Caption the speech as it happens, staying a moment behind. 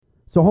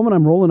So, Holman,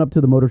 I'm rolling up to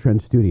the Motor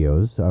Trend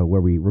Studios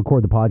where we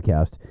record the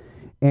podcast,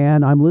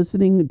 and I'm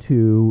listening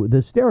to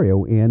the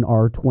stereo in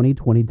our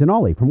 2020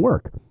 Denali from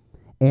work.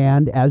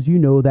 And as you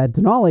know, that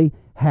Denali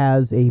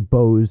has a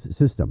Bose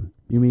system.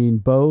 You mean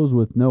Bose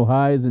with no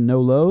highs and no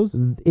lows?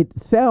 It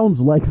sounds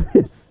like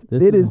this.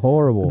 This is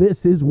horrible.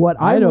 This is what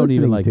I I'm don't listening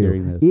even like to.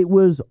 hearing this. It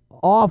was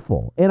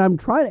awful. And I'm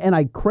trying, and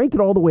I crank it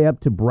all the way up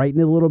to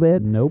brighten it a little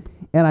bit. Nope.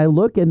 And I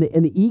look, and the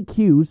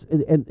EQs,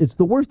 and it's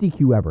the worst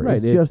EQ ever.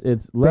 Right.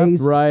 It's left, bass,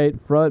 right,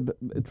 front,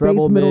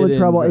 treble, bass, middle, mid, and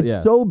treble. It's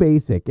yeah. so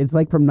basic. It's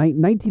like from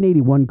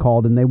 1981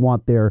 called, and they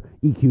want their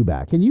EQ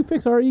back. Can you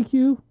fix our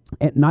EQ?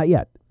 And not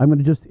yet.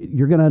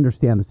 You're going to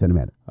understand this in a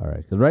minute. All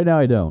right, because right now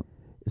I don't.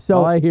 So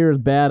all I hear is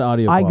bad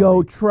audio I quality.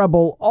 go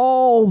treble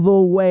all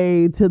the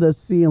way to the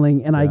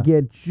ceiling, and I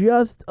get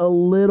just a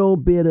little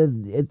bit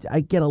of it. I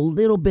get a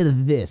little bit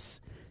of this,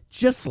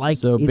 just like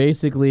so.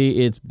 Basically,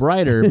 it's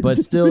brighter, but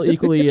still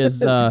equally as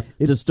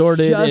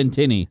distorted and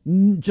tinny.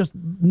 Just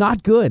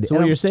not good. So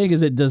what you're saying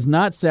is it does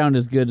not sound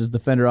as good as the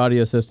Fender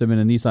audio system in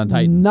a Nissan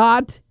Titan.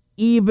 Not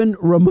even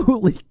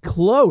remotely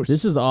close.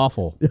 This is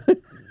awful.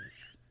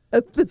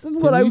 This is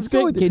what I was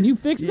going Can you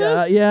fix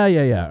this?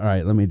 Yeah. All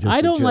right, let me just.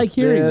 I don't like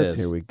hearing this.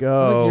 Here we I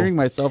go. like hearing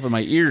myself in my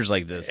ears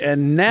like this.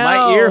 And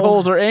now my ear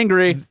holes are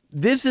angry.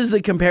 This is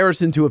the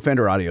comparison to a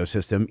Fender audio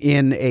system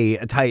in a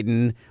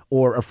Titan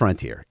or a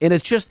Frontier, and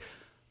it's just.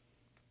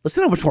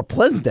 Listen how much more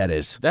pleasant that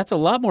is. That's a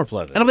lot more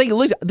pleasant. And I'm thinking,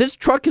 look, this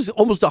truck is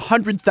almost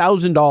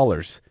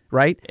 $100,000,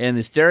 right? And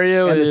the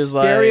stereo and is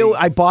the stereo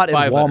like I bought at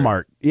 500.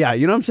 Walmart. Yeah,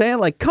 you know what I'm saying?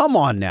 Like, come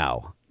on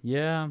now.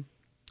 Yeah.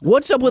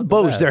 What's up with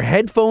Bose? bad. Their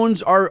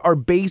headphones are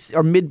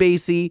mid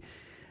bassy.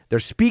 Their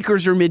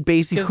speakers are mid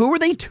bassy. Who are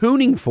they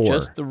tuning for?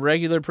 Just the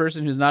regular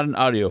person who's not an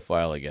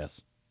audiophile, I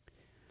guess.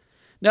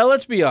 Now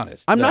let's be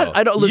honest. I'm not.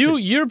 I don't listen.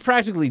 You're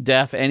practically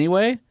deaf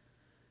anyway.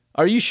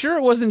 Are you sure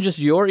it wasn't just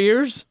your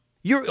ears?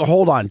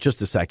 Hold on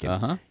just a second.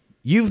 Uh-huh.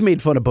 You've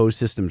made fun of Bose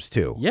systems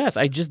too. Yes,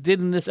 I just did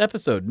in this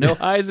episode. No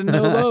highs and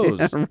no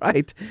lows.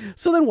 Right.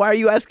 So then why are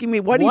you asking me?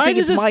 Why do you think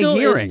it's my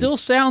hearing? It still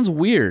sounds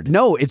weird.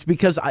 No, it's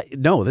because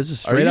this is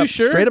straight up.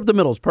 Sure? Straight up the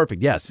middle is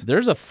perfect. Yes.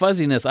 There's a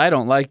fuzziness I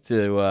don't like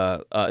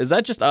to. Is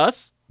that just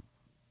us?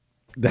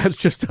 That's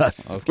just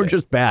us. Okay. We're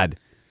just bad.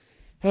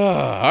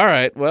 All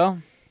right.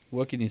 Well,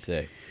 what can you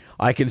say?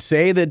 I can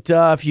say that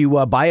if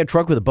you buy a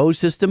truck with a Bose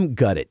system,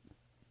 gut it.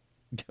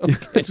 Okay.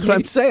 That's what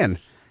I'm saying.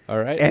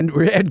 All right.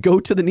 And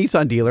go to the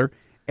Nissan dealer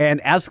and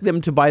ask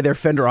them to buy their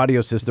Fender audio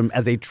system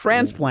as a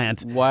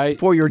transplant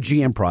for your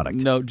GM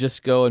product. No,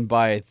 just go and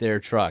buy their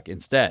truck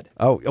instead.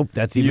 Oh,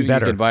 that's even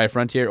better. You can buy a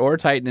Frontier or a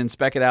Titan and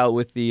spec it out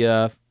with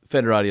the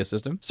Fender audio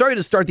system. Sorry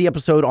to start the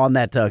episode on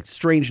that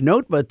strange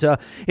note, but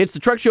it's the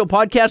Truck Show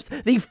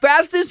Podcast, the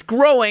fastest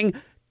growing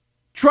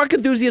truck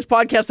enthusiast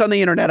podcast on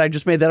the internet. I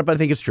just made that up, but I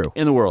think it's true.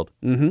 In the world.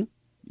 Mm-hmm.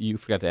 You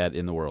forgot to add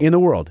in the world. In the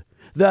world.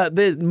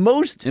 The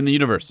most in the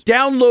universe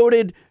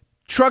downloaded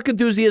truck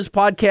enthusiast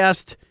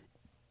podcast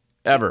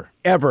ever.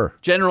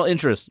 General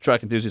interest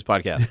truck enthusiast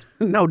podcast.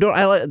 No,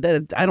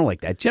 I don't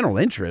like that. General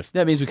interest.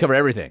 That means we cover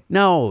everything.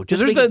 No,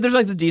 just there's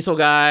like the diesel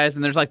guys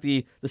and there's like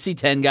the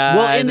C10 guys.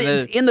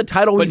 Well, in the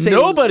title, we say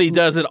nobody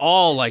does it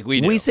all like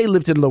we do. We say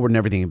lifted, lowered, and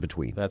everything in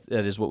between. That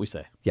is what we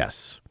say.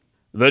 Yes.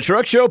 The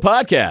Truck Show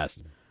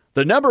Podcast,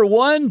 the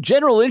 #1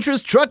 general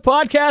interest truck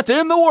podcast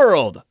in the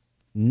world.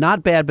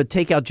 Not bad, but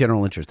take out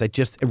general interest. It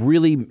sounds.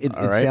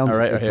 All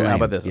right. How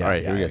about this? Yeah, all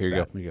right, yeah,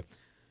 here we go.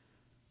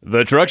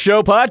 The Truck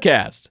Show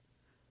Podcast,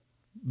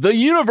 the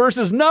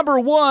universe's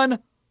 #1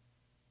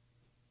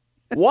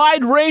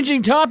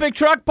 wide-ranging topic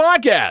truck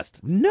podcast.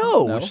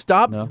 No,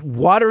 stop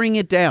watering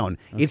it down.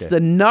 Okay. It's the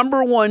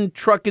 #1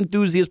 truck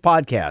enthusiast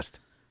podcast.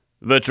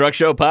 The Truck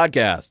Show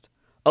Podcast.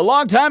 A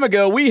long time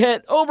ago, we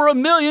hit over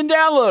 1 million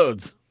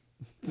downloads.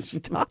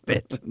 Stop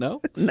it.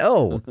 No.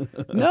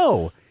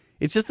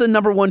 It's just the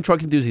 #1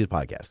 truck enthusiast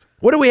podcast.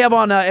 What do we have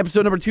on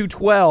episode number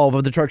 212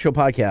 of the Truck Show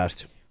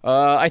Podcast?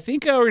 I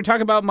think we're going to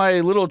talk about my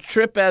little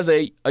trip as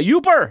a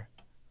Youper.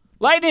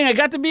 Lightning, I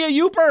got to be a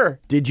Youper.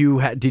 Did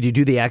you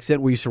do the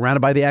accent? Were you surrounded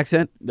by the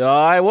accent?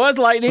 I was,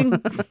 Lightning.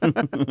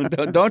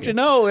 Don't you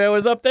know? I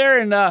was up there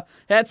and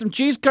had some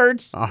cheese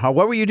curds.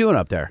 What were you doing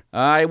up there?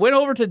 I went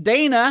over to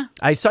Dana.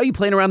 I saw you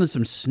playing around in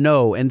some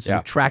snow and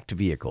some tracked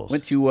vehicles.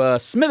 Went to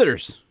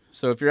Smithers.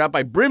 So if you're out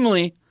by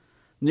Brimley,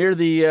 near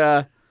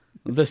the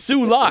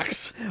Sioux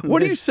Locks.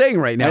 What are you saying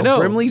right now? I know.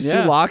 Brimley,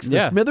 Sioux Locks,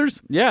 the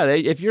Smithers? Yeah,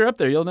 if you're up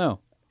there, you'll know.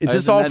 Is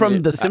this all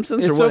from The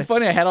Simpsons? It's so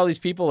funny. I had all these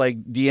people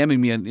like DMing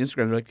me on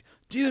Instagram. They're like,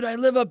 dude, I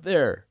live up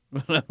there.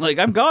 I'm like,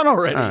 I'm gone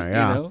already.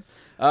 You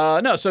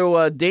know?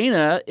 So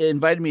Dana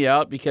invited me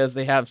out because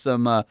they have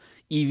some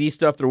EV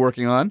stuff they're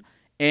working on.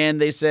 And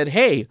they said,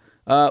 hey,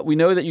 we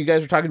know that you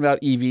guys are talking about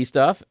EV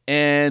stuff,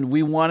 and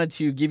we wanted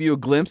to give you a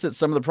glimpse at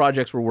some of the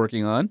projects we're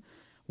working on.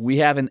 We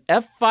have an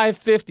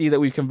F550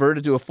 that we've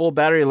converted to a full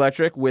battery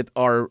electric with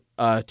our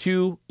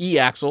 2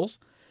 E-axles.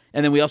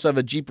 And then we also have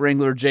a Jeep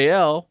Wrangler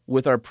JL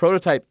with our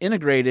prototype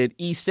integrated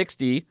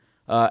E60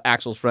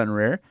 axles front and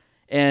rear.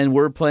 And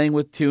we're playing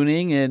with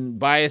tuning and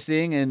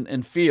biasing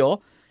and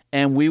feel.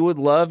 And we would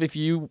love if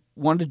you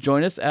wanted to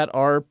join us at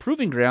our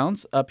proving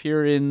grounds up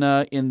here in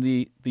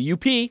the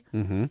UP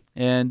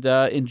and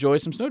enjoy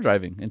some snow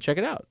driving and check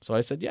it out. So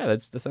I said, yeah,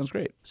 that sounds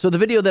great. So the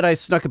video that I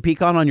snuck a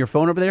peek on your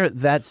phone over there,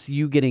 that's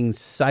you getting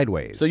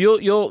sideways.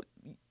 So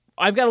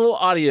I've got a little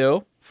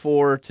audio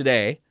for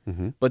today,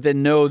 but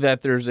then know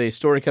that there's a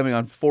story coming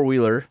on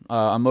Four-Wheeler,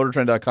 on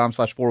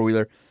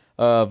motortrend.com/fourwheeler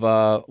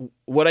of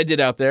what I did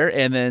out there.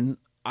 And then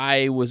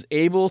I was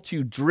able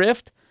to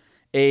drift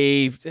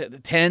a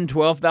 10,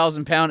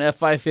 12,000 pound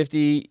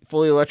F550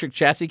 fully electric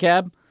chassis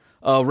cab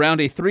around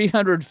a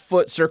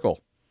 300-foot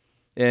circle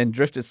and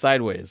drift it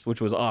sideways, which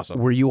was awesome.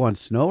 Were you on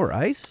snow or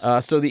ice?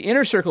 So the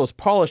inner circle is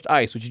polished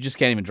ice, which you just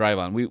can't even drive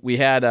on. We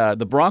had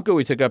the Bronco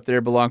we took up there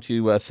belonged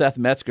to Seth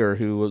Metzger,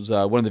 who was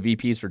one of the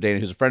VPs for Dana,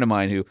 who's a friend of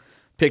mine who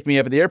picked me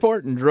up at the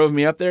airport and drove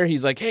me up there.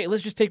 He's like, hey,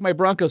 let's just take my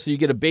Bronco so you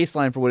get a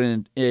baseline for what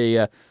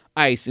a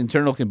ICE,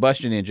 internal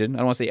combustion engine. I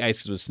don't want to say ICE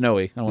because it was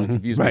snowy. I don't want to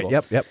confuse people.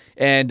 Right, yep.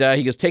 And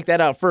he goes, take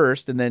that out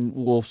first, and then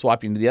we'll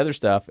swap you into the other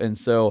stuff. And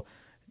so,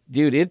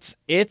 dude,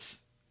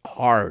 it's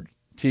hard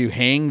to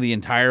hang the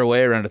entire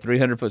way around a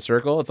 300-foot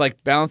circle. It's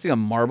like balancing a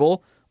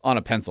marble on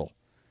a pencil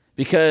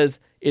because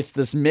it's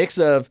this mix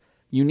of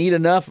you need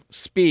enough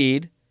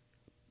speed,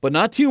 but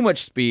not too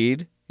much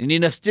speed. You need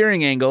enough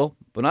steering angle,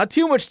 but not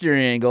too much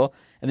steering angle.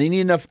 And then you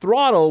need enough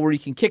throttle where you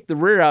can kick the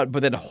rear out,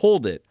 but then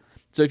hold it.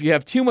 So if you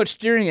have too much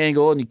steering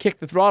angle and you kick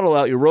the throttle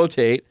out, you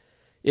rotate.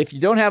 If you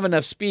don't have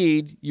enough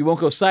speed, you won't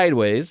go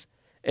sideways.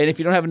 And if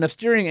you don't have enough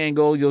steering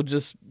angle, you'll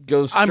just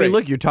go straight. I mean,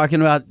 look, you're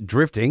talking about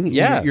drifting.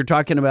 Yeah. You're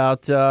talking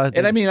about...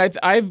 and I mean,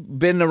 I've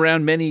been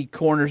around many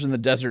corners in the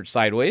desert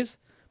sideways,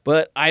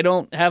 but I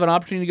don't have an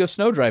opportunity to go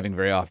snow driving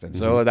very often.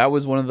 So that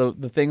was one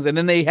of the things. And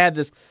then they had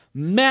this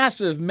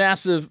massive,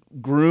 massive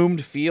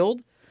groomed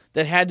field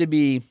that had to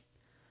be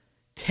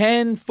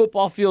 10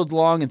 football fields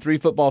long and 3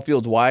 football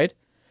fields wide.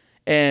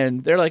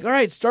 And they're like, all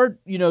right,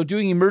 start,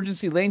 doing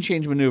emergency lane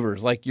change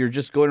maneuvers, like you're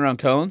just going around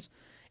cones.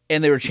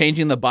 And they were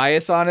changing the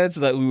bias on it so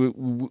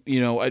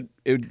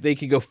that they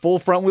could go full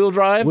front wheel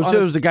drive. So there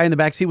was a guy in the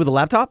back seat with a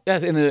laptop?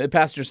 Yes, in the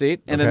passenger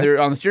seat. And then they're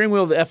on the steering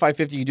wheel of the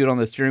F550, you can do it on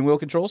the steering wheel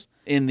controls.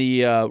 In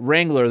the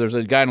Wrangler, there's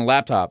a guy on a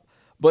laptop.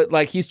 But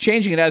like he's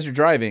changing it as you're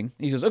driving.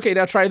 He says, okay,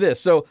 now try this.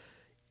 So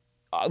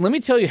let me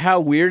tell you how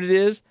weird it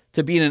is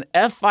to be in an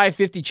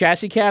F550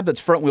 chassis cab that's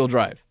front wheel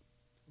drive.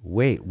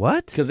 Wait,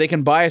 what? Because they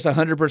can bias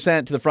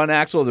 100% to the front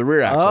axle or the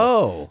rear axle.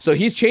 Oh. So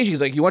he's changing.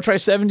 He's like, you want to try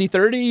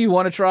 70-30? You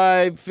want to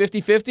try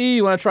 50-50?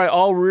 You want to try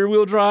all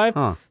rear-wheel drive?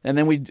 Huh. And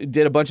then we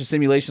did a bunch of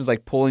simulations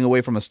like pulling away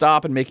from a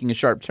stop and making a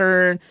sharp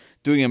turn,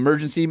 doing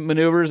emergency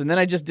maneuvers. And then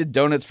I just did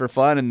donuts for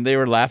fun, and they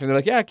were laughing. They're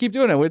like, yeah, keep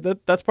doing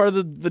it. That's part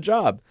of the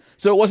job.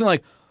 So it wasn't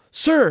like,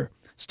 sir,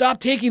 stop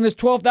taking this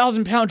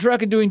 12,000-pound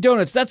truck and doing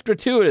donuts. That's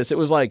gratuitous. It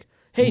was like,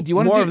 hey, do you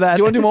want to do that? Do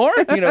you want to do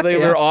more? They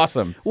were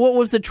awesome. What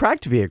was the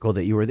tracked vehicle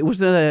that you were?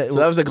 So that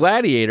was a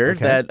Gladiator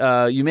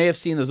that you may have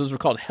seen. Those were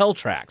called Hell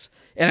Tracks.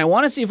 And I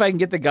want to see if I can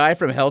get the guy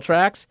from Hell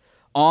Tracks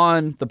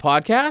on the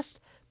podcast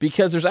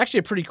because there's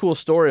actually a pretty cool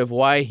story of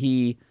why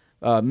he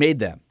made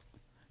them.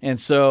 And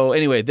so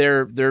anyway,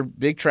 they're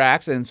big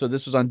tracks, and so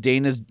this was on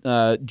Dana's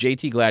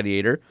JT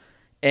Gladiator.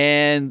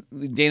 And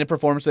Dana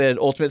Performance had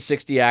Ultimate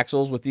 60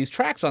 axles with these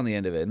tracks on the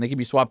end of it, and they can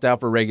be swapped out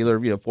for regular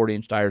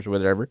 40-inch tires or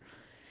whatever.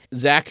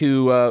 Zach,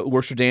 who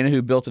works for Dana,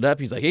 who built it up,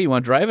 he's like, hey, you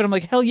want to drive it? I'm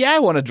like, hell yeah, I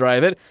want to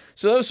drive it.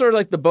 So that was sort of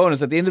like the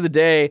bonus. At the end of the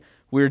day,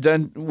 we were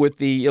done with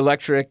the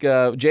electric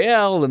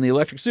JL and the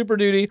electric Super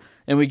Duty,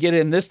 and we get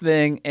in this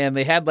thing, and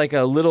they had like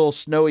a little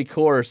snowy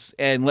course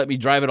and let me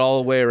drive it all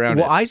the way around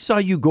it. Well, I saw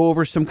you go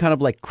over some kind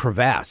of like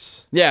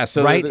crevasse. Yeah.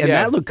 So right? And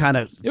that looked kind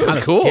of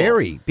cool.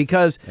 Scary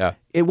because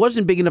it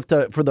wasn't big enough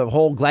for the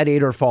whole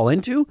Gladiator to fall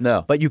into.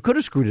 No. But you could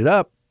have screwed it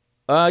up.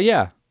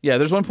 Yeah,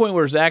 there's one point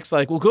where Zach's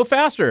like, well, go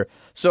faster.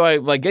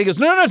 So Gay goes,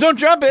 no, don't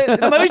jump it.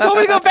 And I'm like, he told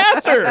me to go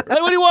faster. Like,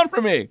 what do you want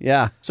from me?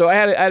 Yeah. So I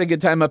had a good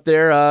time up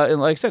there.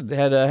 And like I said,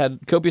 had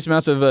copious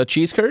amounts of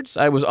cheese curds.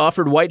 I was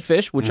offered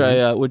whitefish, which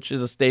which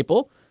is a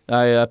staple.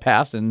 I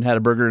passed and had a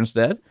burger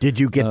instead. Did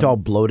you get all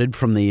bloated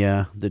from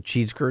the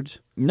cheese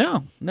curds?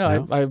 No.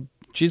 I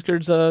cheese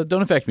curds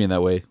don't affect me in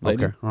that way.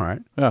 Okay, all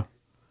right. Yeah,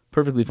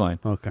 perfectly fine.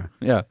 Okay.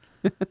 Yeah.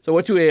 So I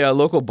went to a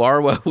local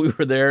bar while we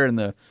were there, and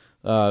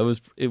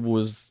it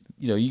was.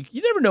 You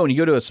never know when you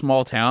go to a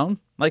small town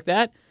like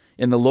that,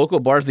 and the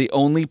local bar's the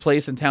only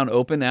place in town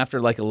open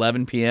after like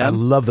 11 p.m. I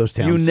love those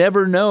towns. You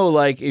never know,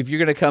 like, if you're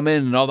going to come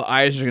in and all the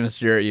eyes are going to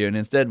stare at you. And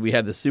instead, we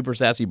had this super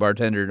sassy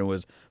bartender, and it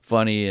was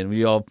funny, and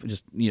we all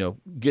just,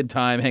 good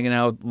time hanging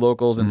out with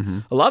locals.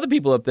 And a lot of the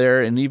people up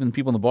there, and even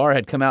people in the bar,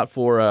 had come out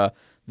for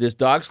this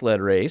dog sled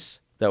race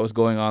that was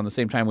going on the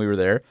same time we were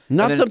there.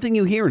 Not something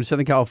you hear in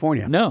Southern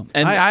California. No.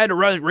 And I had to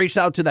race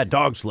out to that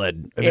dog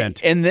sled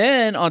event. And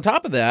then on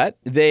top of that,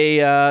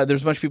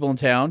 there's a bunch of people in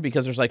town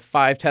because there's like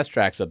 5 test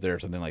tracks up there or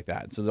something like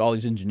that. So all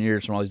these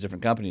engineers from all these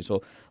different companies. So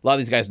a lot of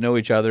these guys know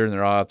each other, and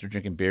they're all out there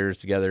drinking beers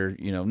together,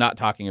 not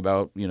talking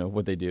about,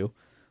 what they do.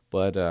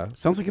 But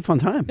sounds like a fun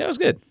time. Yeah, it was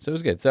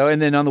good. So and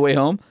then on the way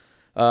home,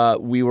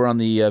 we were on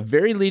the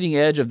very leading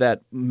edge of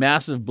that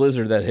massive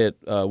blizzard that hit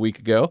a week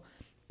ago.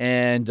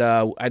 and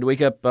I'd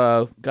wake up,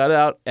 got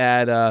out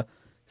at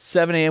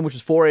 7 a.m., which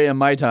is 4 a.m.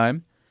 my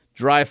time,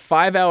 drive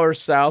 5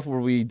 hours south where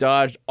we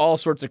dodged all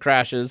sorts of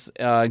crashes,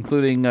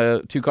 including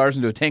 2 cars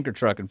into a tanker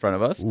truck in front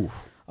of us.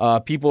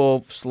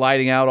 People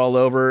sliding out all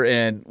over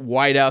and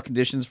whiteout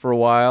conditions for a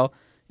while,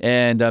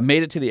 and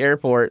made it to the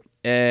airport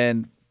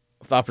and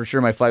thought for sure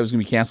my flight was going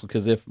to be canceled,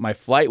 because if my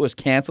flight was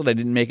canceled, I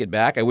didn't make it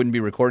back, I wouldn't be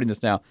recording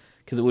this now,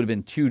 because it would have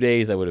been 2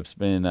 days I would have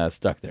been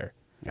stuck there.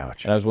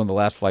 Ouch. And I was one of the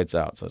last flights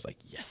out, so I was like,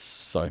 yes.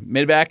 So I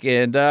made it back,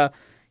 and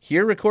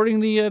here recording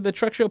the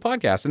Truck Show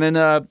podcast. And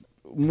then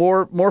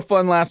more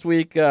fun last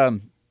week.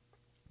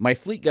 My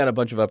fleet got a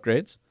bunch of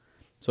upgrades.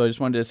 So I just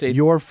wanted to say...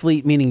 Your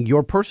fleet, meaning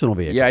your personal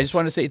vehicle. Yeah, I just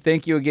wanted to say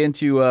thank you again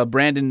to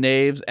Brandon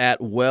Naves at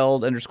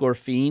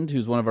Weld_Fiend,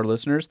 who's one of our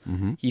listeners.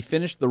 Mm-hmm. He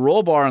finished the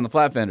roll bar on the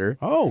flat fender.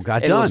 Oh,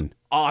 got done. It was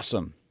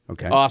awesome.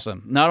 Okay.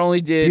 Awesome. Not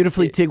only did...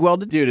 Beautifully TIG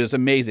welded? Dude, it's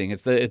amazing.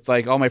 It's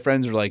like all my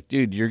friends are like,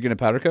 dude, you're going to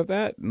powder coat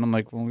that? And I'm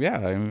like, well,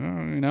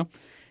 yeah,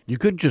 You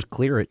could just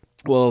clear it.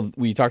 Well,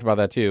 we talked about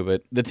that too,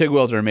 but the TIG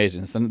welds are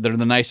amazing. They're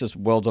the nicest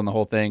welds on the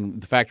whole thing.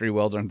 The factory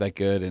welds aren't that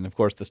good, and of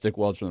course the stick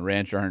welds from the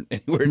ranch aren't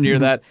anywhere near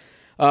that.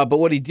 But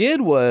what he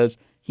did was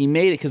he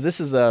made it, because this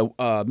is a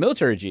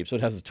military Jeep, so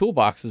it has the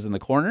toolboxes in the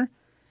corner.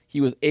 He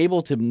was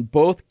able to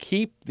both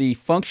keep the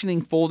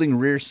functioning folding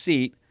rear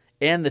seat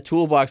and the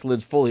toolbox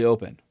lids fully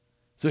open.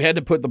 So he had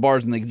to put the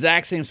bars in the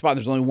exact same spot.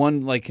 There's only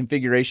one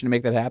configuration to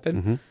make that happen.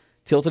 Mm-hmm.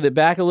 Tilted it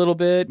back a little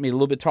bit, made it a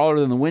little bit taller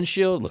than the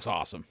windshield. It looks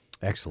awesome.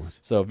 Excellent.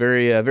 So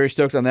very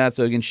stoked on that.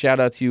 So again, shout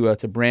out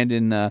to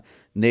Brandon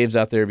Naves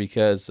out there,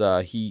 because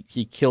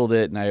he killed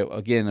it, and I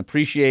again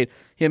appreciate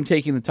him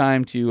taking the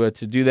time to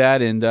do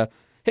that. And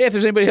hey, if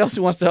there's anybody else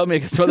who wants to help me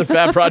get some other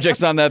fab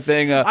projects on that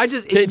thing,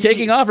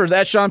 taking offers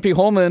at Sean P.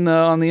 Holman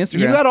on the Instagram.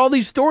 You got all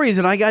these stories,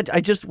 and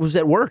I just was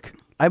at work.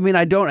 I mean,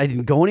 I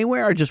didn't go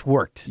anywhere. I just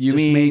worked. You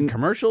mean made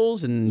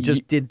commercials and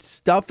just did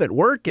stuff at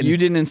work? And you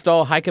didn't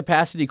install high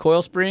capacity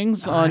coil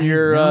springs on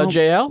your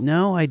JL?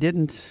 No, I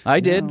didn't. I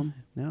did.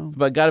 No.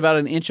 But got about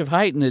an inch of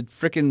height, and it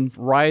freaking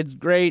rides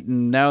great,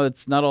 and now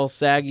it's not all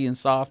saggy and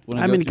soft.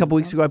 A couple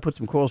weeks ago, I put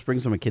some coil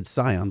springs on my kid's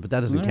Scion, but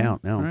that doesn't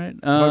count. No. All right.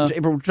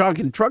 If we're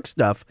talking truck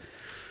stuff.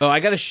 Oh, I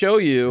got to show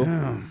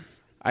you.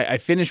 I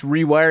finished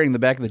rewiring the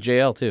back of the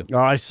JL, too. Oh,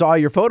 I saw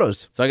your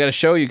photos. So I got to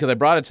show you, because I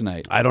brought it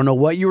tonight. I don't know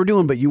what you were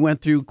doing, but you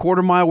went through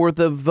quarter mile worth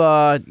of,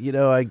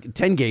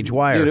 10-gauge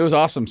wire. Dude, it was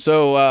awesome.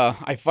 So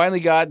I finally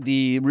got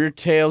the rear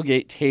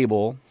tailgate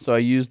table. So I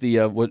used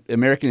the what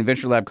American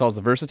Adventure Lab calls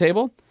the Versa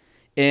table.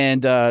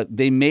 And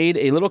they made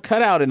a little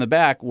cutout in the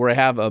back where I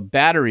have a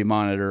battery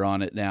monitor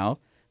on it now.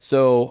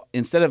 So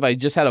instead of, I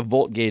just had a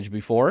volt gauge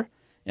before,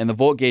 and the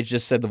volt gauge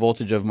just said the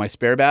voltage of my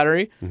spare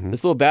battery. Mm-hmm.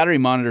 This little battery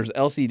monitor is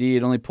LCD.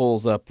 It only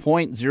pulls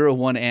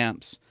 0.01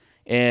 amps.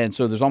 And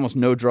so there's almost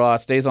no draw.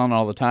 It stays on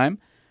all the time.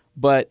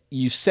 But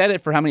you set it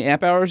for how many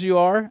amp hours you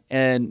are,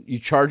 and you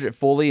charge it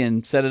fully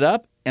and set it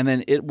up, and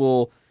then it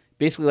will,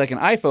 basically like an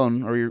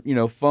iPhone or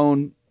your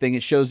phone thing,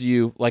 it shows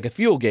you like a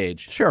fuel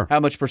gauge. Sure. How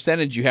much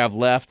percentage you have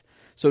left.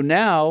 So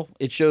now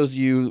it shows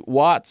you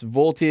watts,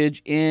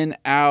 voltage, in,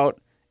 out,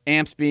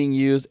 amps being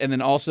used, and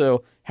then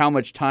also how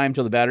much time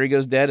till the battery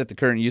goes dead at the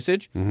current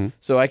usage. Mm-hmm.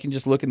 So I can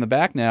just look in the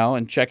back now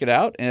and check it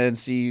out and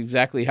see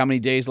exactly how many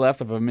days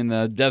left if I'm in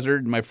the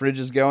desert and my fridge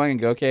is going, and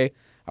go, okay,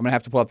 I'm going to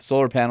have to pull out the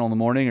solar panel in the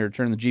morning or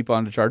turn the Jeep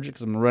on to charge it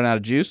because I'm going to run out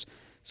of juice.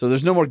 So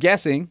there's no more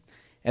guessing.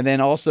 And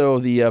then also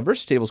the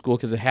Versa table is cool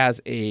because it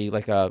has a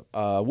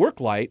work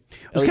light.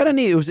 It's kind of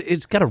neat.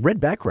 It's got a red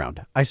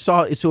background. I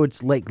saw so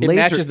it's like it laser.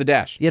 Matches the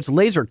dash. Yeah, it's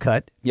laser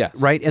cut. Yes,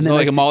 right. And so then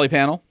like a Molly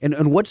panel.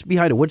 And what's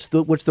behind it? What's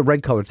the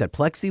red color? Is that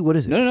plexi? What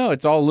is it? No.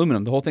 It's all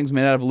aluminum. The whole thing's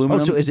made out of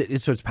aluminum. Oh,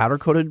 so it's powder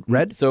coated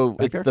red? So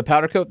it's the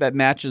powder coat that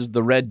matches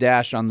the red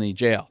dash on the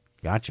JL.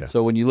 Gotcha.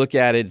 So when you look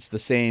at it, it's the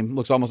same.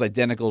 Looks almost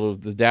identical to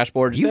the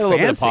dashboard. Just You a little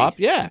bit of fancy. pop.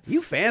 Yeah.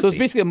 You fancy. So it's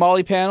basically a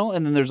Molly panel,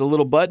 and then there's a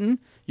little button.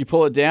 You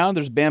pull it down.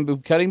 There's a bamboo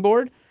cutting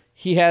board.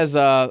 He has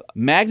a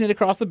magnet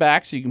across the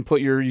back, so you can put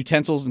your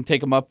utensils and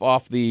take them up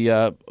off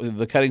the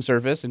cutting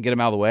surface and get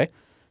them out of the way.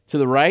 To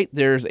the right,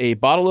 there's a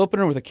bottle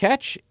opener with a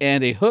catch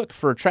and a hook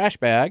for a trash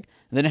bag,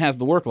 and then it has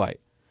the work light.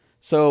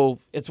 So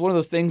it's one of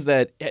those things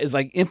that is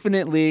like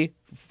infinitely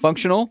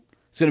functional.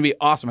 It's going to be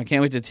awesome. I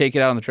can't wait to take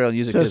it out on the trail and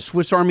use it. It's a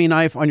Swiss Army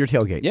knife on your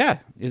tailgate. Yeah,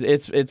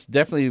 it's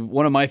definitely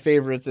one of my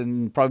favorites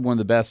and probably one of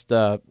the best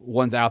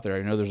ones out there.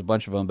 I know there's a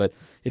bunch of them, but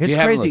if it's you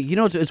crazy. Looked, you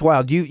know, it's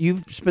wild.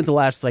 You've spent the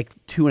last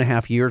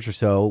 2.5 years or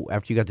so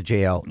after you got the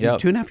JL. Yep.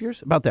 2.5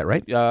 years? About that,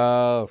 right?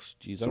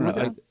 Geez, I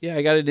don't know.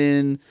 I got it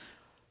in.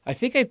 I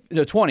think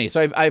 20.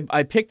 So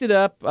I picked it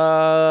up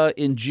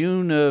in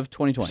June of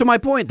 2020. So my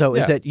point though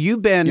is that you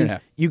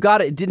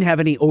got it. It didn't have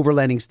any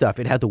overlanding stuff.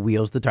 It had the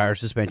wheels, the tire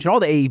suspension, all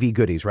the AEV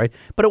goodies, right?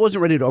 But it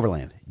wasn't ready to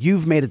overland.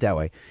 You've made it that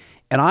way,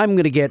 and I'm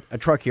going to get a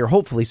truck here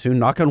hopefully soon.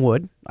 Knock on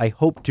wood. I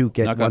hope to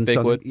get knock one. On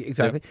fake wood.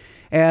 Exactly. Yep.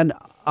 And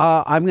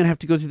I'm going to have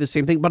to go through the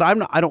same thing. But I'm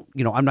not going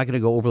to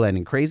go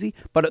overlanding crazy.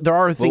 But there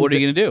are things. Well, what are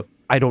you going to do?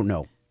 I don't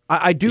know.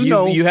 I do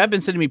know. You have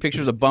been sending me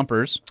pictures of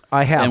bumpers.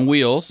 I have. And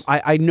wheels.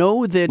 I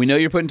know that. We know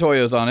you're putting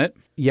Toyos on it.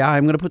 Yeah,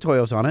 I'm going to put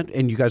Toyos on it,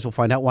 and you guys will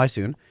find out why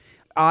soon.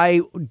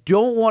 I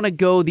don't want to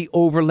go the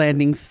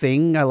overlanding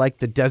thing. I like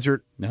the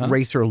desert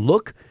racer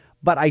look,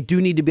 but I do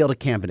need to be able to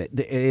camp in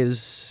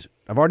it.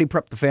 I've already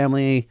prepped the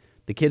family.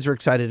 The kids are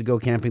excited to go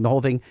camping, the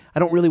whole thing. I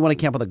don't really want to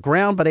camp on the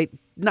ground, but I'm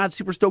not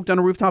super stoked on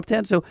a rooftop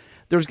tent. So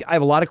I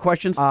have a lot of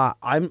questions.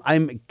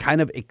 I'm kind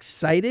of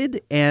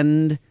excited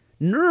and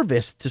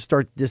nervous to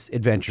start this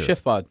adventure.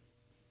 Shift pod.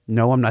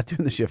 No, I'm not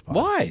doing the shift pod.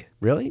 Why?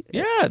 Really?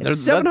 Yeah,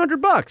 it's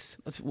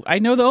 $700. I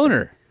know the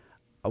owner.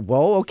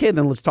 Well, okay,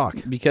 then let's talk.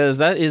 Because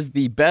that is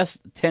the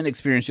best tent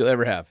experience you'll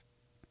ever have.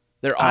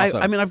 They're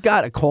awesome. I mean, I've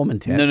got a Coleman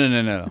tent.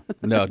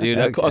 No, dude.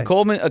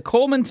 Okay. A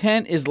Coleman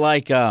tent is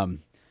like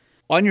on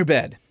your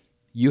bed.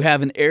 You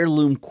have an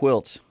heirloom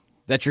quilt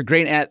that your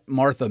great aunt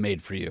Martha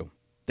made for you.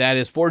 That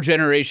is 4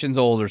 generations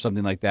old or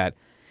something like that,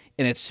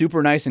 and it's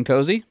super nice and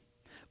cozy.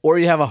 Or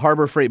you have a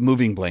Harbor Freight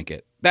moving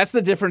blanket. That's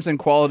the difference in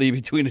quality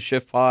between a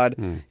shift pod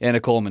and a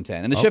Coleman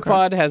tent. And the shift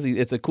pod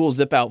it's a cool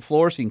zip out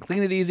floor, so you can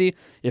clean it easy.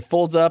 It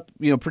folds up,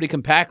 pretty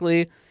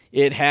compactly.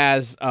 It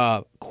has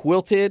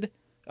quilted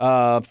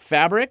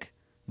fabric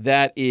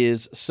that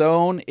is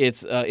sewn.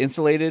 It's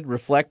insulated,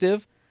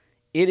 reflective.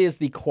 It is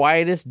the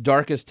quietest,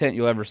 darkest tent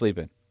you'll ever sleep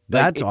in.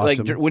 That's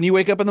awesome. Like when you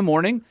wake up in the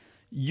morning,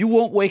 you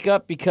won't wake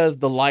up because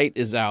the light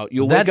is out.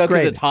 You'll wake up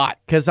because it's hot.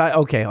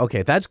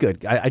 Okay, that's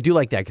good. I do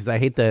like that because I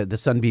hate the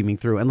sun beaming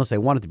through unless I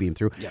want it to beam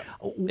through. Yeah.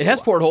 It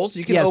has portholes.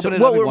 You can open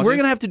it up. What we're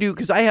gonna have to do,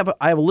 because I have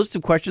a list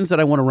of questions that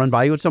I want to run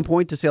by you at some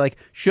point to say, like,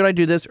 should I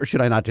do this or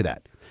should I not do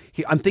that?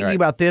 I'm thinking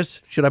about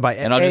this. Should I buy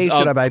A?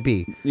 Should I buy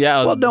B?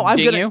 Yeah. Well, no,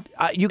 I'm gonna.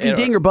 You can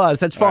ding or buzz.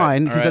 That's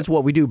fine because that's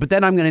what we do. But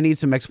then I'm gonna need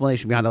some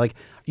explanation behind it. Like,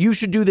 you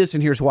should do this,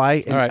 and here's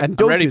why. And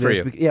don't I'm ready do for this.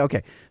 you. Yeah.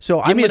 Okay.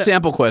 So give me a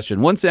sample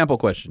question. One sample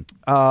question.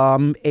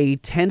 A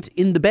tent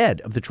in the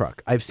bed of the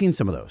truck. I've seen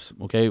some of those.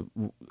 Okay.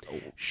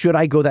 Should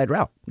I go that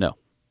route? No.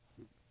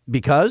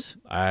 Because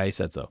I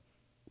said so.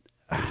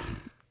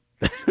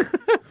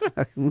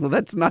 Well,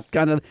 that's not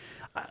kind of.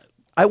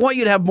 I want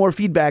you to have more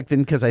feedback than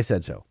because I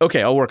said so.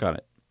 Okay, I'll work on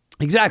it.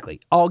 Exactly.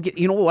 I'll get.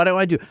 You know what do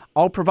I do?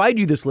 I'll provide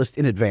you this list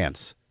in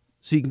advance,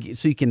 so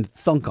you can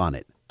thunk on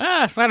it.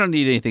 I don't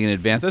need anything in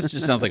advance. That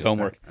just sounds like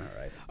homework.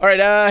 All right.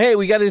 Hey,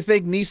 we got to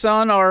thank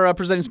Nissan, our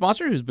presenting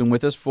sponsor, who's been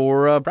with us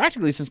for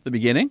practically since the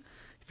beginning.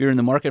 If you're in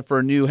the market for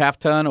a new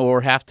half-ton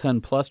or half-ton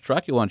plus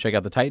truck, you'll want to check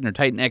out the Titan or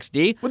Titan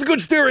XD. With a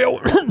good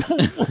stereo.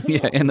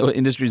 Yeah, and the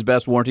industry's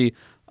best warranty,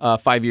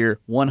 5-year,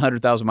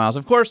 100,000 miles.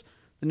 Of course,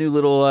 the new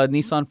little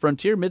Nissan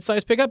Frontier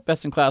midsize pickup,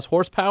 best-in-class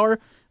horsepower,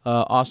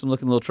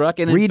 awesome-looking little truck.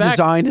 And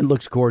redesigned and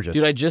looks gorgeous.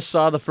 Dude, I just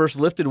saw the first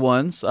lifted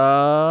ones.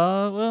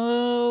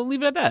 Well,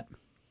 leave it at that.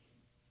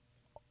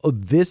 Oh,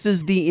 this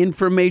is the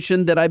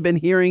information that I've been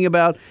hearing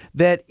about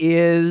that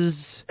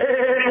is...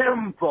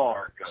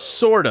 embargo.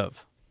 Sort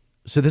of.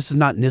 So this is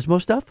not Nismo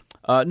stuff?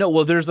 No,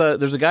 well, there's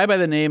a guy by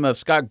the name of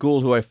Scott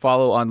Gould who I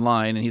follow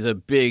online, and he's a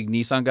big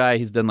Nissan guy.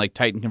 He's done like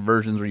Titan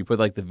conversions where you put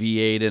like the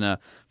V8 in a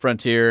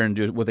Frontier and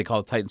do what they call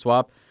a Titan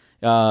swap.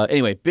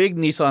 Anyway, big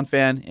Nissan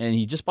fan, and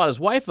he just bought his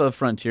wife a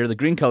Frontier, the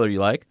green color you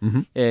like,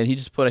 and he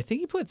just put, I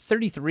think he put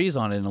 33s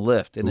on it in a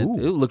lift, and it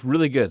looked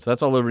really good. So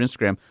that's all over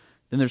Instagram.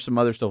 Then there's some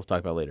other stuff we'll talk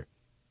about later.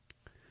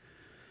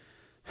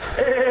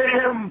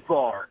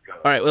 Embargo.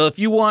 All right, well, if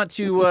you want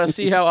to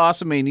see how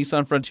awesome a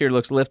Nissan Frontier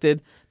looks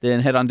lifted, then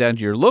head on down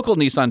to your local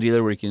Nissan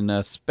dealer where you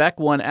can spec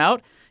one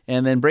out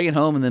and then bring it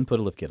home and then put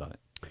a lift kit on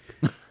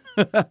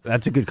it.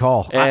 That's a good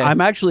call.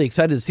 I'm actually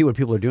excited to see what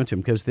people are doing to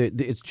them because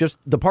it's just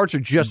the parts are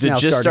just now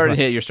starting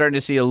to hit. You're starting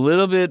to see a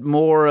little bit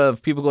more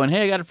of people going,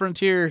 "Hey, I got a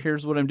Frontier.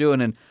 Here's what I'm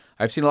doing." And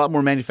I've seen a lot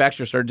more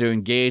manufacturers start to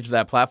engage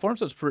that platform,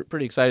 so it's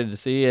pretty excited to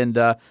see. And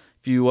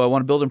if you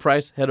want to build in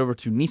price, head over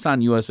to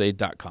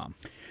nissanusa.com.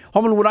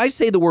 Holman, when I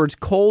say the words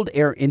cold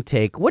air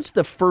intake, what's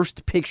the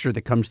first picture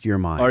that comes to your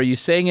mind? Are you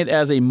saying it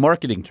as a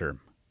marketing term?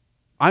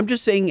 I'm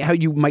just saying how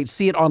you might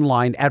see it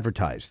online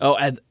advertised. Oh,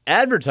 as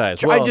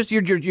advertised. Well,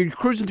 you're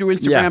cruising through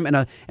Instagram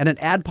and an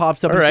ad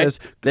pops up and says,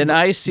 then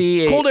I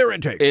see cold air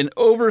intake, an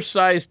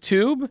oversized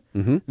tube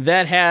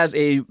that has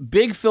a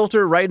big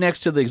filter right next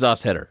to the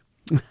exhaust header.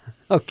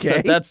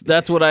 Okay,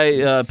 that's what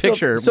I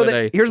picture.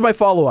 Here's my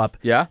follow up.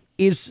 Yeah,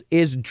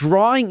 is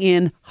drawing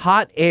in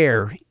hot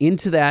air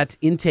into that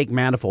intake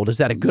manifold? Is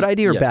that a good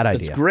idea or bad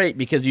idea? It's great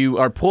because you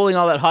are pulling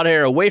all that hot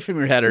air away from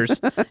your headers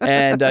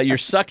and you're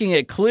sucking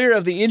it clear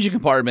of the engine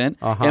compartment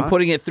and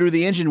putting it through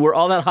the engine where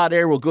all that hot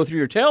air will go through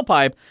your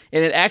tailpipe,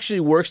 and it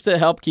actually works to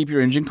help keep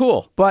your engine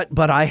cool.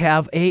 But I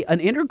have an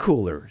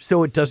intercooler,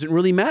 so it doesn't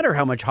really matter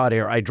how much hot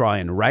air I draw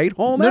in, right,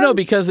 Holman? No,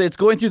 because it's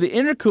going through the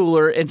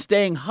intercooler and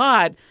staying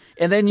hot.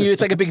 And then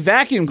it's like a big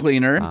vacuum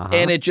cleaner,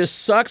 and it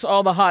just sucks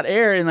all the hot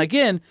air and,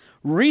 again,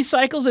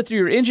 recycles it through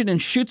your engine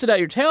and shoots it out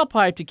your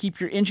tailpipe to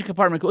keep your engine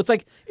compartment cool. It's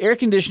like air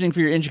conditioning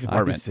for your engine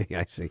compartment.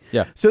 I see.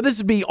 Yeah. So this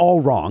would be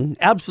all wrong.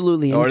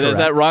 Absolutely incorrect. Or is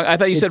that wrong? I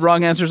thought you said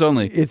wrong answers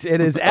only. It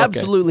is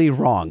absolutely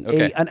wrong.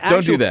 Okay.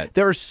 Don't do that.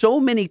 There are so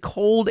many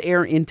cold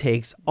air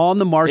intakes on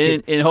the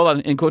market. Hold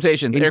on, in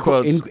quotations, air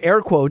quotes. In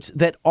air quotes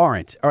that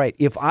aren't. All right,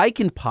 if I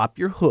can pop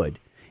your hood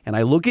and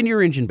I look in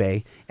your engine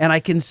bay, and I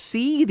can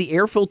see the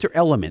air filter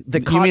element, the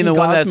You cotton mean the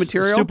one gauze that's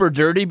material. super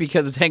dirty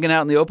because it's hanging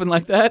out in the open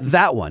like that?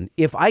 That one.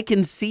 If I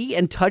can see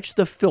and touch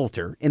the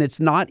filter, and it's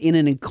not in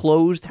an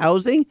enclosed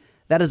housing,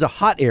 that is a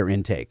hot air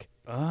intake.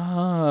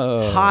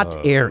 Oh.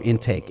 Hot air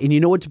intake. And you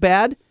know what's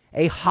bad?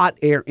 A hot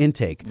air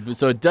intake.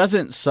 So it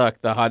doesn't suck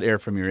the hot air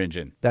from your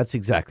engine. That's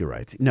exactly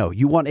right. No,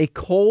 you want a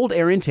cold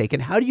air intake.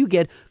 And how do you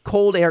get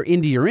cold air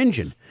into your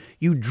engine?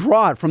 You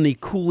draw it from the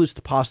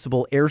coolest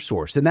possible air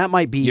source. And that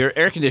might be... Your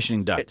air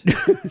conditioning duct.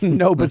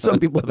 No, but some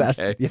people have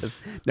asked. Okay. Yes.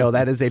 No,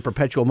 that is a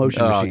perpetual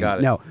motion machine. Got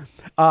it. No.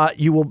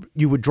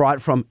 You would draw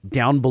it from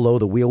down below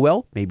the wheel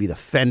well, maybe the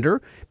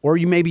fender, or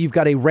you've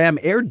got a ram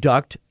air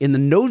duct in the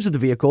nose of the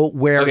vehicle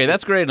where... Okay,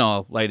 that's great and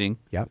all, lighting.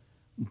 Yeah.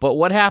 But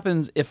what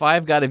happens if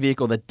I've got a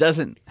vehicle that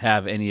doesn't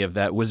have any of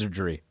that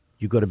wizardry?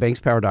 You go to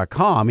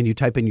bankspower.com and you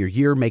type in your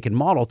year, make, and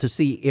model to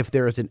see if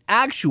there is an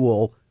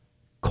actual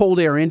cold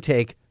air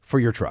intake for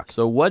your truck.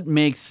 So what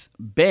makes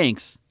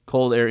Banks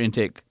cold air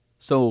intake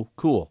so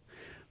cool?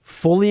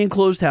 Fully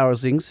enclosed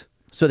housings,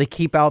 so they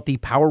keep out the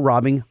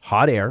power-robbing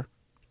hot air.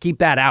 Keep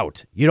that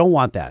out. You don't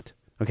want that,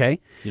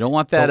 okay? You don't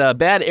want that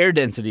bad air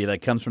density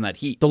that comes from that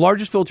heat. The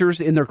largest filters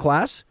in their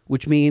class,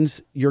 which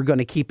means you're going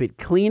to keep it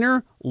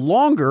cleaner,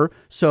 longer,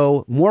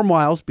 so more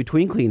miles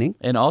between cleaning.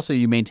 And also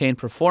you maintain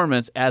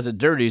performance as it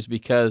dirties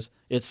because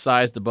it's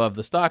sized above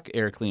the stock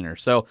air cleaner.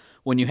 So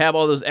when you have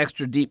all those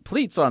extra deep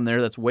pleats on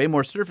there, that's way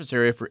more surface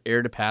area for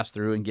air to pass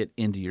through and get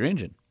into your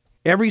engine.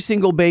 Every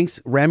single Banks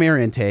ram air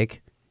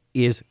intake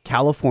is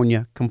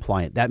California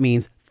compliant. That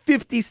means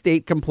 50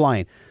 state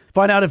compliant.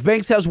 Find out if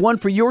Banks has one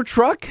for your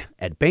truck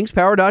at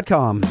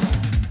bankspower.com.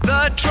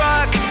 The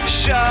Truck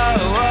Show.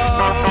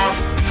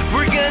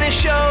 We're gonna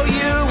show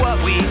you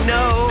what we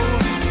know.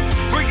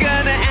 We're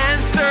gonna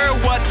answer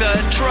what the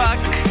truck,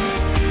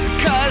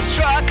 'cause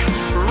truck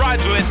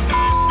rhymes with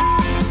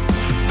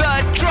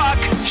the Truck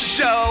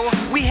Show.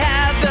 We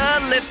have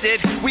the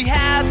lifted, we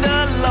have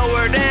the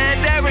lowered,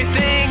 and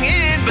everything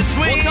in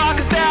between. We'll talk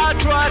about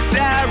trucks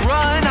that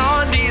run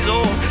on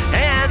diesel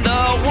and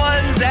the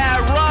ones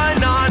that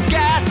run on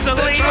gasoline.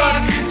 The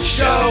Truck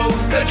Show,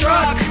 the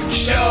Truck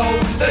Show,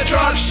 the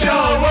Truck Show.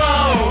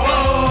 Whoa,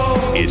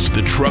 whoa. It's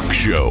the Truck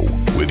Show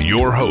with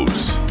your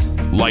hosts,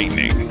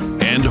 Lightning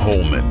and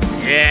Holman.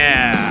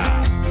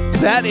 Yeah.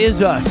 That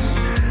is us.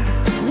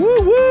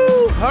 Woo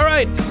woo! All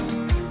right.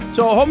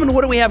 So, Holman,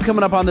 what do we have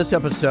coming up on this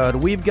episode?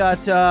 We've got,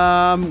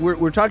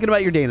 we're talking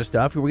about your Dana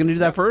stuff. We're going to do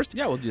that first.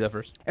 Yeah, we'll do that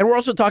first. And we're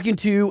also talking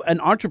to an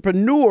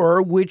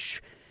entrepreneur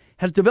which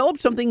has developed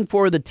something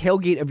for the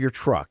tailgate of your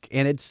truck.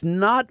 And it's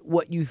not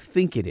what you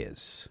think it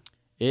is.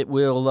 It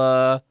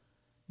will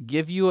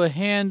give you a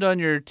hand on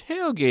your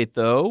tailgate,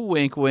 though.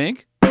 Wink,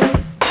 wink.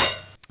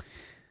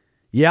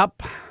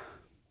 Yep.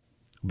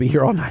 Be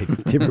here all night.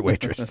 Tip your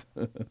waitress.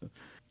 All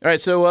right,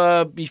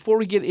 so before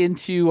we get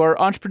into our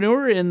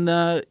entrepreneur in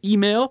the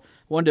email,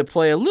 I wanted to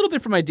play a little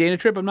bit from my Dana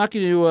trip. I'm not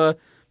going to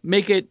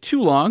make it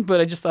too long, but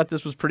I just thought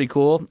this was pretty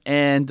cool.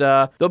 And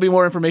there'll be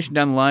more information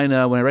down the line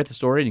when I write the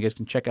story, and you guys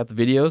can check out the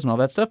videos and all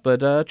that stuff. But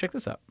check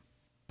this out.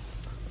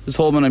 This is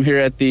Holman. I'm here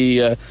at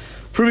the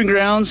Proving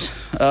Grounds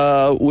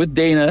with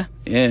Dana.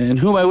 And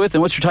who am I with,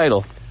 and what's your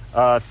title?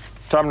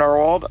 Tom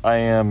Narwald. I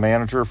am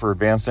manager for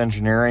advanced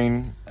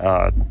engineering,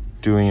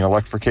 doing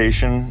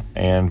electrification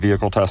and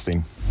vehicle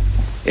testing.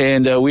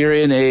 And we're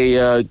in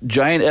a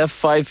giant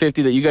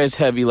F550 that you guys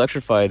have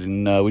electrified,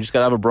 and we just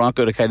got out of a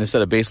Bronco to kind of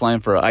set a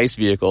baseline for an ICE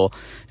vehicle,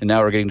 and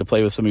now we're getting to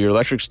play with some of your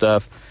electric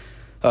stuff.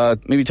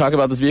 Maybe talk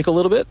about this vehicle a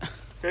little bit?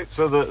 Okay,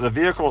 so the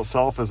vehicle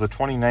itself is a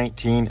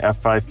 2019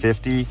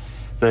 F550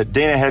 that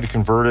Dana had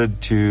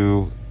converted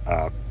to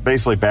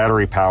basically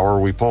battery power.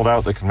 We pulled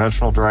out the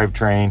conventional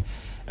drivetrain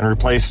and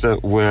replaced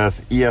it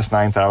with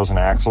ES9000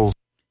 axles.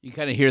 You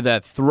kind of hear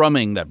that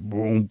thrumming, that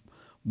boom,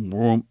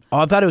 boom. Oh,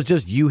 I thought it was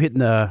just you hitting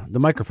the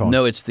microphone.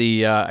 No, it's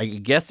the, I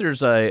guess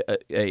there's I'm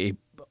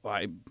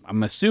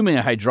assuming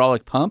a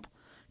hydraulic pump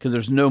because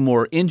there's no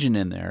more engine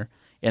in there,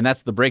 and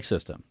that's the brake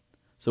system.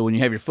 So when you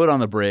have your foot on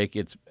the brake,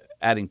 it's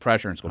adding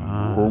pressure and it's going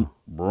boom,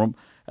 boom.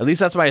 At least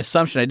that's my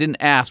assumption. I didn't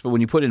ask, but when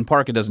you put it in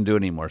park, it doesn't do it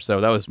anymore. So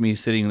that was me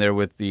sitting there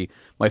with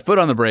my foot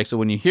on the brake. So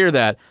when you hear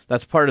that,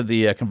 that's part of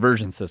the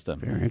conversion system.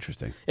 Very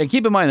interesting. And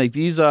keep in mind, like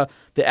these, the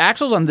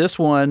axles on this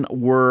one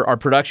are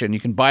production. You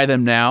can buy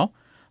them now,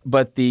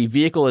 but the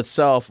vehicle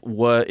itself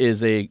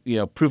is a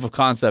proof of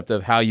concept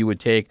of how you would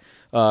take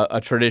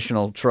a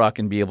traditional truck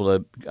and be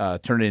able to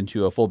turn it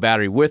into a full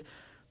battery with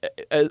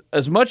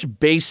as much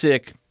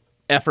basic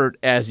effort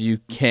as you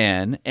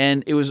can.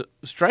 And it was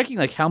striking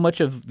like how much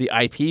of the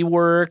IP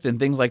worked and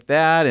things like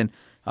that. And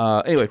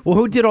anyway. Well,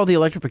 who did all the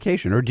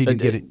electrification, or did you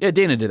get it? Yeah,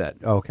 Dana did that.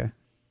 Oh, okay.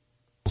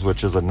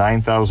 Which is a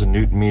 9,000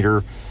 Newton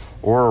meter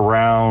or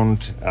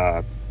around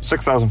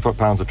 6,000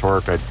 foot-pounds of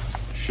torque. I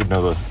should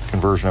know the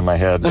conversion in my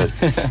head, but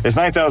it's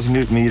 9,000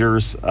 Newton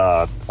meters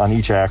on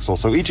each axle.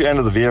 So each end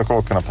of the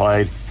vehicle can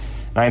apply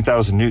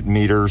 9,000 Newton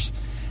meters,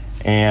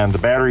 and the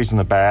batteries in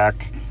the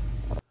back.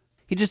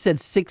 He just said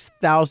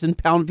 6,000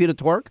 pound-feet of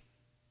torque?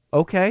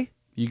 Okay.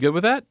 You good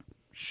with that?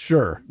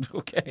 Sure.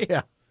 Okay.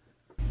 Yeah.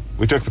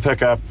 we took the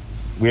pickup.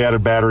 We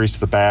added batteries to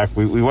the back.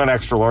 We went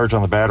extra large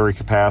on the battery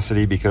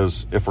capacity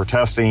because if we're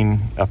testing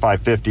a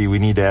 550, we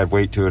need to add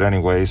weight to it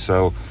anyway.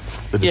 So,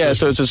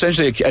 so it's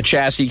essentially a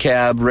chassis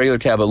cab, regular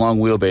cab, a long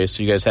wheelbase.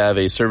 So you guys have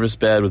a service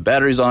bed with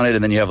batteries on it,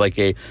 and then you have like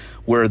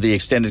where the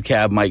extended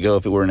cab might go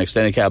if it were an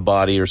extended cab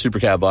body or super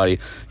cab body.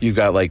 You've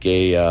got like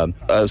a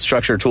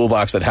structured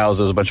toolbox that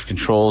houses a bunch of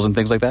controls and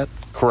things like that.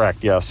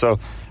 Correct. Yeah. So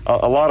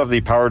a lot of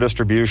the power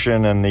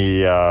distribution and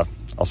the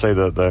I'll say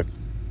the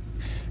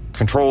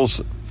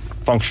controls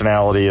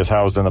functionality is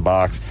housed in the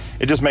box.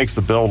 It just makes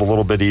the build a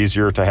little bit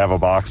easier to have a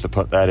box to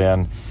put that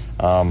in.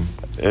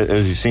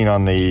 As you've seen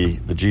on the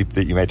Jeep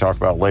that you may talk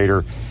about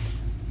later,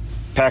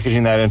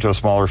 packaging that into a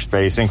smaller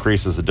space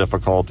increases the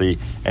difficulty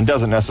and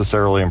doesn't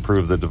necessarily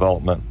improve the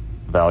development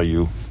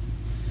value.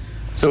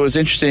 So what's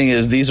interesting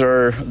is these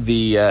are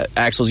the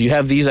axles. You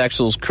have these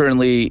axles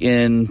currently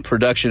in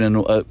production in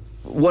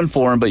one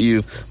form, but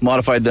you've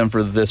modified them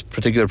for this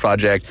particular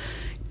project.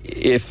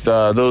 If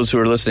those who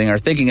are listening are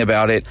thinking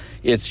about it,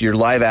 it's your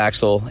live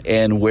axle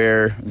and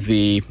where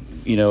the,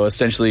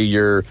 essentially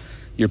your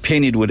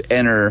pinion would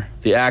enter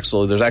the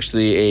axle. There's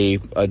actually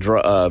a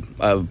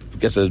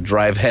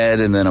drive head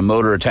and then a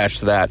motor attached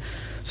to that.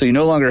 So you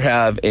no longer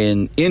have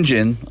an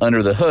engine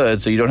under the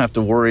hood, so you don't have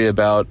to worry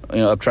about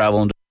up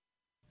travel.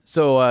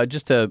 So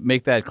just to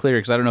make that clear,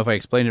 because I don't know if I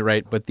explained it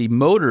right, but the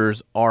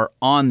motors are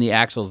on the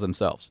axles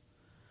themselves.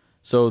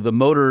 So the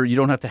motor, you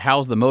don't have to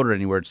house the motor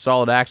anywhere. It's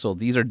solid axle.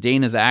 These are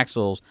Dana's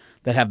axles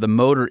that have the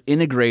motor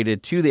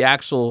integrated to the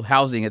axle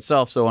housing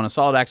itself. So on a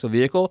solid axle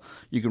vehicle,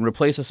 you can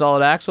replace a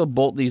solid axle,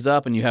 bolt these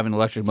up, and you have an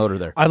electric motor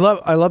there. I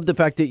love the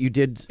fact that you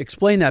did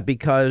explain that,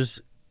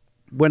 because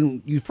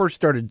when you first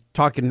started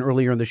talking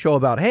earlier in the show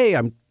about, hey,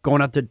 I'm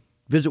going out to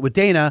visit with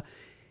Dana,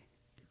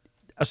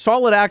 a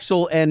solid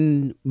axle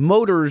and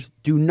motors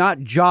do not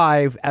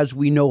jive as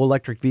we know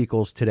electric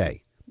vehicles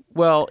today.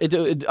 Well,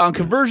 on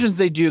conversions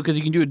they do, because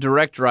you can do a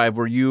direct drive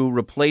where you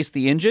replace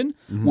the engine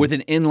with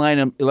an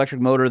inline electric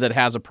motor that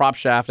has a prop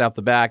shaft out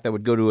the back that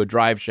would go to a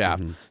drive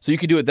shaft. So you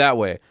could do it that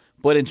way.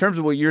 But in terms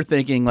of what you're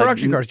thinking, like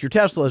production cars, your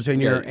Teslas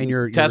and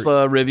your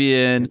Tesla,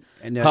 Rivian,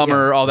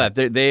 Hummer, all that,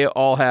 they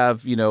all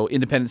have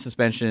independent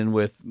suspension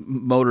with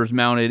motors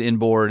mounted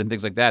inboard and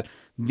things like that.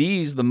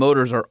 The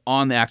motors are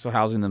on the axle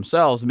housing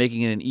themselves,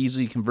 making it an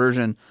easy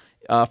conversion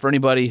for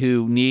anybody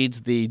who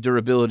needs the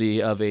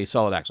durability of a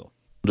solid axle.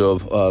 To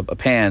a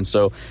pan.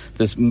 So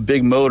this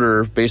big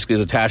motor basically is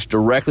attached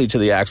directly to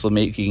the axle,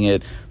 making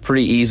it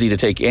pretty easy to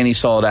take any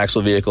solid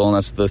axle vehicle. And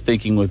that's the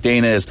thinking with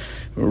Dana, is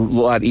a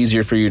lot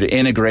easier for you to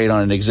integrate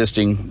on an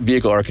existing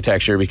vehicle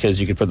architecture because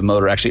you can put the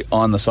motor actually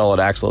on the solid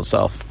axle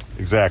itself.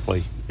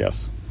 Exactly.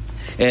 Yes.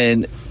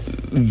 And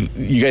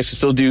you guys can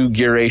still do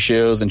gear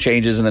ratios and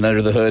changes, and then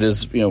under the hood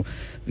is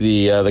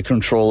the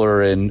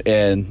controller and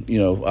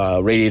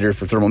radiator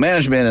for thermal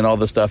management and all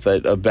the stuff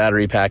that a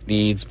battery pack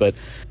needs. But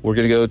we're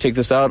going to go take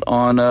this out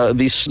on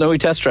the snowy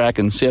test track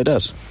and see how it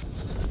does.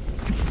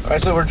 All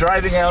right, so we're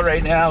driving out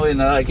right now,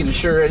 and I can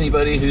assure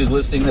anybody who's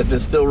listening that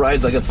this still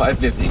rides like a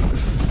 550.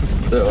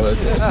 So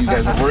if you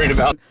guys are worried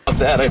about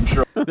that, I'm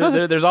sure.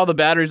 There's all the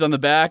batteries on the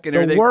back and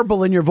everything. The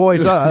warble in your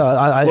voice.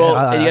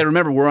 Well, you got to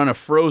remember, we're on a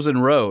frozen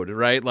road,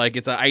 right? Like,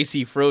 it's an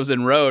icy,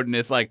 frozen road, and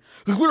it's like,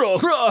 and we're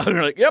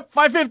like, yep,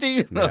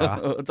 550.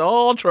 Yeah. It's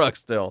all truck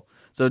still.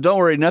 So don't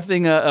worry,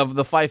 nothing of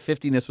the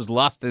 550-ness was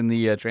lost in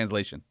the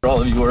translation.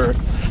 All of you are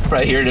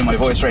probably hearing it in my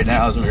voice right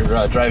now as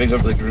we're driving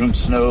over the Groom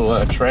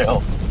Snow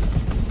Trail.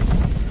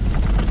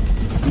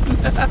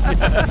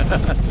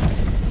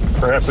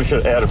 Perhaps we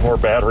should have added more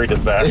battery to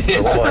the back.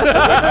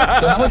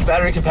 So how much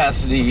battery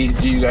capacity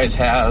do you guys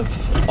have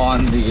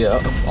on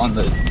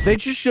the? They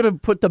just should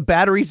have put the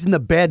batteries in the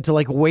bed to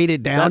weight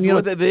it down. That's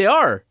what they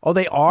are. Oh,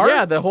 they are?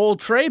 Yeah, the whole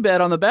tray bed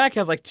on the back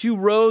has 2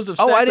 rows of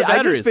stacks of batteries.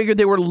 I just figured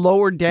they were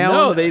lowered down.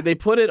 No, they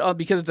put it on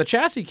because it's a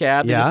chassis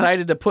cab. They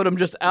decided to put them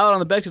just out on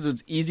the bed because it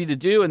was easy to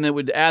do, and then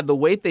would add the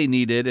weight they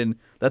needed. And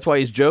that's why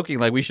he's joking,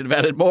 like we should have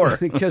added more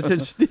because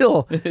it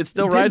still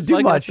rides too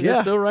like much.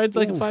 It still rides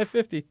like a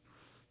 550.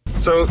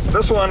 So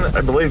this one,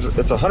 I believe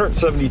it's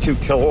 172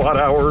 kilowatt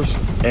hours,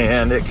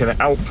 and it can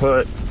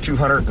output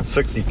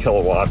 260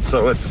 kilowatts.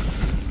 So it's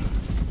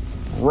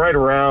right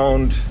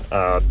around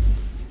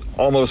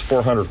almost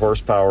 400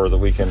 horsepower that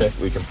we can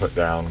put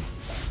down.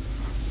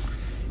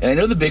 And I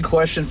know the big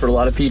question for a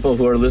lot of people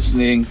who are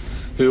listening,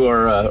 who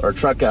are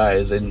truck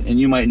guys, and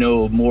you might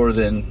know more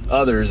than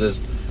others, is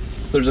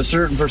there's a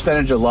certain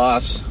percentage of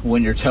loss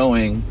when you're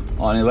towing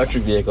on an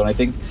electric vehicle. And I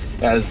think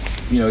as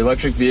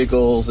electric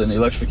vehicles and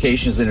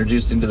electrification is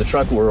introduced into the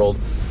truck world,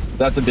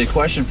 that's a big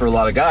question for a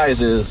lot of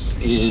guys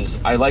is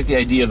I like the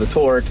idea of the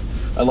torque,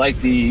 I like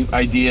the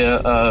idea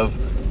of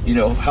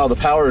how the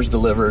power is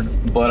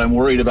delivered, but I'm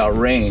worried about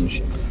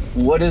range.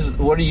 What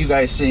are you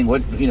guys seeing?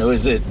 What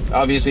is it?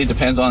 Obviously it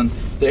depends on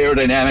the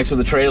aerodynamics of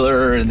the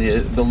trailer and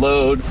the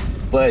load,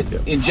 but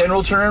in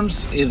general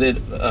terms, is it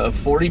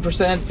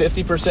 40%,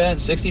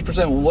 50%,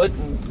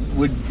 60%?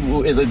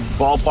 is a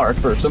ballpark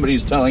for somebody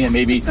who's telling it?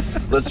 Maybe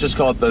let's just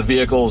call it the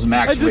vehicle's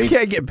max I just rate.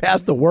 can't get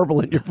past the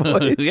warble in your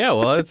voice. Yeah,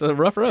 well, it's a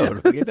rough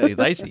road. It's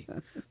icy.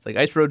 It's like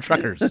ice road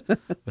truckers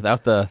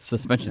without the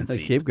suspension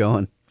seat. Keep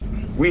going.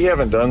 We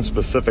haven't done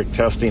specific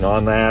testing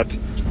on that.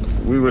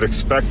 We would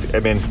expect,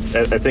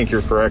 I think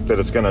you're correct that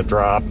it's going to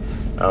drop.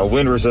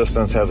 Wind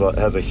resistance has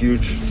a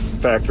huge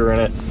factor in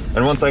it.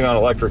 And one thing on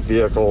electric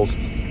vehicles,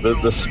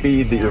 the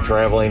speed that you're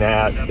traveling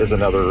at is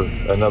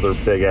another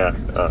big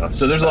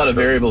so there's a lot of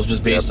variables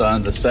just based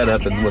on the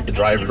setup and what the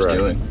driver's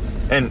doing.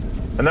 And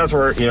that's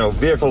where,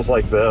 vehicles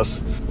like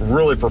this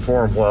really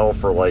perform well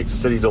for like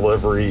city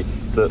delivery.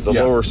 The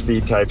lower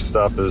speed type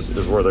stuff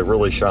is where they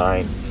really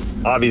shine.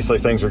 Obviously,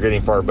 things are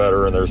getting far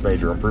better, and there's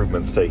major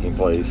improvements taking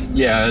place.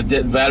 Yeah,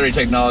 battery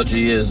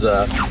technology is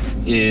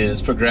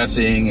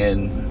progressing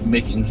and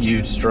making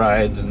huge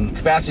strides, and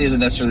capacity isn't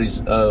necessarily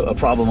a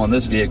problem on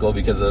this vehicle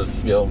because of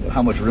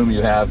how much room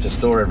you have to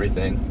store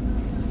everything.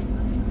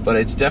 But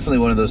it's definitely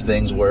one of those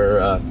things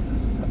where I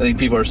think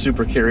people are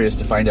super curious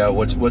to find out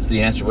what's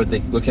the answer, what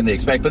can they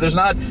expect. But there's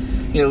not,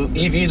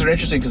 EVs are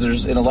interesting because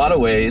there's, in a lot of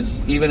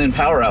ways, even in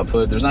power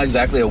output, there's not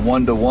exactly a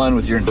one-to-one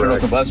with your internal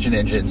combustion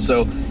engine.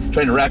 So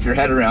trying to wrap your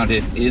head around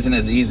it isn't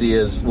as easy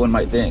as one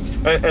might think.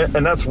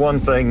 And that's one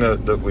thing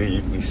that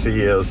we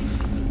see is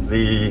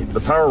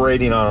the power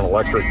rating on an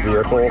electric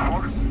vehicle,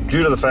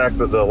 due to the fact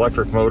that the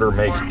electric motor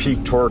makes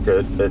peak torque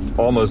at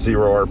almost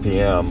 0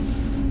 RPM,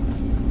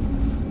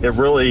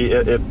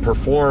 it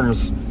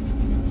performs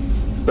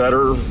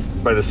better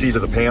by the seat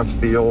of the pants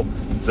feel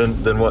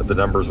than what the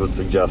numbers would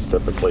suggest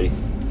typically.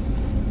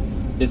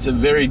 It's a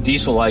very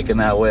diesel-like in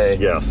that way.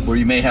 Yes. Where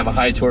you may have a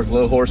high torque,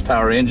 low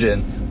horsepower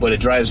engine, but it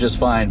drives just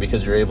fine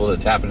because you're able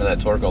to tap into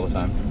that torque all the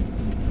time.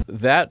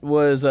 That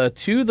was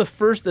to the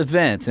first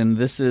event, and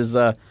this is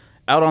out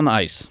on the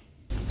ice.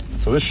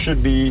 So this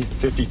should be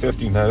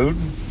 50-50 mode.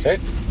 Okay.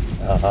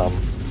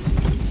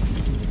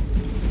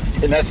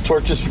 And that's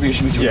torque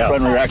distribution between front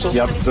and rear axles?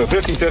 Yep. So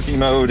 50-50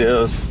 mode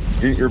is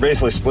you're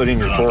basically splitting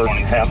your torque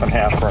half and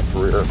half front to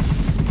rear.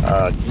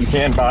 You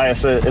can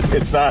bias it.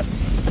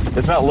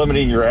 It's not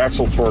limiting your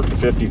axle torque to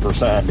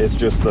 50%. It's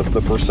just the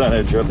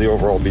percentage of the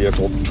overall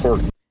vehicle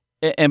torque.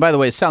 And by the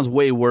way, it sounds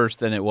way worse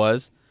than it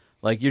was.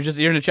 Like you're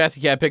in a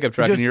chassis cab pickup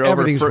truck and you're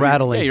everything's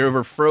rattling. Yeah, you're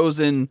over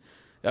frozen.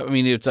 I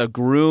mean, it's a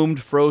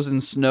groomed frozen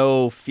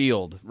snow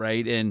field,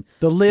 right? And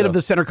the lid of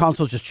the center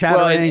console is just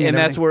chattering. Well, and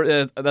that's where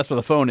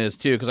the phone is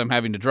too, because I'm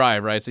having to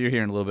drive, right? So you're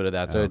hearing a little bit of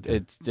that. So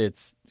it's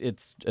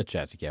a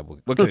chassis cab.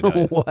 What can I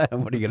do? What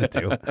are you gonna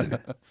do?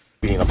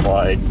 Being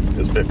applied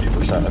is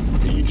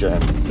 50% to each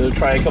end. So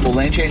try a couple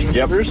lane change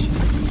maneuvers.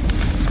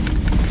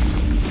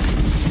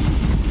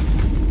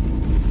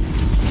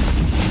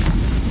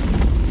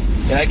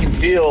 And I can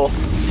feel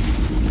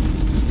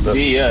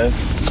the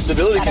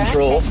stability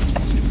control.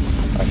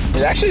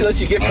 It actually lets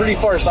you get pretty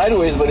far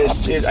sideways, but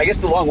I guess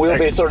the long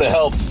wheelbase sort of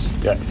helps.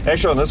 Yeah,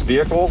 actually on this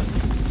vehicle,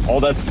 all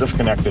that's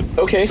disconnected.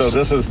 Okay. So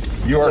this is,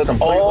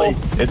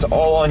 it's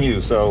all on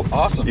you. So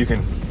awesome. You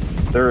can,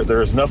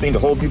 there is nothing to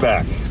hold you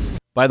back.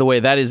 By the way,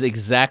 that is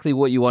exactly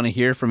what you want to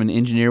hear from an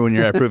engineer when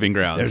you're at Proving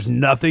Grounds. There's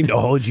nothing to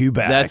hold you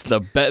back. That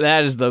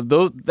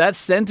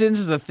sentence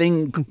is the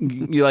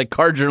thing you like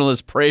car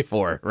journalists pray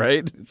for,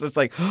 right? So it's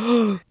like,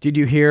 did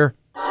you hear?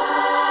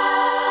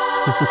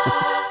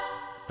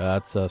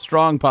 That's a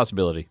strong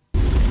possibility.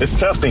 It's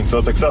testing, so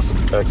it's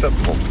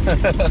acceptable.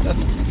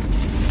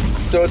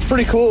 So it's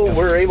pretty cool.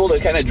 We're able to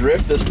kind of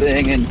drift this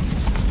thing, and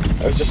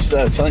I was just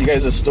telling you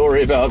guys a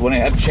story about when I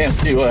had a chance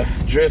to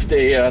drift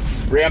a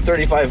Ram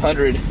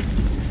 3500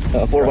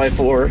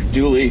 4x4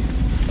 dually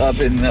up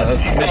in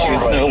Michigan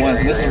snow once,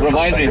 and this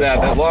reminds me of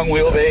that long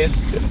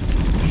wheelbase.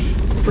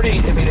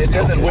 It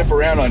doesn't whip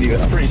around on you.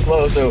 It's pretty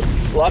slow, so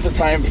lots of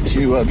time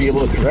to be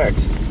able to correct.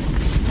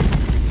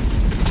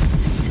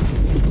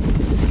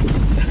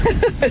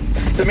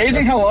 It's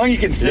amazing how long you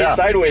can stay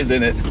sideways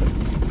in it.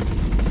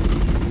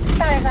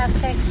 Sorry about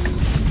that.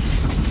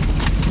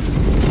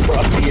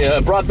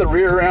 Brought the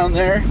rear around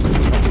there.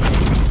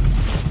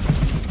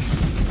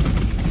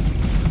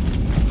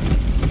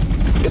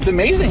 It's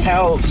amazing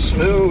how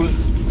smooth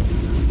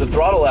the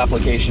throttle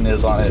application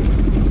is on it.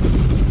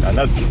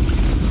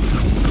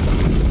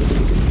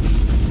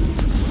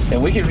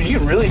 And you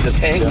can really just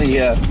hang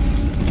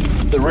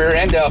the rear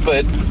end out,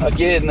 but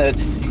again, that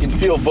you can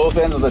feel both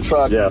ends of the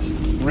truck. Yes.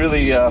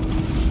 Really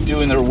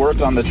doing their work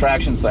on the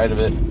traction side of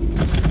it.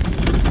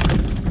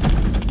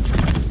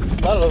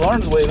 A lot of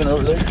alarms waving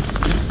over there.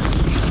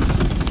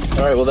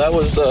 All right, well that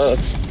was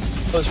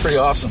pretty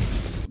awesome.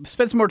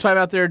 Spent some more time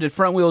out there, did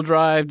front wheel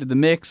drive, did the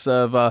mix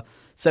of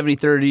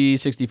 70-30,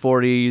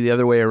 60-40, the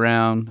other way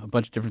around, a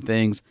bunch of different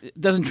things.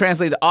 It doesn't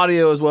translate to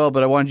audio as well,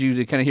 but I wanted you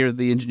to kind of hear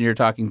the engineer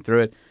talking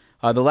through it.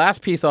 The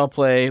last piece I'll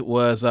play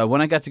was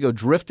when I got to go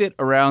drift it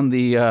around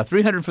the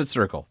 300-foot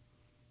circle.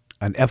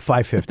 An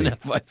F550. An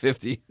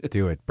F550.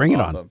 Do it. Bring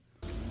it on.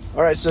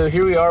 All right, so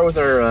here we are with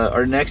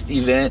our next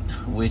event,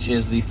 which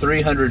is the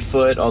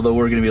 300-foot, although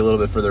we're going to be a little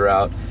bit further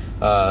out,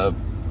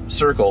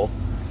 circle.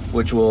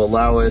 which will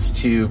allow us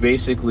to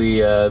basically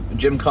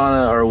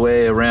gymkhana our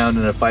way around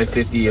in a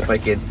 550 if I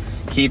can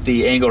keep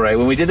the angle right.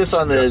 When we did this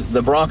on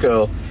the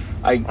Bronco,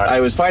 I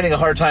was finding a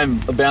hard time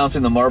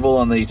balancing the marble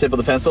on the tip of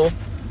the pencil.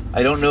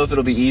 I don't know if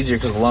it'll be easier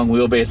because of the long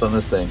wheelbase on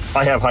this thing.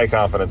 I have high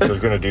confidence we're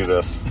going to do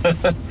this.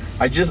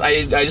 I just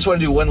want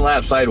to do one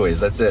lap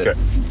sideways. That's it. Okay.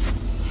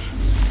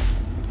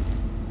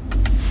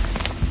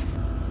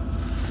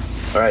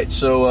 All right,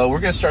 so we're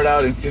going to start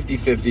out in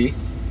 50-50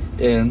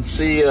 and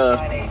see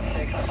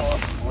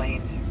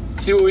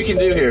what we can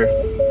do here.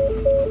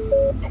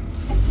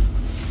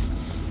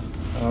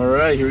 All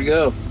right, here we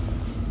go.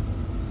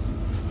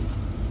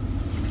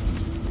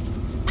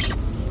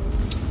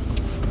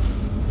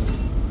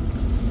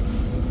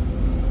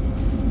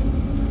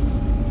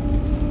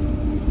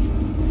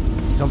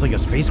 Sounds like a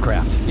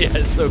spacecraft. Yeah,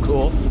 it's so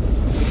cool.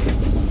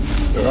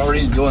 We're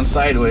already going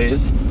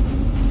sideways.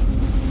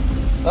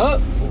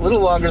 Oh, a little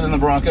longer than the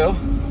Bronco.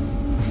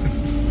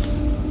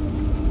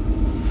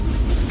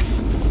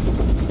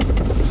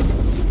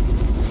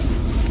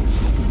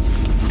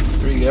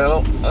 Here we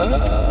go.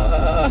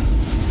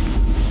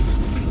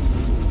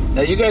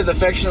 Now, you guys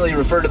affectionately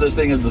refer to this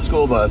thing as the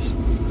school bus.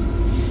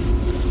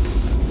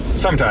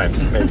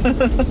 Sometimes, maybe.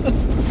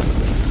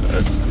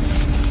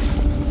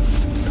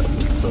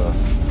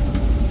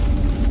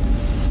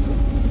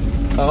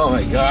 Oh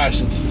my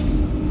gosh,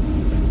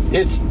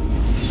 it's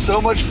so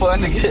much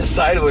fun to get it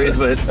sideways,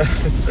 but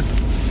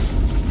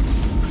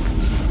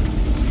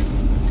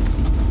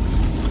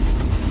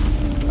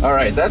all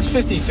right, that's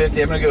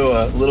 50-50. I'm gonna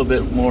go a little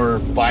bit more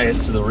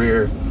biased to the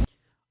rear.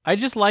 I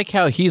just like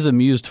how he's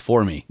amused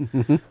for me.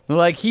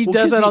 Like he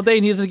does that all day,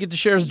 and he doesn't get to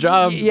share his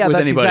job with that's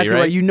anybody, exactly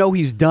right. You know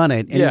he's done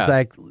it, and he's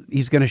like,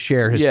 he's going to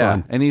share his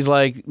fun. And he's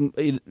like,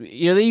 you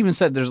know, they even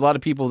said there's a lot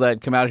of people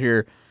that come out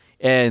here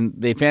and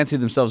they fancy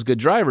themselves good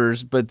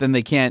drivers, but then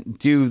they can't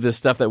do the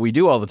stuff that we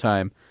do all the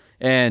time.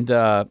 And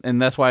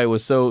that's why it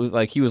was so,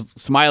 like, he was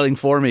smiling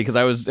for me because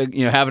I was,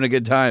 you know, having a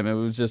good time. It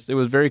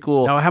was very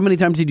cool. Now, how many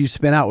times did you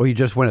spin out where you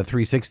just went at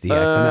 360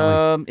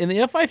 accidentally? In the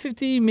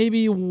F550,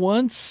 maybe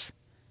once.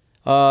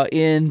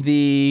 In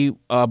the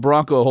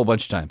Bronco, a whole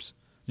bunch of times.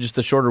 Just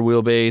the shorter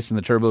wheelbase and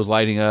the turbos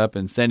lighting up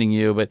and sending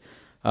you. But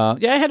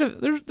yeah, I had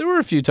there were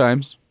a few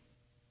times.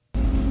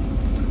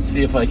 Let's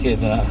see if I can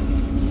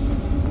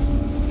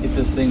get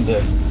this thing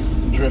to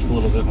drift a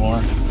little bit more.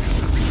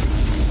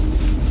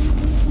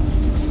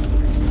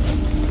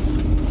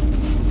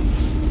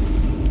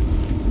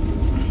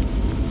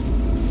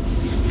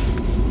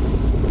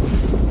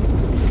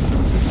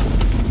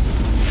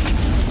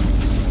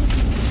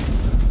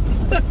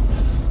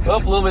 Oh, a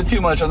little bit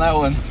too much on that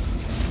one.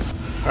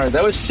 All right,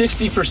 that was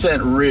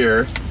 60%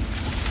 rear.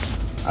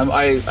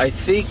 I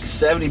think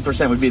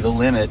 70% would be the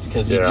limit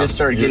because you just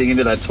started getting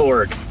into that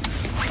torque,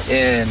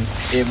 and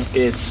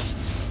it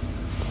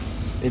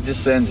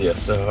just sends you.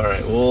 So, all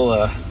right,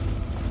 we'll.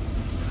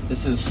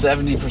 This is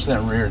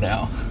 70% rear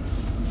now.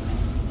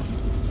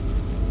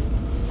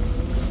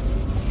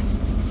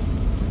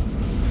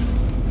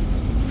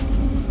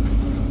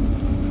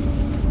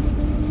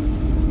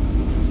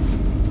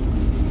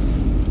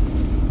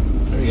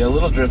 A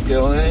little drift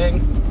going.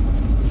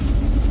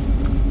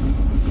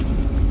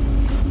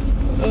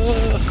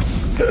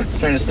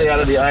 Trying to stay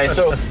out of the ice.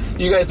 So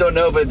you guys don't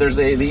know, but there's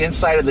the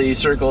inside of the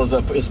circle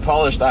is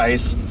polished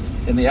ice,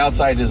 and the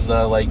outside is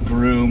like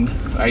groomed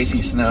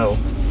icy snow.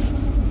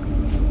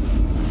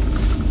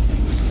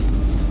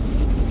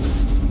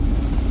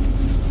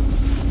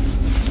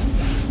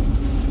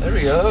 There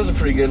we go. That was a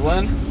pretty good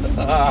one.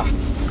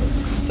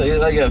 So you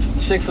like a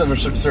sixth of a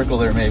circle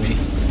there, maybe.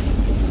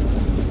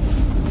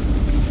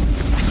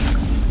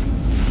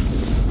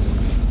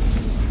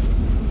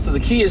 The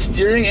key is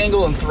steering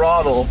angle and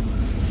throttle,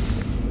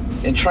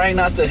 and trying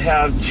not to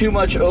have too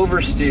much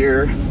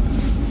oversteer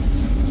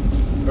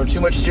or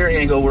too much steering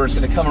angle where it's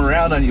going to come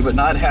around on you, but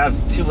not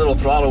have too little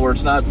throttle where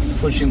it's not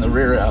pushing the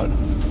rear out.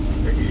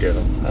 There you go.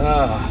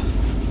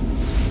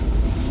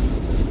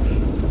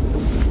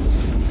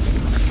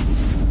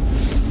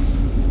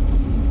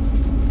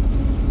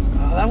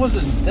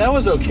 That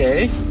was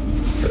okay.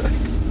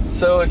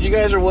 So if you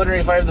guys are wondering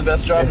if I have the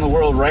best job in the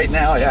world right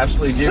now, I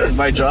absolutely do, because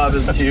my job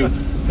is to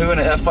doing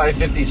an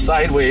F550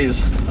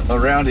 sideways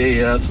around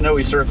a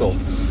snowy circle.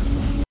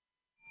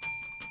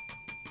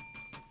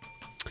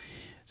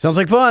 Sounds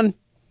like fun.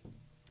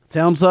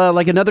 Sounds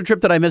like another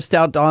trip that I missed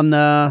out on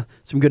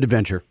some good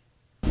adventure.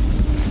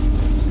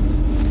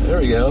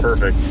 There we go.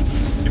 Perfect.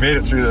 You made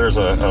it through. There's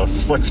a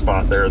slick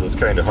spot there that's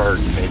kind of hard.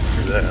 You made it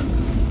through that.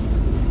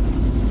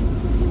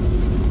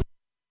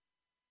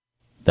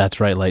 That's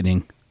right,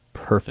 Lightning.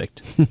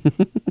 Perfect.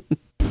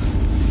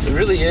 It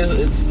really is.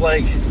 It's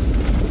like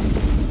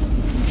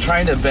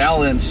trying to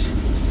balance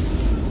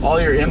all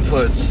your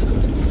inputs,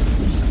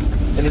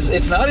 and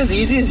it's not as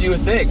easy as you would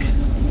think.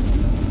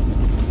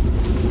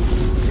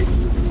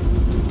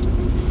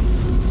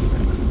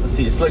 Let's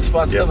see, slick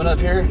spots coming up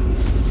here.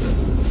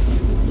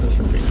 This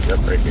repeats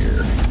up right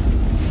here.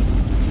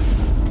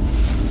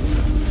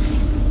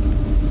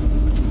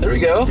 There we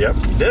go. Yep,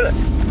 you did it.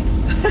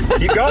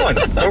 Keep going.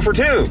 Go for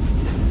two.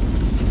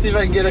 See if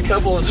I can get a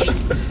couple of...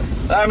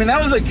 I mean,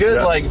 that was a good,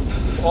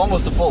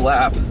 almost a full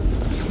lap.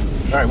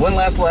 All right, one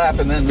last lap,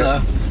 and then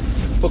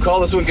we'll call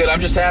this one good. I'm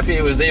just happy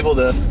it was able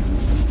to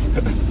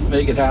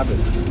make it happen.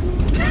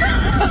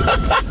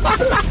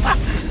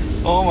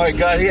 Oh, my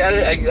God.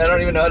 I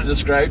don't even know how to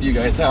describe to you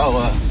guys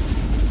how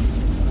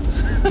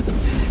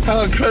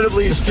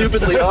incredibly,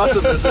 stupidly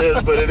awesome this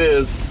is, but it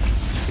is.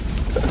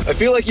 I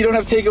feel like you don't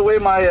have to take away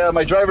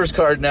my driver's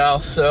card now,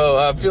 so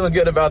I'm feeling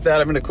good about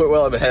that. I'm going to quit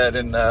while I'm ahead,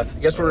 and I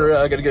guess we're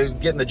going to go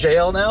get in the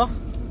jail now?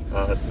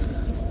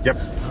 Yep.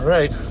 All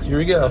right, here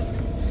we go.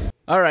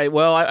 All right,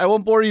 well, I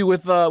won't bore you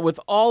with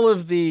all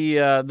of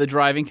the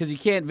driving because you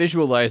can't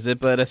visualize it,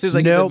 but as soon as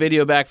I get the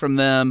video back from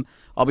them,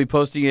 I'll be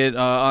posting it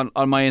on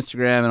my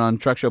Instagram and on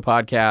Truck Show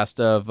Podcast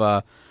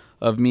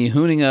of me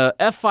hooning a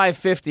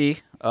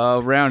F550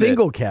 around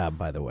Single cab,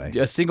 by the way.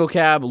 A single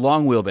cab,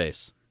 long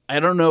wheelbase. I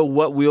don't know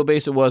what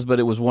wheelbase it was, but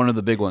it was one of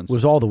the big ones. It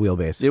was all the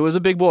wheelbase. It was a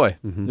big boy.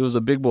 Mm-hmm. It was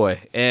a big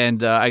boy.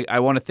 And I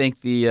want to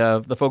thank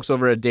the folks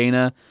over at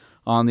Dana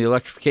on the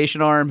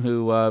electrification arm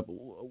who...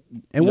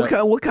 and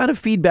what kind of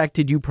feedback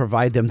did you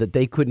provide them that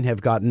they couldn't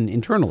have gotten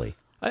internally?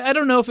 I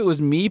don't know if it was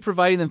me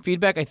providing them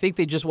feedback. I think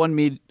they just wanted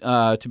me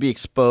to be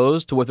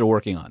exposed to what they're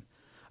working on.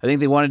 I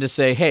think they wanted to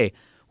say, hey,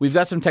 we've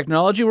got some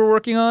technology we're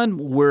working on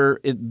where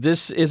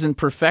this isn't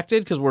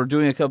perfected because we're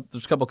doing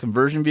there's a couple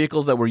conversion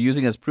vehicles that we're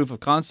using as proof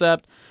of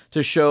concept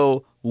to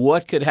show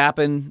what could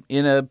happen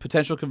in a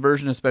potential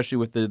conversion, especially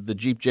with the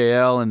Jeep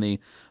JL and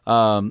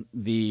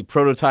the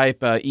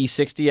prototype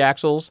E60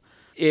 axles.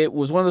 It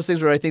was one of those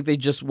things where I think they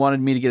just wanted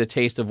me to get a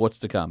taste of what's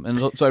to come.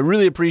 And so I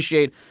really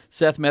appreciate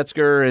Seth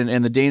Metzger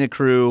and the Dana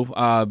crew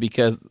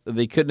because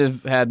they couldn't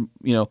have had,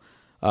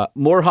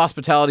 more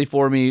hospitality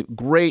for me,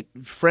 great,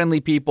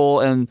 friendly people,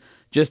 and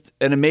just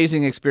an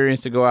amazing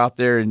experience to go out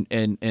there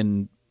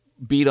and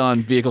beat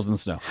on vehicles in the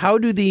snow. How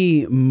do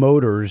the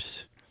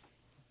motors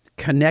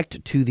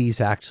connect to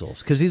these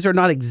axles? Because these are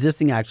not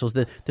existing axles.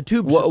 The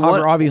tubes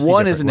are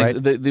obviously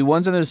different, right? The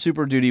ones in the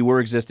Super Duty were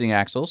existing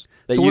axles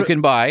that you can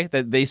buy,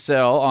 that they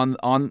sell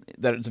on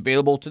that it's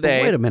available today.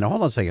 But wait a minute.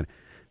 Hold on a second.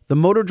 The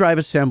motor drive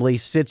assembly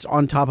sits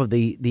on top of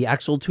the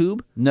axle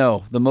tube?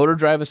 No, the motor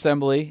drive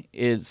assembly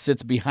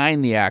sits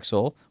behind the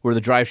axle where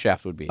the drive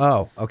shaft would be.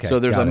 Oh, okay. So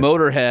there's a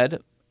motor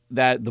head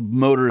that the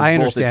motor is I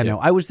bolted understand to. now.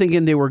 I was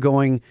thinking they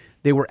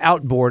were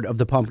outboard of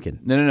the pumpkin.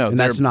 No. And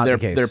that's not the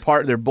case.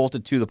 They're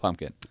bolted to the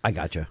pumpkin. I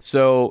gotcha.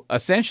 So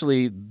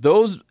essentially,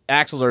 those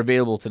axles are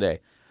available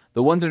today.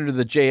 The ones under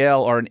the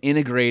JL are an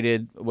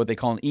integrated, what they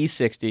call an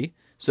E60.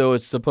 So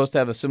it's supposed to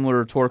have a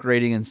similar torque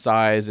rating and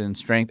size and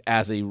strength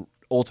as a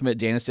Ultimate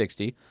Dana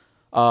 60.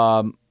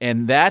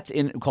 And that's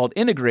called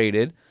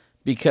integrated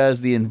because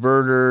the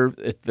inverter,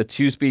 the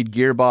 2-speed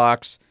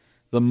gearbox,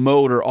 the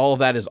motor, all of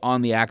that is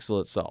on the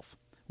axle itself.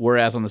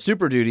 Whereas on the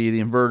Super Duty,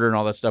 the inverter and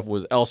all that stuff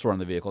was elsewhere on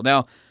the vehicle.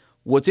 Now,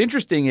 what's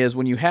interesting is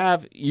when you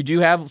do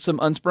have some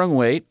unsprung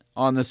weight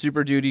on the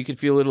Super Duty, you could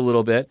feel it a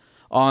little bit.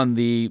 On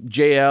the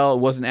JL, it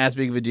wasn't as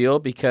big of a deal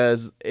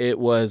because it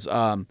was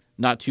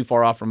not too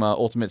far off from an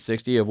Ultimate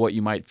 60 of what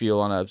you might feel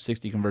on a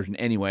 60 conversion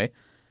anyway.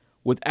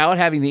 Without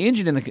having the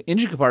engine in the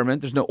engine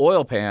compartment, there's no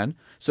oil pan,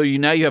 so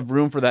now you have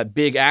room for that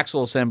big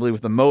axle assembly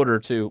with the motor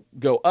to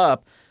go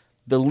up.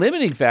 The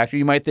limiting factor,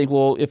 you might think,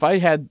 well, if I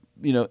had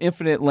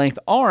infinite length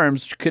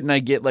arms, couldn't I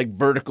get like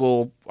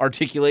vertical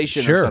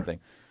articulation or something?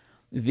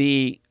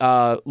 The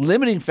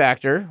limiting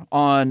factor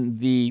on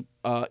the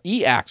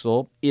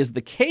E-axle is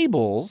the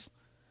cables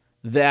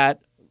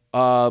that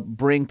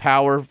bring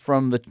power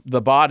from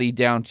the body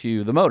down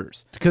to the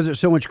motors. Because there's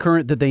so much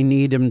current that they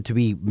need them to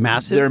be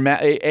massive?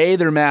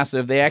 They're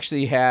massive. They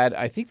actually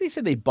I think they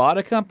said they bought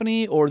a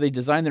company or they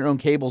designed their own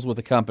cables with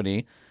a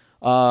company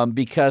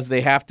because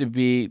they have to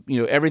be,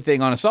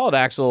 everything on a solid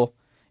axle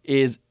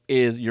is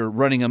you're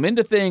running them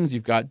into things.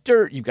 You've got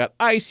dirt, you've got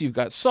ice, you've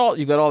got salt,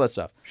 you've got all that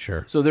stuff.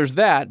 Sure. So there's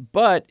that,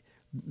 but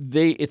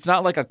it's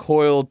not like a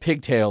coiled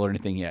pigtail or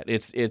anything yet.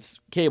 It's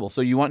cable.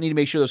 So you need to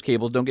make sure those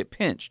cables don't get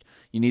pinched.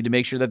 You need to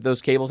make sure that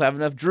those cables have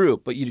enough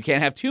droop, but you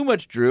can't have too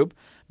much droop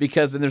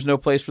because then there's no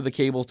place for the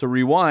cables to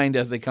rewind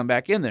as they come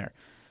back in there.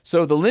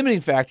 So the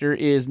limiting factor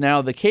is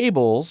now the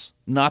cables,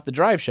 not the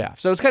drive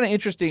shaft. So it's kind of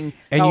interesting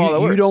how all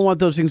that works. You don't want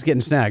those things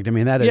getting snagged. I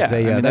mean,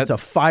 that's a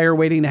fire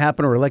waiting to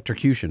happen or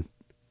electrocution.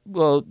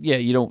 Well, yeah,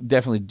 you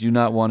definitely do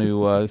not want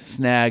to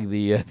snag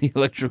the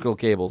electrical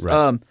cables.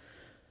 Right.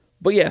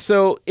 But yeah,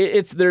 so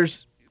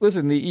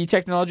listen, the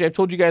e-technology, I've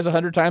told you guys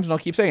 100 times and I'll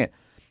keep saying it.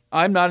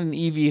 I'm not an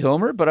EV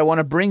homer, but I want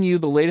to bring you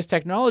the latest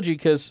technology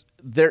because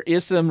there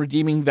is some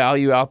redeeming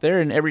value out there.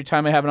 And every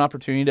time I have an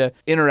opportunity to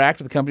interact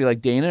with a company like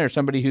Dana or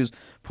somebody who's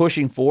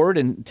pushing forward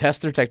and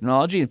test their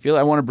technology and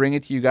I want to bring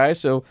it to you guys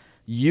so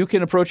you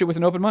can approach it with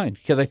an open mind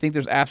because I think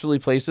there's absolutely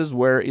places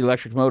where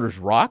electric motors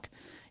rock.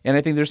 And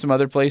I think there's some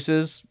other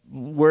places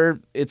where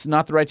it's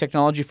not the right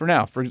technology for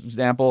now. For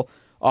example,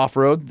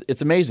 off-road,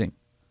 it's amazing.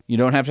 You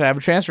don't have to have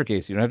a transfer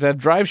case. You don't have to have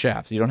drive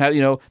shafts. You don't have,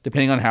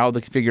 depending on how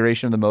the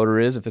configuration of the motor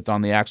is, if it's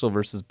on the axle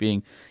versus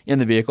being in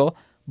the vehicle.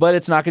 but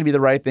it's not going to be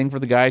the right thing for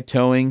the guy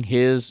towing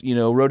his,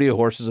 rodeo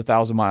horses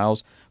 1,000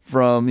 miles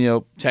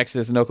from,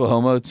 Texas and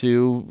Oklahoma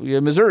to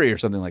Missouri or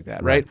something like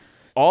that, right?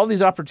 All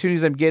these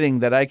opportunities I'm getting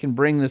that I can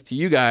bring this to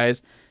you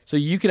guys so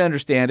you can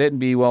understand it and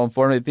be well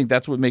informed. I think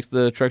that's what makes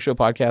the Truck Show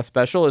podcast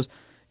special is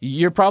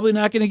you're probably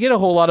not going to get a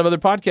whole lot of other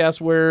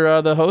podcasts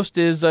where the host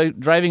is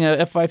driving a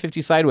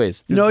F-550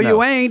 sideways. No,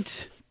 you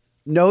ain't.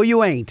 No,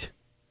 you ain't.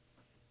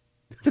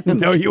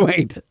 No, you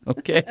ain't.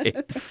 Okay.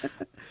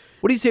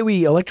 What do you say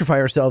we electrify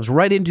ourselves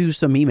right into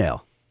some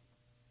email?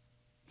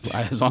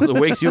 As long as it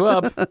wakes you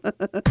up.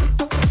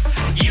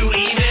 You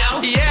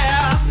email?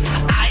 Yeah.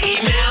 I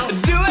email?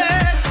 Do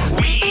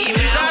it. We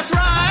email? That's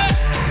right.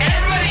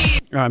 Everybody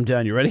I'm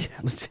done. You ready?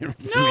 Let's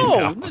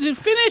No,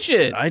 finish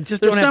it. I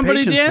just There's don't have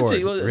somebody patience for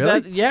dancing. it. Well,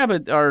 Really? yeah,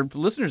 but our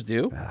listeners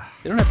do.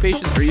 They don't have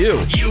patience for you.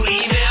 You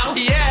email?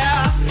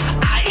 Yeah.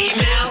 I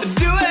email?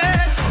 Do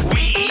it.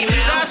 We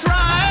email? That's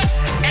right.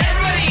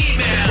 Everybody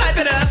email. Type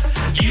it up.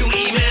 You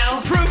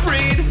email?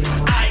 Proofread.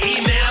 I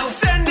email?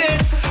 Send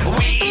it.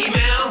 We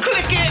email?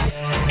 Click it.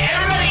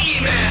 Everybody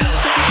email.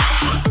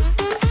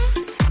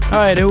 All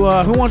right,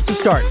 who wants to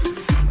start?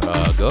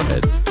 Go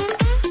ahead.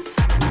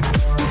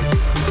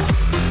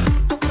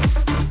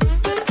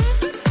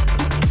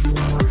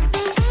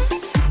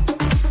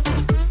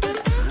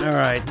 All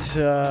right,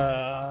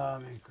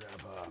 let me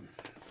grab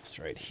this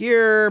right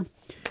here.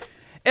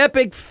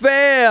 Epic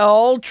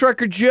fail,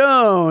 Trucker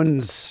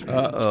Jones.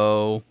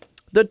 Uh-oh.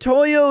 The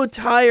Toyo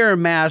Tire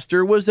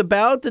Master was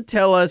about to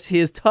tell us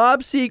his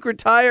top secret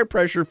tire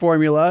pressure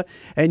formula,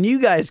 and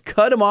you guys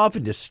cut him off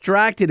and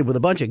distracted him with a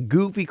bunch of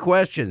goofy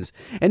questions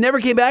and never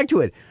came back to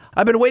it.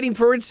 I've been waiting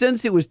for it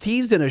since it was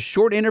teased in a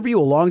short interview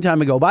a long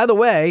time ago. By the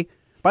way,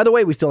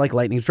 we still like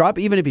Lightning's Drop,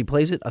 even if he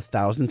plays it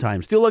 1,000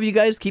 times. Still love you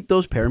guys. Keep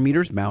those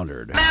parameters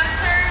mounted. Monitor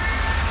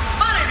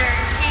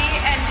key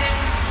engine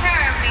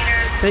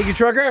parameters. Thank you,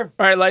 Trucker.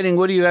 All right, Lightning,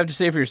 what do you have to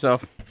say for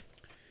yourself?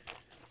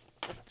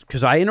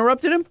 Because I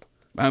interrupted him?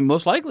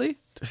 Most likely.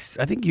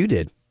 I think you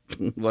did.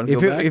 Want to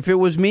go back? If it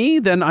was me,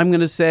 then I'm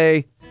going to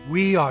say,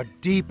 We are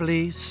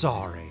deeply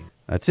sorry.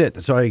 that's it.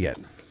 That's all you get.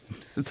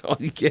 That's all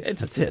you get?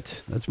 That's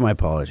it. That's my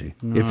apology.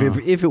 If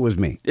it was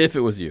me. If it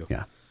was you.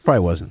 Yeah,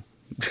 probably wasn't.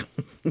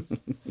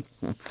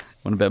 Want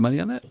to bet money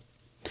on that?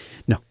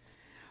 No.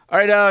 All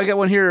right, I got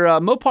one here.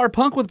 Mopar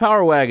Punk with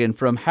Power Wagon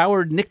from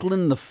Howard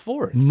Nicklin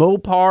IV.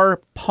 Mopar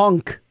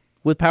Punk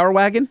with Power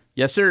Wagon?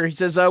 Yes, sir. He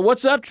says,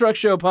 what's up, Truck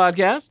Show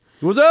Podcast?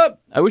 What's up?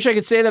 I wish I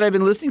could say that I've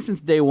been listening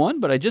since day one,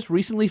 but I just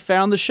recently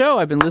found the show.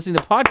 I've been listening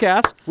to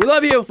podcasts. We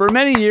love you. For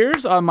many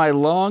years on my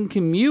long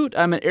commute.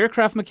 I'm an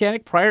aircraft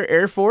mechanic, prior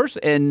Air Force,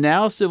 and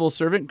now civil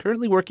servant,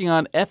 currently working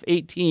on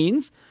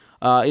F-18s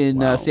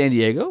in San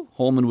Diego.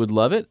 Holman would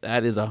love it.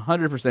 That is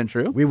 100%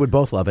 true. We would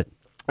both love it.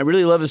 I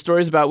really love his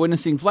stories about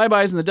witnessing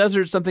flybys in the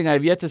desert, something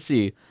I've yet to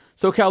see.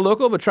 SoCal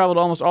local, but traveled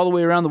almost all the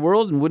way around the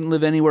world and wouldn't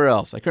live anywhere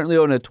else. I currently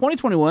own a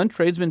 2021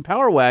 Tradesman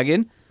Power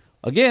Wagon.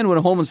 Again, one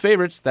of Holman's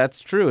favorites.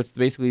 That's true. It's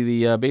basically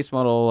the base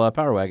model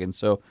Power Wagon.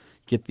 So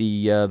you get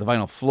the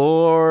vinyl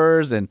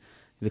floors and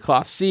the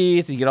cloth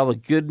seats, and you get all the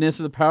goodness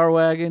of the Power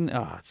Wagon.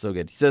 Oh, it's so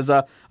good. He says,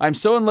 I'm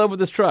so in love with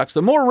this truck.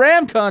 So more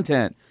Ram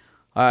content.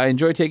 I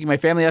enjoy taking my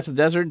family out to the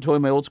desert and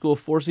towing my old school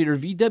 4-seater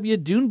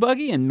VW dune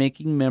buggy and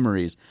making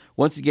memories.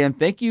 Once again,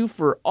 thank you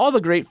for all the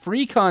great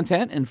free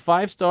content, and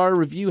 5-star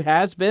review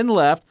has been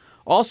left.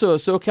 Also, a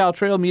SoCal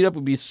Trail meetup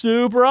would be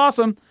super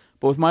awesome.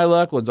 But with my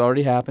luck, one's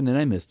already happened and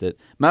I missed it.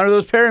 Mount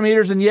those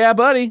parameters and yeah,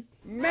 buddy.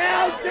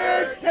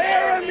 Mounted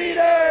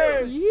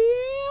parameters!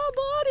 Yeah,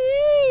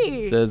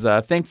 buddy.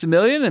 Says, thanks a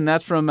million, and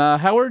that's from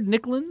Howard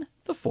Nicklin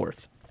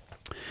IV.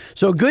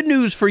 So good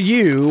news for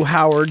you,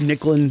 Howard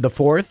Nicklin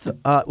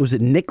IV. Was it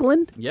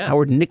Nicklin? Yeah.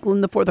 Howard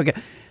Nicklin IV.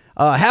 Okay.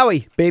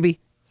 Howie, baby.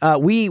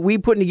 We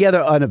putting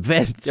together an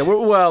event. Yeah, we're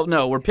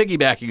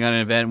piggybacking on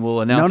an event.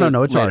 We'll announce it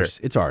No, it's later. ours.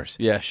 It's ours.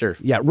 Yeah, sure.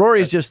 Yeah,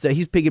 Rory's just,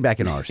 he's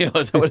piggybacking ours. Yeah,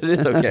 is that what it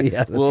is? Okay.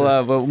 Yeah, that's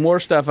We'll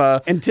more stuff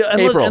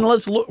April.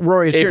 Unless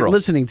Rory's here April.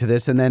 listening to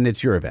this, and then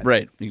it's your event.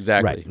 Right,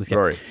 exactly. Right. Okay.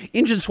 Rory.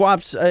 Engine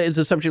swaps is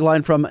the subject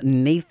line from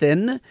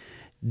Nathan.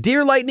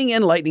 Dear Lightning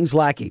and Lightning's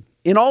Lackey,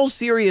 in all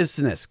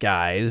seriousness,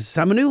 guys,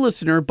 I'm a new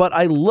listener, but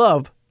I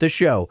love the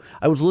show.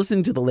 I was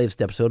listening to the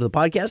latest episode of the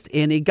podcast,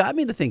 and it got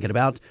me to thinking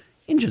about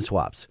engine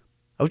swaps.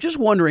 I was just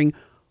wondering,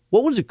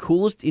 what was the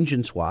coolest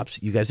engine swaps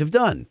you guys have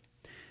done?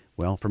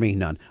 Well, for me,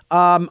 none.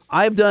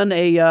 I've done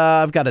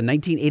I've got a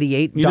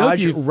 1988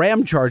 Dodge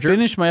Ram Charger.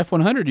 Finish my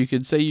F100, you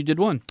could say you did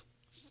one.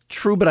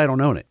 True, but I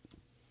don't own it.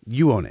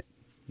 You own it.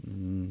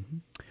 Mm-hmm.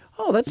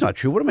 Oh, that's not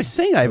true. What am I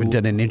saying? I haven't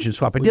done an engine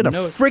swap. I did a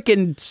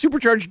freaking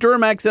supercharged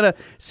Duramax and a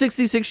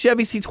 66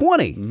 Chevy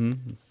C20.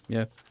 Mm-hmm.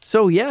 Yeah.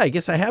 So, yeah, I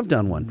guess I have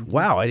done one.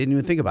 Wow, I didn't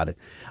even think about it.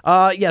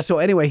 So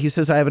anyway, he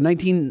says, I have a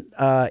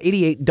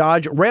 1988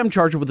 Dodge Ram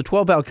Charger with a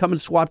 12-valve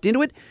Cummins swapped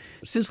into it.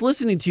 Since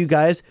listening to you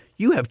guys,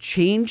 you have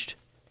changed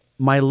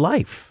my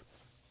life.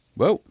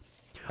 Whoa.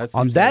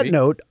 On that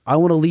note, I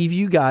want to leave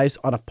you guys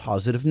on a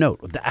positive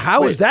note.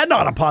 How is that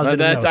not a positive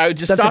note? I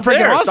just stop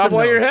there. Awesome Stop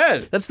while note. you're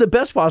ahead. That's the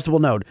best possible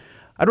note.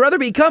 I'd rather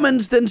be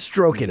Cummins than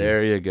stroking.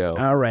 There you go.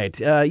 All right.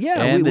 Yeah.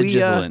 And the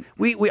Gizzlant.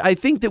 I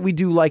think that we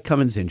do like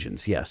Cummins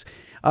engines, yes.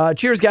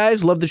 Cheers,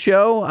 guys. Love the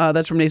show.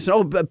 That's from Nathan.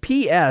 Oh, but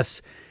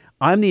P.S.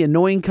 I'm the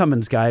annoying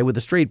Cummins guy with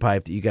the straight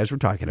pipe that you guys were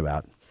talking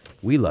about.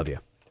 We love you.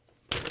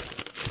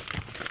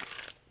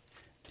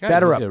 God,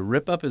 Batter up.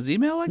 Rip up his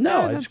email like that?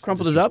 No, I That's just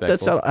crumpled it up.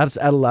 That's disrespectful.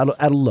 out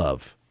of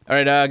love. All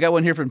right, I got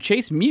one here from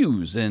Chase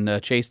Muse,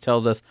 and Chase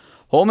tells us,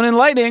 Holman and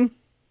Lightning.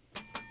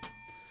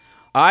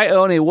 I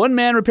own a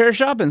one-man repair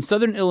shop in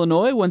Southern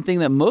Illinois. One thing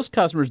that most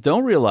customers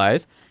don't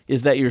realize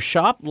is that your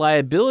shop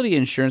liability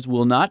insurance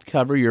will not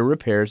cover your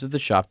repairs if the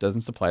shop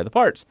doesn't supply the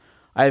parts.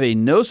 I have a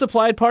no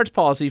supplied parts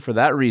policy for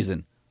that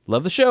reason.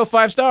 Love the show.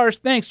 5 stars.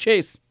 Thanks,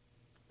 Chase.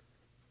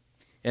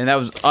 And that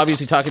was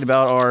obviously talking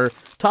about our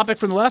topic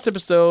from the last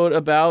episode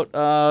about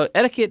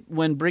etiquette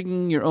when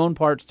bringing your own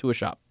parts to a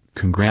shop.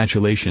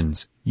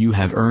 Congratulations, you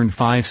have earned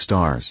 5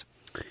 stars.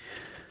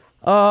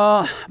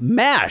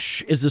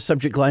 MASH is the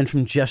subject line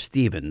from Jeff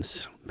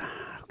Stevens.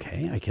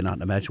 Okay, I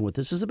cannot imagine what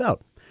this is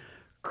about.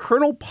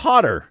 Colonel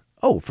Potter.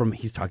 Oh,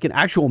 he's talking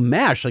actual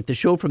MASH, like the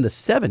show from the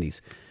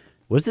 70s.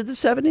 Was it the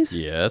 70s?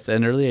 Yes,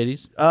 and early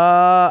 80s.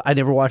 I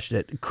never watched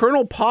it.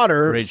 Colonel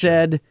Potter Great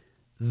said,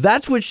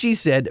 that's what she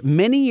said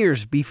many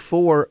years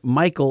before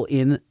Michael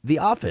in The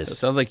Office. It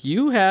sounds like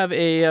you have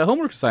a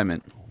homework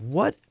assignment.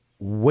 What?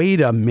 Wait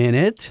a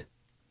minute.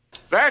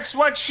 That's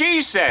what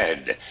she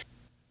said.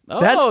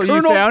 That's Oh, Colonel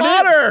you found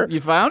Potter. It?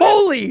 You found it?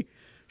 Holy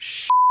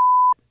sh!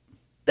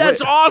 That's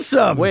Wait.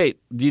 awesome. Wait,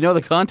 do you know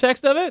the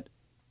context of it?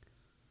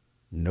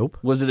 Nope.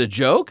 Was it a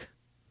joke?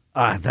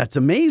 That's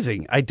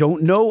amazing. I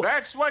don't know.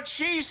 That's what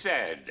she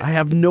said. I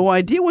have no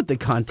idea what the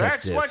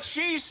context That's is. what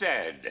she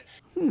said.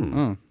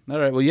 All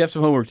right, well, you have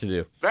some homework to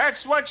do.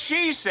 That's what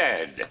she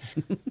said.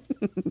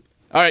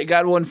 All right,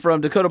 got one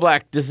from Dakota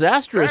Black.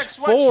 Disastrous That's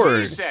what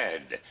Ford. she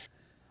said.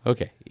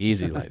 Okay,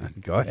 easy, Lightning.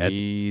 Go ahead.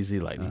 Easy,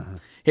 Lightning.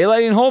 Hey,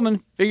 Lightning and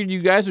Holman, figured you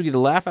guys would get a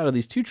laugh out of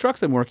these 2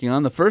 trucks I'm working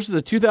on. The first is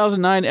a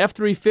 2009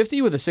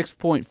 F350 with a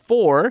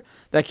 6.4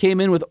 that came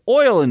in with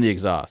oil in the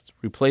exhaust.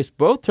 Replaced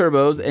both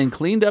turbos and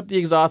cleaned up the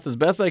exhaust as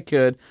best I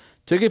could.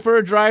 Took it for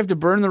a drive to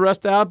burn the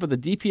rust out, but the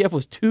DPF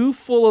was too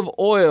full of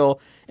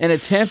oil and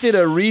attempted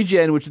a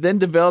regen, which then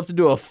developed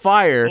into a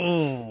fire.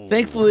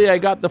 Thankfully, I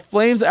got the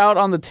flames out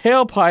on the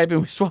tailpipe,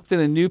 and we swapped in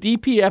a new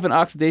DPF and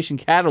oxidation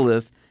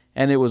catalyst,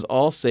 and it was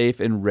all safe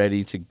and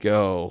ready to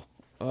go.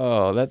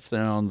 Oh, that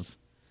sounds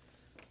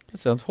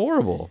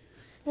horrible.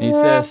 And he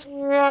says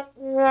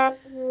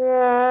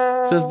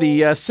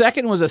the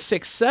second was a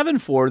 6.7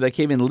 Ford that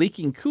came in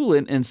leaking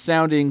coolant and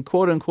sounding,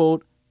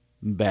 quote-unquote,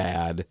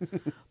 bad.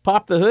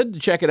 Popped the hood to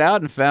check it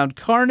out and found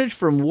carnage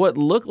from what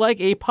looked like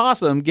a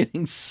possum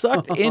getting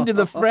sucked into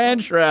the fan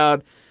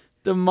shroud,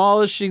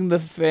 demolishing the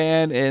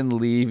fan and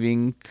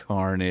leaving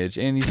carnage.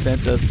 And he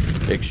sent us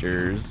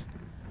pictures.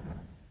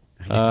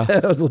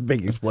 That was a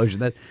big explosion.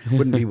 That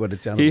wouldn't be what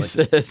it sounded He like.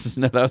 says,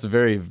 no, that was a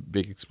very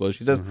big explosion.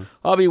 He says,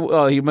 I'll be,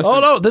 he must Oh,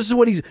 have, no, this is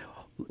what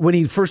when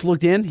he first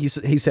looked in, he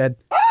said,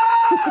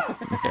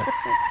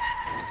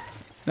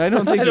 I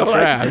don't think he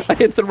crashed. I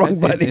hit the wrong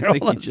button here. I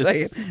think Hold on he a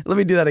just- second. Let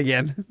me do that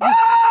again.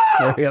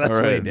 Yeah, that's All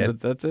what he right, did.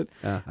 That's it.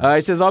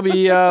 He says, I'll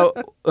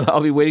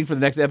be waiting for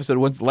the next episode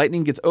once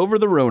Lightning gets over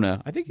the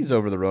Rona. I think he's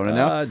over the Rona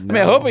now. I mean,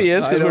 I hope he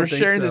is I because don't we're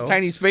think sharing this so.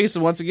 tiny space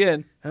once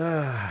again.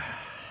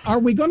 Are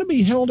we going to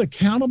be held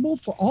accountable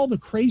for all the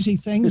crazy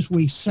things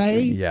we say?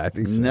 Yeah, I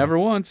think so. Never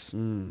once.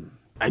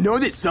 I know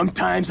that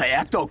sometimes I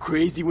act all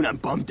crazy when I'm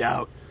bummed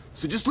out,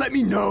 so just let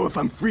me know if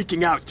I'm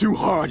freaking out too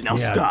hard and I'll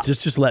stop.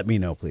 Just let me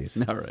know, please.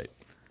 All right.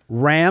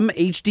 Ram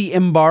HD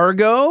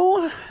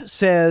Embargo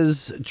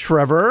says,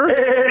 Trevor.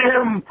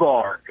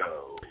 Embargo.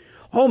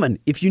 Holman,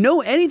 if you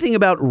know anything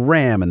about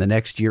Ram in the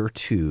next year or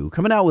two,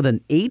 coming out with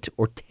an 8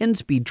 or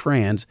 10-speed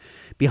trans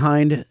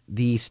behind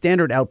the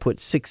standard output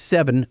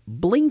 6.7,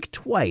 blink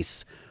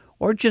twice,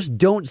 or just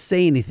don't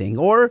say anything,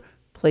 or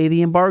play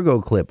the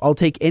embargo clip. I'll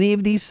take any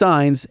of these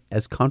signs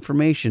as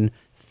confirmation.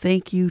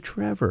 Thank you,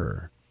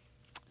 Trevor.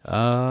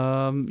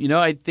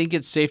 I think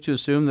it's safe to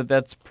assume that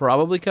that's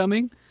probably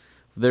coming.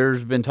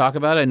 There's been talk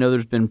about it. I know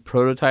there's been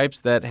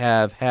prototypes that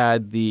have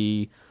had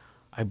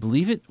I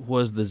believe it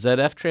was the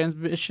ZF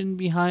transmission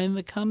behind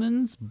the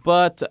Cummins,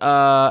 but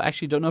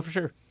actually don't know for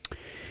sure.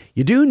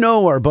 You do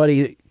know our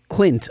buddy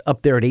Clint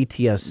up there at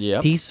ATS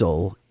Yep.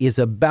 Diesel is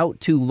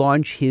about to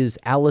launch his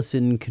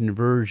Allison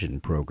conversion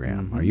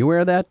program. Are you aware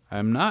of that?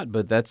 I'm not,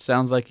 but that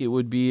sounds like it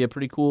would be a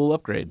pretty cool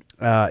upgrade.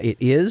 It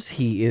is.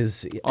 He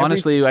is.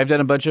 Honestly, I've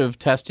done a bunch of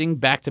testing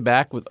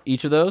back-to-back with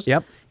each of those.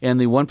 Yep.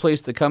 And the one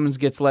place that Cummins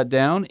gets let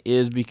down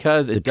is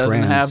because it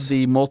doesn't trans. have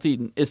the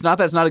multi... It's not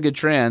that it's not a good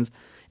trans,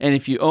 and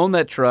if you own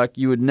that truck,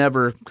 you would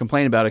never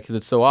complain about it because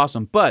it's so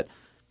awesome. But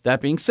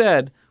that being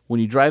said, when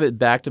you drive it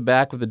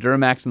back-to-back with the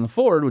Duramax and the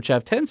Ford, which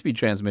have 10-speed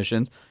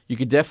transmissions, you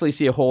could definitely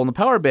see a hole in the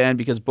power band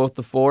because both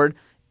the Ford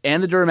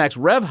and the Duramax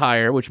rev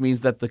higher, which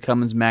means that the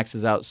Cummins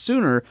maxes out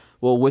sooner.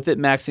 Well, with it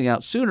maxing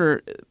out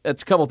sooner,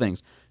 that's a couple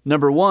things.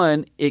 Number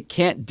one, it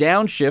can't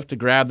downshift to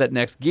grab that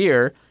next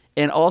gear.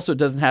 and also it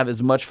doesn't have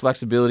as much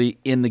flexibility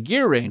in the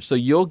gear range. So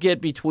you'll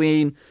get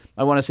between,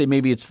 I want to say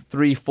maybe it's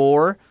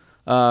 3-4,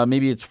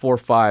 maybe it's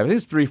 4-5. I think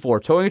it's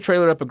 3-4. Towing a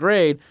trailer up a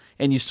grade,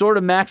 and you sort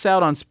of max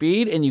out on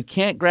speed, and you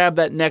can't grab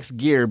that next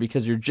gear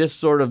because you're just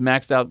sort of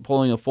maxed out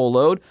pulling a full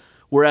load.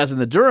 Whereas in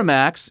the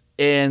Duramax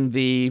and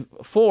the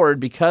Ford,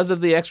 because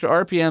of the extra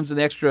RPMs and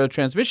the extra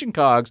transmission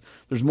cogs,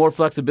 there's more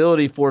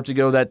flexibility for it to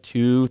go that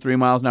 2-3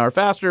 miles an hour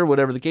faster,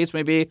 whatever the case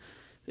may be.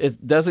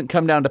 It doesn't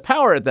come down to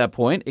power at that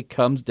point. It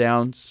comes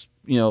down,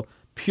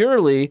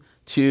 purely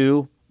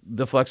to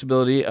the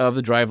flexibility of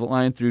the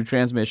driveline through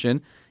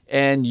transmission,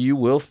 and you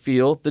will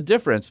feel the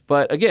difference.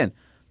 But again,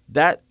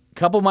 that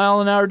couple mile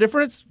an hour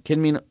difference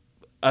can mean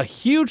a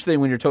huge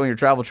thing when you're towing your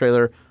travel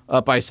trailer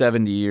up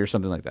I-70 or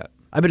something like that.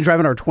 I've been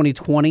driving our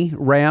 2020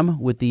 Ram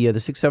with the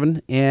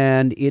 6.7,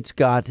 and it's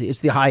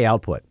the high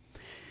output.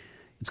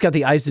 It's got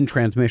the Aisin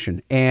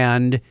transmission,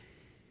 and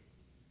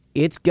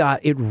it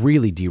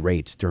really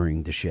derates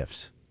during the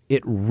shifts.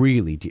 It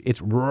really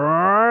it's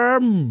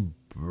and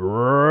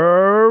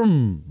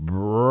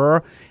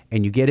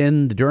you get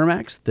in the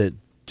Duramax, the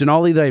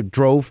Denali that I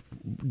drove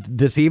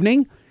this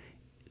evening.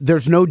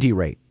 There's no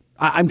derate.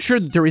 I'm sure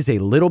that there is a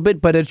little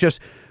bit, but it's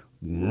just.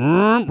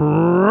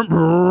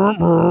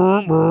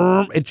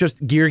 It's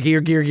just gear.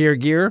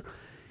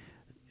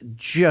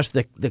 Just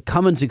the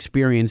Cummins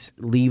experience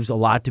leaves a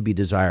lot to be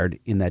desired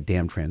in that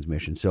damn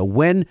transmission. So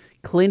when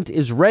Clint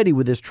is ready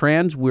with his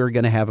trans, we're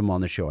going to have him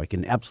on the show. I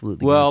can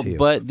absolutely guarantee you.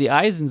 But the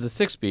Aisin's a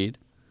 6-speed,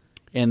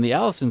 and the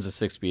Allison's a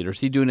 6-speed. Or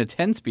is he doing a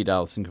 10-speed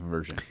Allison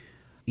conversion?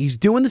 He's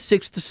doing the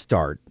 6 to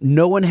start.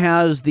 No one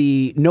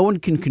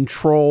can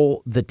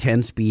control the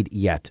 10-speed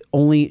yet.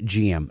 Only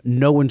GM.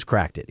 No one's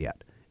cracked it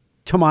yet,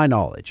 to my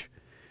knowledge.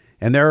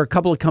 And there are a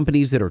couple of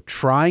companies that are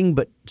trying,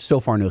 but so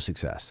far no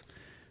success.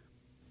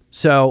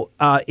 So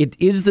it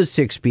is the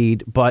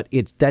 6-speed, but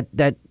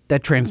that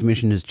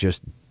transmission is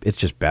just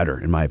better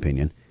in my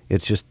opinion.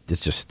 It's just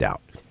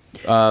stout.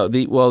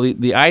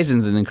 The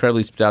Aisin's an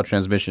incredibly stout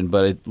transmission,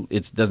 but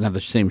it doesn't have the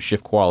same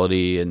shift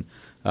quality, and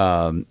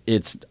I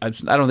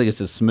don't think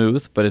it's as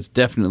smooth, but it's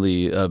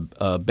definitely a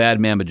bad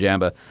mamba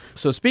jamba.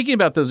 So speaking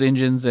about those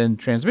engines and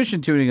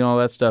transmission tuning and all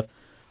that stuff,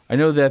 I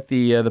know that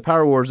the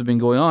Power Wars have been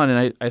going on,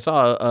 and I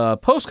saw a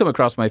post come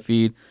across my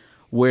feed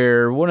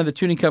where one of the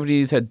tuning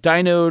companies had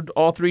dynoed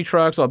all 3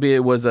 trucks, albeit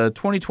it was a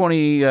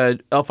 2020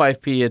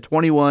 L5P, a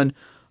 21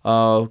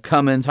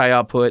 Cummins high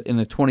output,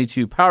 and a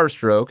 22 Power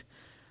Stroke.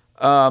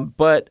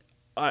 But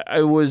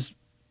I was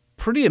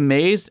pretty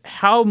amazed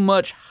how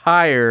much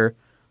higher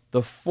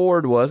the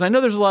Ford was. I know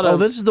there's a lot of... Oh,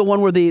 this is the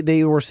one where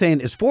they were saying,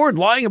 is Ford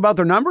lying about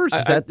their numbers?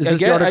 Is this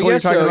the article you're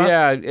talking about?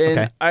 Yeah. And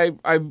okay.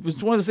 I was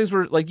one of those things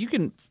where you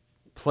can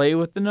play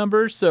with the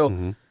numbers.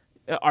 So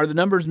are the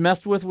numbers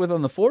messed with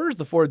on the Ford? Is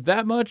the Ford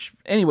that much?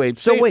 Anyway.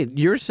 So wait,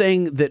 you're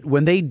saying that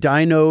when they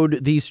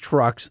dynoed these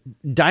trucks,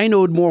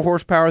 dynoed more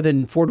horsepower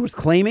than Ford was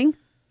claiming?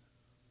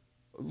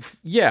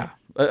 Yeah,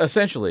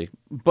 essentially.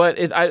 But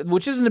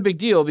which isn't a big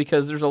deal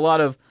because there's a lot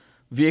of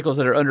vehicles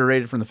that are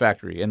underrated from the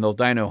factory and they'll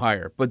dyno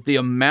higher. But the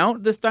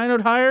amount this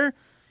dynoed higher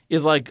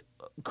is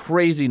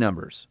crazy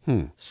numbers.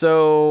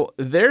 So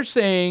they're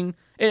saying...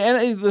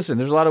 And listen,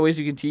 there's a lot of ways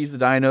you can tease the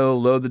dyno,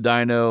 load the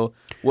dyno,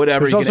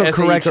 whatever. There's you also can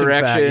SAE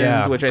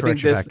corrections, which I think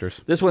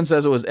this one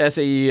says it was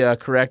SAE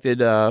corrected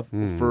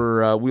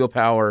for wheel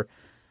power.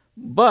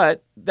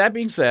 But that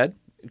being said,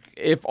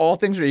 if all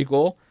things are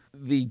equal,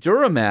 the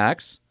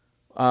Duramax,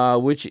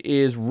 which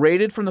is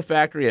rated from the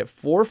factory at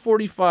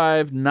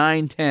 445,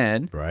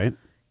 910, right,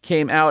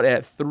 came out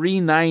at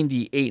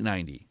 390,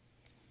 890.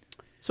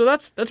 So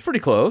that's pretty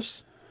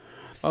close.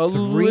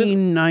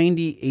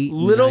 398,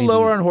 little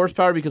lower on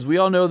horsepower because we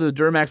all know the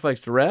Duramax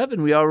likes to rev,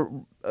 and we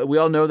all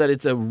know that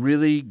it's a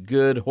really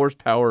good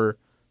horsepower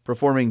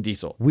performing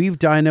diesel. We've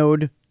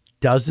dynoed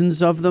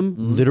dozens of them,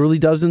 literally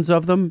dozens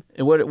of them.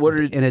 And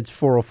and it's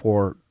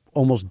 404,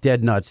 almost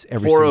dead nuts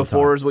every single time.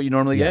 404 is what you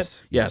normally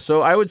get? Yeah.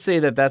 So I would say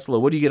that's low.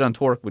 What do you get on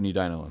torque when you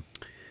dyno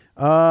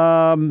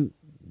them?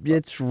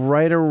 It's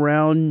right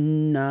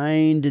around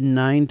 9 to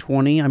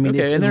 920. I mean,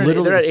 okay, it's and they're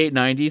at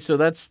 890, so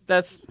that's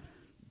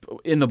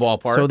in the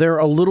ballpark. So they're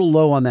a little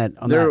low on that.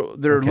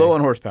 They're low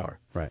on horsepower.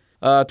 Right.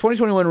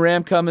 2021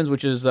 Ram Cummins,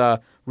 which is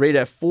rated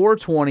at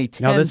 420,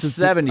 1075. Now this is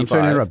I'm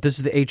sorry to interrupt. This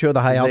is the HO,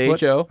 the high output?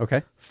 The HO.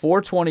 Okay.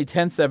 420,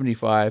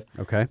 1075.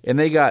 Okay. And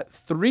they got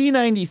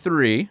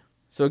 393,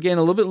 so again,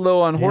 a little bit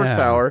low on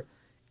horsepower,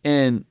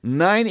 and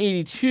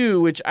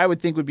 982, which I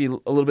would think would be a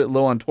little bit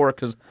low on torque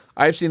because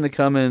I've seen the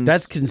Cummins.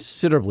 That's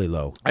considerably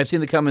low. I've seen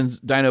the Cummins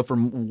dyno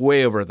from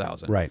way over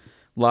 1,000. Right.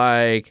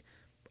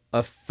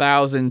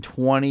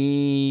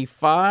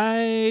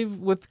 1,025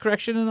 with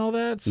correction and all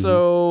that.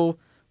 So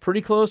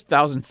pretty close.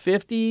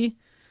 1,050.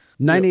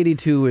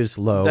 982 is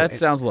low. That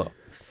sounds low.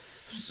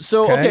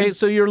 So, okay,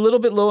 so you're a little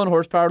bit low on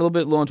horsepower, a little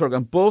bit low on torque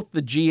on both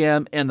the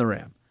GM and the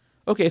Ram.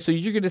 Okay, so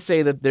you're going to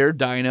say that their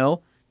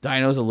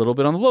dyno's a little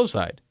bit on the low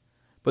side.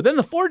 But then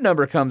the Ford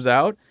number comes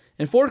out,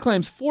 and Ford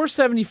claims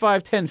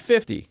 475,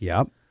 1050.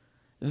 Yep.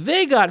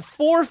 They got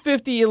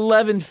 450,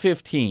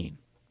 1115.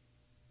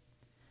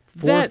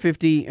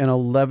 450 and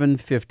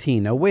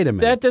 1115. Now, wait a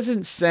minute. That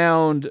doesn't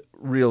sound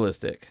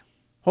realistic.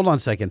 Hold on a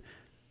second.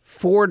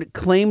 Ford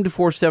claimed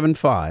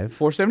 475.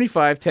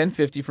 475,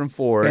 1050 from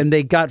Ford. And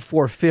they got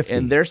 450.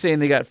 And they're saying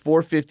they got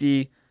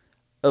 450,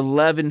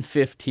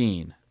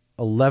 1115.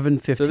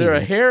 1115. So they're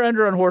a hair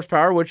under on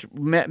horsepower, which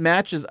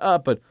matches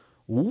up, but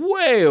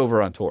way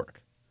over on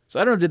torque.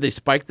 So I don't know, did they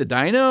spike the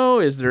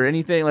dyno? Is there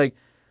anything like...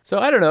 So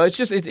I don't know. It's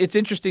just it's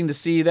interesting to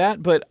see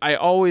that, but I'm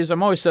always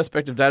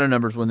suspect of dyno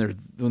numbers when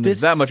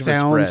there's that much of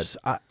a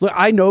spread. Look,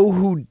 I know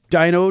who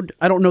dynoed.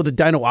 I don't know the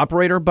dyno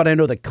operator, but I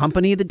know the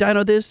company that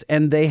dynoed this,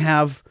 and they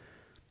have.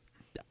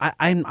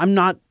 I'm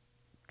not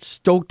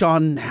stoked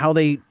on how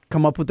they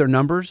come up with their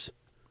numbers.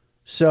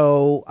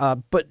 So,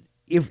 but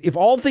if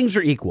all things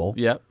are equal,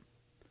 yep,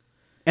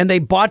 and they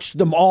botched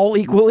them all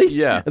equally,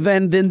 yeah,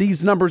 then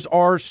these numbers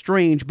are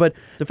strange. But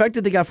the fact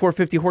that they got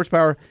 450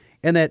 horsepower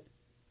and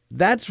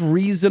that's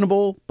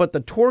reasonable, but the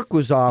torque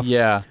was off.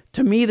 Yeah.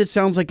 To me, that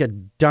sounds like a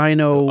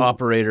dyno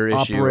operator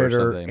issue or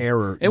something.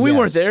 Error. And we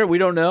weren't there. We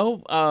don't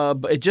know.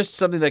 But it's just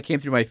something that came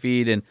through my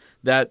feed, and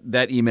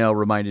that email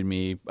reminded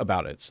me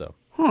about it. So.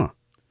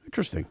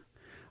 Interesting.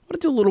 I want to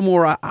do a little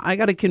more. I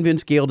got to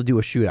convince Gail to do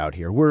a shootout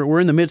here. We're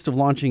in the midst of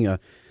launching a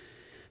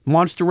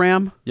Monster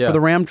Ram for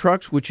the Ram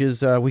trucks, which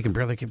is we can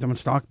barely keep them in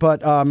stock.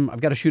 But I've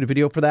got to shoot a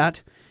video for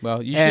that.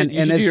 Well, you should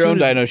do your own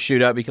dyno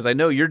shootout, because I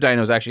know your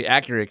dyno is actually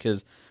accurate,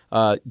 because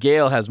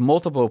Gail has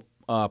multiple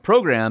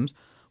programs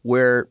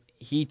where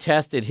he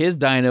tested his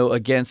dyno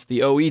against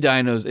the OE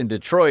dynos in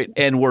Detroit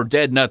and were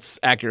dead nuts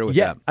accurate with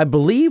them. I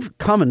believe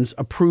Cummins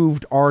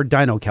approved our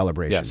dyno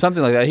calibration. Yeah,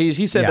 something like that.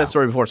 He said that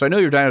story before, so I know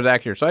your dyno's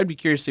accurate. So I'd be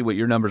curious to see what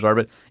your numbers are.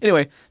 But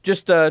anyway,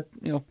 just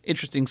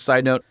interesting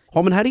side note.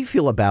 Holman, how do you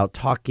feel about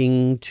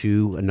talking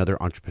to another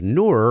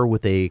entrepreneur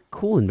with a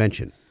cool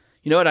invention?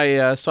 You know what?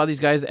 I saw these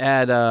guys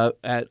at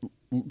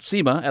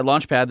SEMA at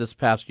Launchpad this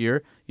past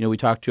year. You know, we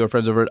talked to our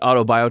friends over at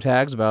Auto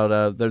Biotags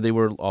about they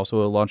were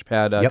also a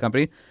Launchpad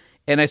company.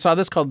 And I saw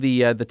this called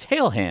the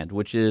Tail Hand,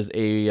 which is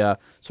a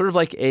sort of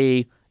like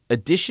a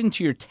addition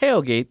to your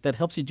tailgate that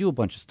helps you do a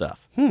bunch of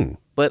stuff.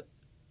 But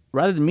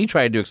rather than me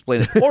trying to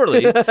explain it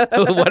poorly,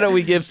 why don't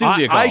we give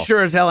Susie a call? I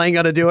sure as hell ain't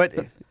gonna do it.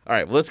 All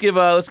right, well, let's give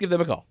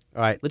them a call.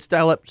 All right, let's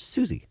dial up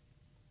Susie.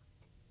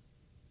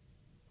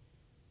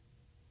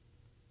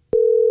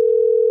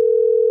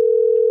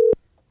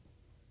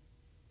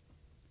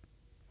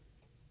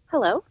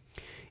 Hello.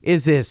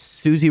 Is this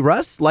Susie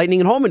Russ,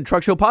 Lightning and Holman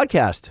Truck Show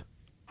Podcast?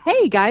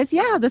 Hey, guys.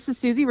 Yeah, this is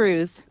Susie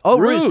Ruse. Oh,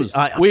 Ruse.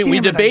 We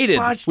debated.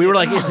 We were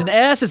like, it's an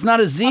S, it's not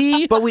a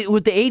Z. But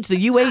with the H,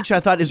 the UH, I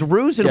thought is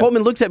Ruse, and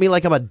Holman looks at me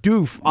like I'm a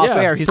doof off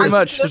air. He's pretty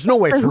much. There's no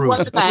way it's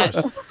Ruse.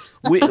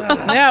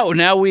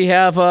 Now we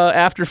have,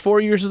 after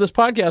 4 years of this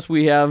podcast,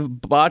 we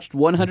have botched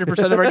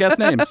 100% of our guest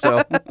names.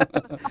 So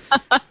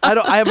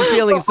I have a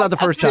feeling it's not the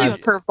first time.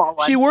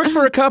 She works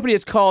for a company.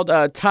 It's called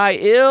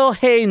Tail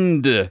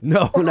Hand.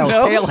 No,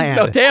 Tail Hand.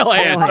 No, Tail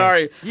Hand.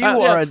 Sorry,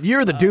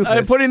 you're the doofus.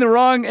 I'm putting the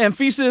wrong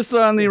emphasis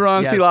on the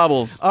wrong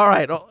syllables. All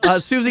right,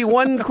 Susie.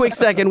 One quick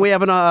second. We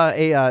have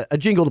a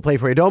jingle to play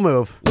for you. Don't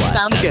move.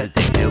 Sounds good.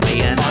 What does it take to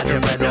be an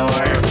entrepreneur?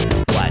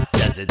 What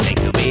does it take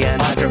to be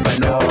an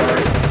entrepreneur?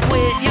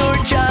 Quit your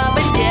job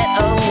and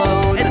get a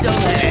loan, and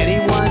don't let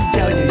anyone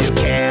tell you you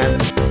can't.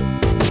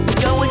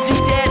 Go into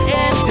debt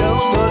and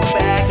don't look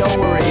back. Don't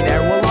worry,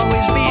 there will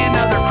always be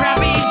another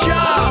crappy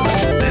job.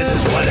 This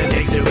is what it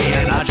takes to be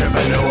an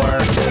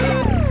entrepreneur.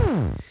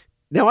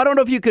 Now, I don't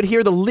know if you could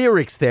hear the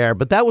lyrics there,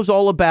 but that was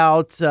all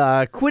about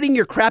quitting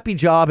your crappy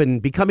job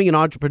and becoming an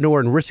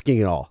entrepreneur and risking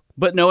it all.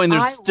 But knowing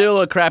there's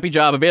still a crappy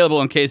job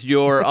available in case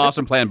your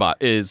awesome plan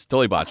is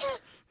totally botched.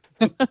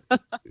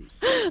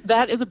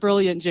 That is a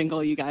brilliant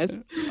jingle, you guys.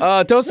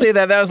 Don't say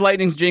that. That was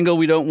Lightning's jingle.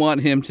 We don't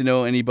want him to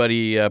know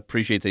anybody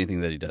appreciates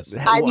anything that he does.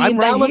 I mean,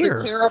 that was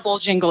a terrible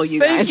jingle, you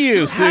guys. Thank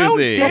you,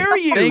 Susie. How dare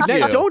you?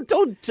 Thank you.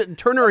 Don't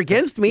turn her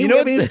against me. You know, we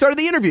haven't even started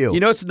the interview. You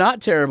know what's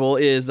not terrible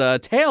is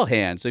Tail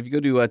Hand. So if you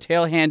go to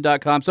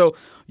tailhand.com. So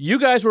you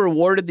guys were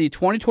awarded the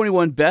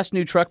 2021 Best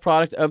New Truck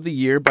Product of the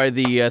Year by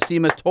the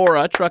SEMA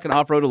Tora Truck and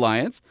Off-Road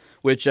Alliance,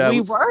 which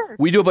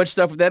we do a bunch of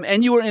stuff with them.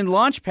 And you were in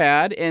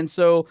Launchpad, and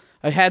so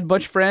I had a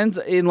bunch of friends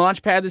in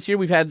Launchpad this year.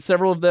 We've had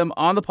several of them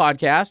on the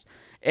podcast.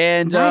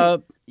 And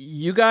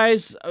you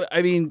guys,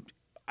 I mean,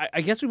 I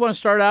guess we want to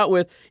start out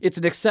with, it's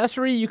an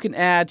accessory you can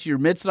add to your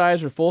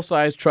midsize or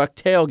full-size truck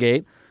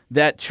tailgate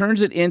that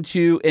turns it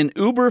into an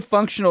uber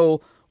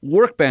functional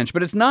workbench.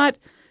 But it's not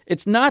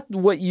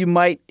what you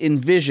might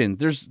envision.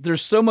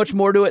 There's so much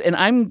more to it, and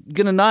I'm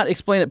going to not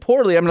explain it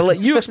poorly. I'm going to let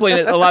you explain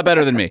it a lot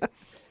better than me.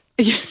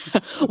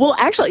 Well,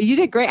 actually, you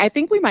did great. I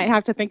think we might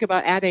have to think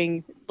about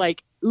adding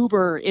like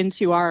Uber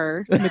into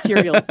our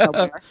materials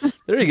somewhere.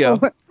 There you go.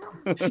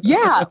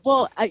 Yeah.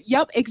 Well,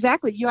 yep,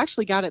 exactly. You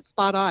actually got it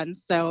spot on.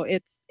 So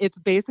it's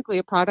basically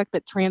a product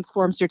that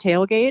transforms your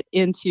tailgate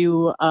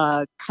into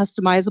a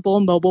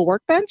customizable mobile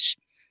workbench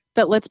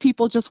that lets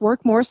people just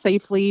work more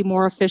safely,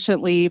 more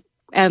efficiently,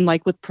 and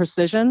like with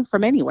precision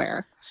from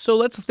anywhere. So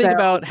let's think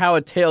about how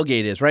a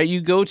tailgate is, right?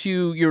 You go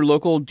to your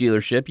local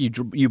dealership,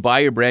 you buy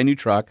your brand new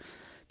truck.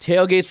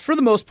 tailgates, for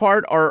the most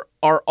part, are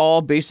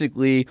all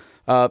basically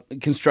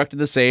constructed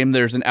the same.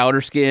 There's an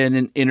outer skin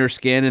and inner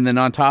skin, and then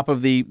on top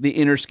of the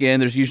inner skin,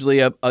 there's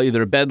usually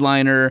either a bed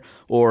liner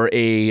or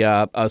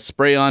a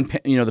spray on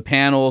the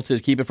panel to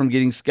keep it from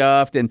getting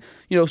scuffed. And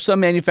some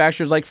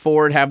manufacturers like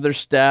Ford have their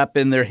step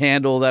and their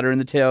handle that are in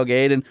the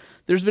tailgate. And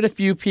there's been a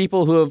few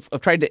people who have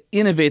tried to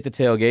innovate the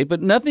tailgate,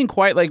 but nothing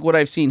quite like what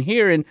I've seen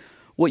here. And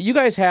what you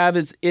guys have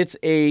is it's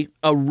a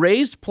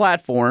raised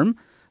platform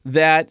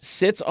that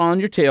sits on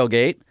your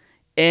tailgate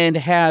and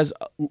has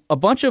a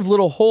bunch of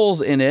little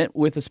holes in it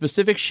with a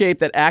specific shape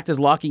that act as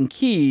locking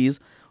keys,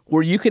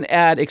 where you can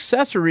add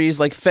accessories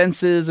like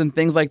fences and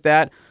things like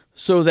that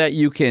so that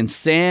you can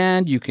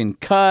sand, you can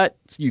cut,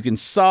 you can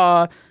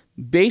saw,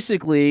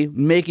 basically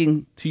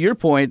making, to your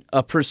point,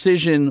 a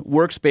precision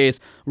workspace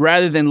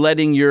rather than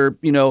letting your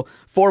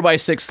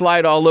 4x6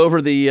 slide all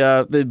over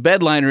the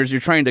bed liners.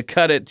 You're trying to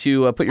cut it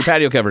to put your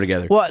patio cover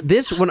together. Well,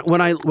 this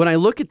when I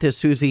look at this,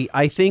 Susie,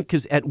 I think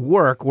because at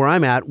work where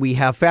I'm at, we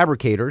have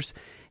fabricators.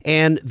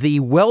 And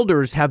the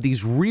welders have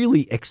these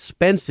really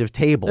expensive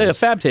tables. Yeah,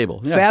 fab table.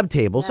 Yeah. Fab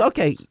tables. Yes.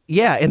 Okay.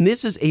 Yeah. And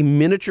this is a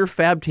miniature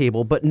fab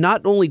table, but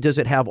not only does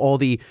it have all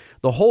the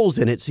holes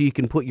in it so you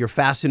can put your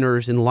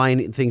fasteners and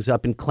line things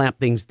up and clamp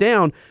things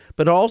down,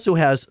 but it also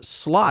has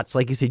slots.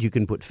 Like you said, you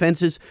can put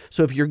fences.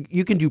 So if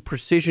you can do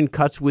precision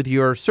cuts with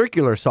your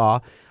circular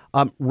saw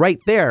right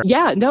there.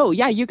 Yeah, no,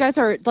 yeah, you guys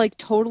are like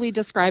totally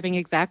describing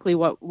exactly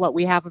what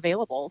we have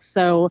available.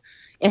 So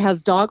it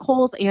has dog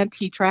holes and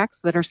T-tracks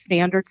that are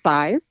standard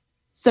size.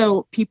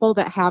 So people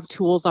that have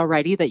tools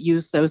already that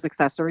use those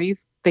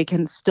accessories, they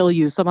can still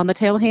use them on the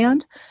tail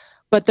hand.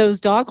 But those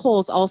dog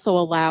holes also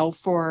allow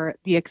for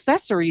the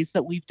accessories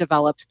that we've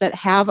developed that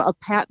have a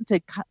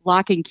patented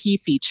lock and key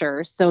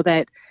feature, so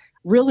that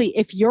really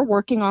if you're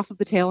working off of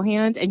the tail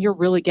hand and you're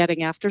really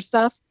getting after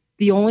stuff,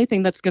 the only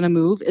thing that's going to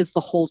move is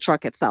the whole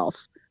truck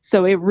itself.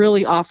 So it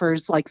really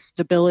offers like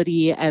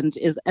stability and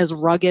is as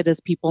rugged as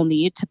people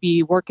need to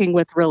be working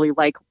with really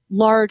like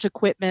large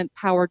equipment,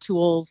 power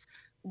tools,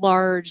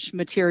 large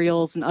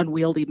materials, and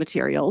unwieldy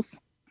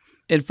materials.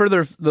 And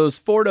further, those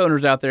Ford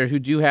owners out there who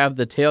do have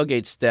the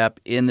tailgate step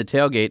in the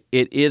tailgate,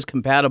 it is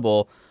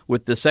compatible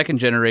with the second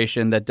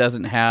generation that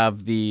doesn't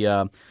have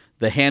the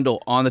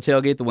handle on the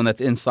tailgate, the one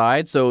that's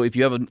inside. So if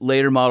you have a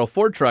later model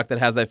Ford truck that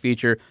has that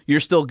feature, you're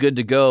still good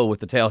to go with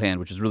the tail hand,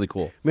 which is really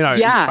cool. I mean,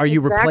 are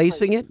you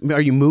replacing it? Are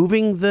you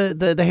moving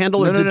the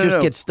handle, or does it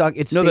just get stuck?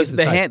 It stays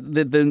inside?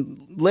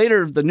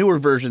 The newer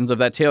versions of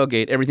that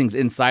tailgate, everything's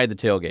inside the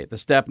tailgate. The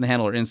step and the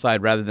handle are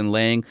inside rather than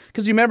laying.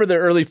 Because you remember the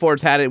early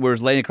Fords had it where it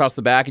was laying across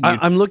the back. And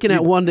I'm looking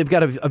at one. They've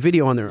got a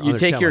video on there. You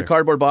take your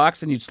cardboard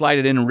box and you'd slide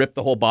it in and rip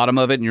the whole bottom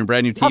of it, and your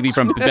brand new TV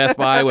from Best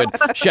Buy would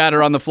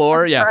shatter on the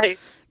floor. That's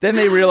right. Then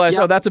they realized,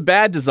 oh, that's a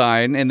bad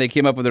design, and they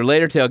came up with their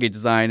later tailgate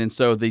design, and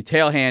so the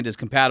tail hand is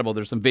compatible.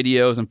 There's some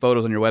videos and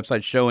photos on your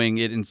website showing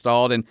it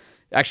installed, and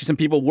actually some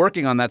people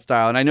working on that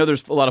style. And I know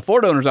there's a lot of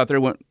Ford owners out there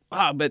who went,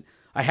 but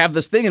I have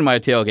this thing in my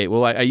tailgate.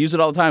 Well, I use it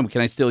all the time.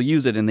 Can I still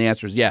use it? And the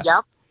answer is yes.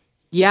 Yep.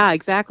 Yeah,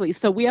 exactly.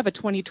 So we have a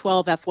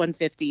 2012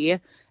 F-150,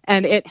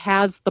 and it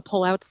has the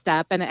pull-out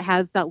step, and it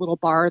has that little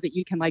bar that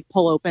you can like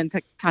pull open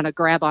to kind of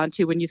grab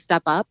onto when you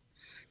step up.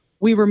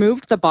 We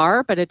removed the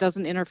bar, but it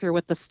doesn't interfere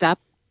with the step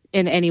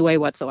in any way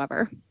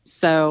whatsoever.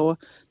 So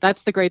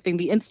that's the great thing.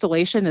 The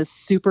installation is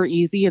super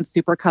easy and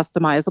super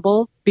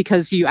customizable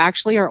because you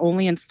actually are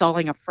only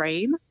installing a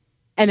frame,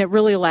 and it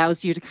really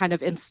allows you to kind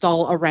of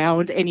install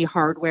around any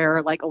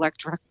hardware like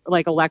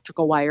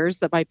electrical wires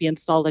that might be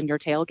installed in your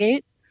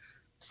tailgate.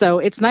 So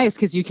it's nice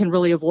because you can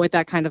really avoid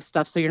that kind of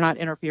stuff so you're not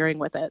interfering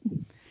with it.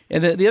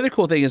 And the other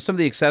cool thing is some of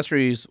the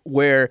accessories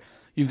where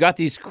you've got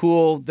these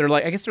cool, they're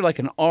like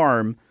an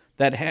arm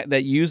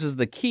that uses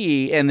the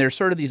key, and they're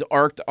sort of these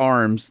arced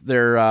arms.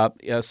 They're a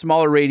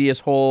smaller radius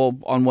hole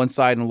on one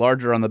side and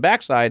larger on the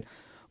back side,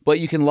 but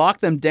you can lock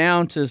them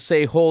down to,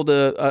 say, hold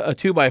a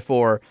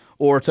 2x4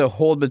 or to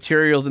hold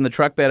materials in the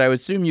truck bed. I would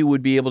assume you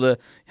would be able to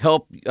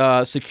help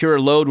secure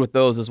a load with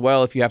those as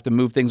well if you have to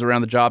move things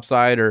around the job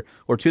site or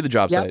to the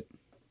job site.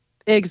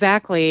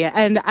 Exactly.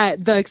 And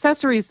the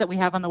accessories that we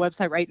have on the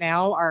website right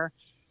now are,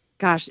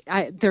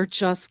 they're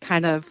just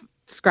kind of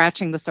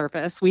scratching the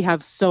surface. We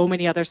have so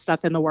many other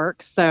stuff in the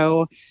works.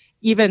 So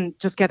even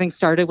just getting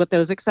started with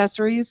those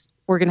accessories,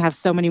 we're going to have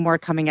so many more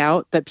coming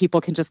out that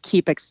people can just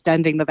keep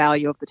extending the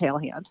value of the tail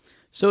hand.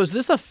 So is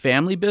this a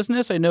family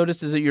business? I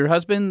noticed, is it your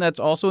husband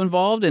that's also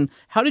involved? And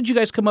how did you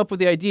guys come up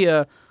with the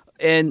idea,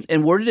 and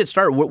where did it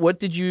start? What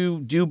did you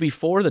do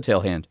before the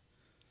tail hand?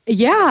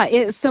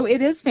 Yeah, so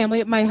it is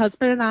family. My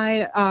husband and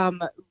I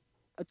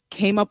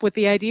came up with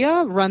the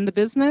idea, run the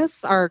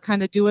business, are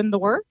kind of doing the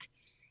work.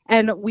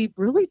 And we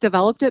really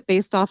developed it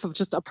based off of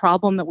just a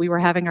problem that we were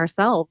having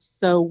ourselves.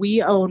 So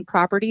we own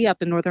property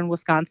up in northern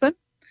Wisconsin,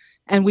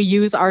 and we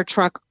use our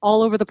truck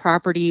all over the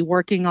property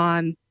working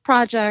on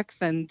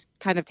projects and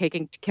kind of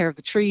taking care of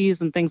the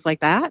trees and things like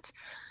that.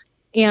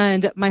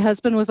 And my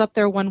husband was up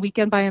there one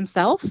weekend by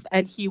himself,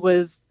 and he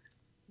was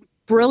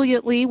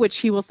brilliantly, which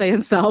he will say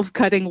himself,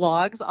 cutting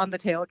logs on the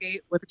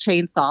tailgate with a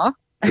chainsaw.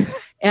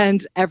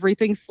 and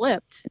everything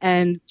slipped,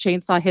 and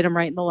chainsaw hit him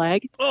right in the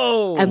leg.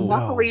 Oh, and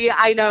luckily,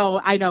 I know,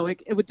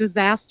 it was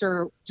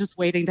disaster just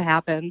waiting to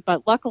happen.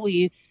 But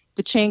luckily,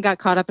 the chain got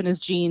caught up in his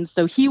jeans,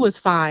 so he was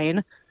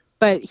fine.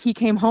 But he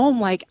came home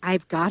like,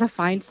 I've got to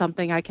find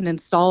something I can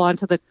install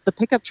onto the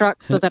pickup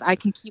truck so that I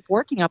can keep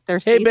working up there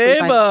Hey, safely.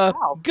 babe,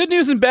 good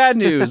news and bad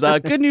news.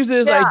 Good news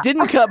is I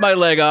didn't cut my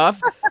leg off.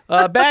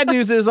 Bad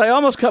news is I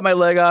almost cut my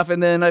leg off,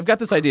 and then I've got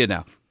this idea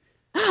now.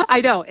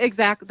 I know,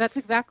 exactly. That's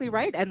exactly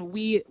right. And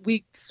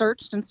we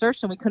searched and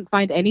searched, and we couldn't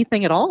find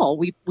anything at all.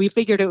 We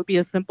figured it would be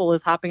as simple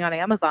as hopping on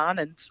Amazon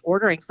and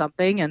ordering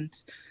something, and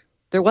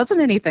there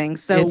wasn't anything.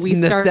 So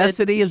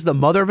necessity is the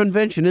mother of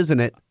invention, isn't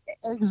it?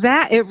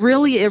 Exactly. It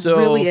really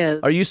is.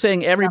 Are you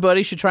saying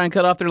everybody should try and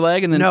cut off their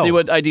leg and then see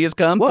what ideas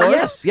come? Well,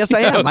 yes, I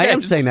am. Okay. I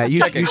am saying that.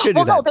 You should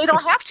do that. No, they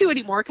don't have to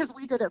anymore because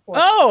we did it for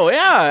them. Oh,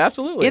 yeah,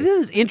 absolutely. It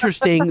is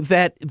interesting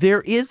that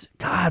there is,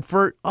 God,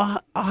 for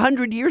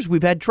 100 years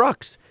we've had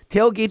trucks.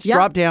 Tailgates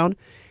drop down.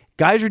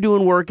 Guys are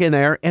doing work in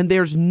there, and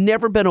there's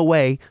never been a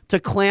way to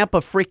clamp a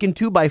freaking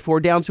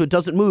 2x4 down so it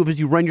doesn't move as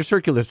you run your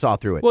circular saw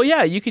through it. Well,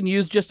 yeah, you can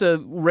use just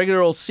a regular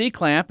old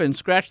C-clamp and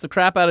scratch the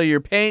crap out of your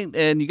paint,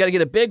 and you got to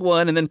get a big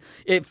one, and then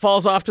it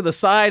falls off to the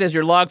side as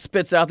your log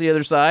spits out the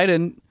other side.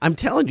 And I'm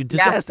telling you,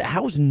 disaster.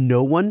 How's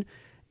no one?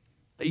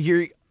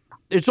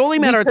 It's only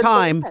a matter of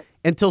time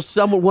until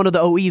one of the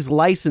OEs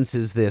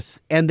licenses this,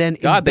 and then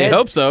they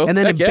hope so, and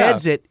then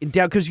embeds it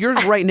down, because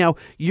yours right now,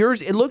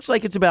 it looks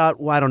like it's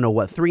about, well, I don't know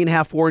what,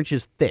 3.5, 4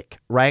 inches thick,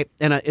 right?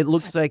 And it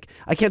looks like,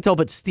 I can't tell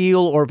if it's steel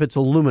or if it's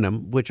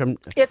aluminum, which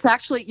It's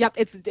actually,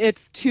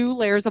 it's 2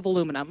 layers of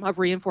aluminum, of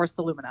reinforced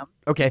aluminum.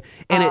 Okay,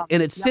 and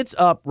it sits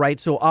up,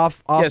 right? So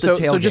off the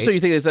tailgate. So just so you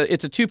think,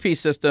 it's a 2-piece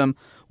system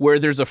where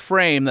there's a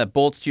frame that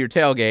bolts to your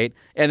tailgate,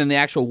 and then the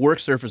actual work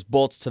surface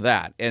bolts to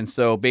that, and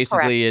so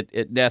basically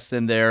it nests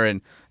in there,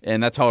 and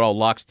that's how it all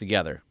locks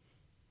together.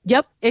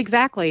 Yep,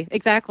 exactly.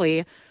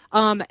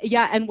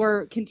 And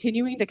we're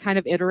continuing to kind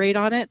of iterate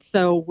on it.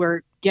 So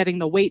we're getting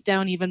the weight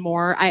down even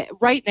more.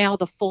 Right now,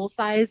 the full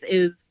size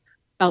is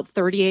about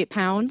 38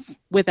 pounds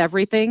with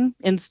everything,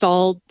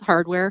 installed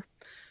hardware.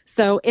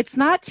 So it's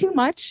not too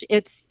much.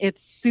 It's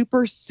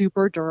super,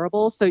 super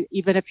durable. So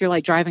even if you're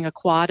like driving a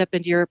quad up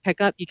into your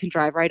pickup, you can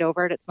drive right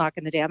over it. It's not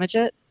going to damage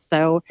it.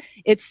 So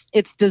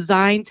it's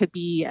designed to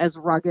be as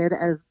rugged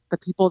as the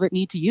people that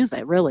need to use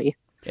it, really.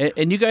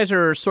 And you guys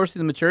are sourcing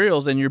the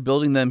materials, and you're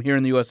building them here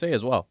in the USA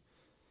as well.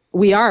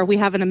 We are. We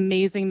have an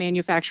amazing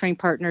manufacturing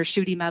partner,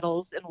 Shooty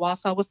Metals, in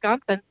Wausau,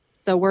 Wisconsin.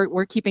 So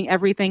we're keeping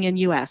everything in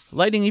U.S.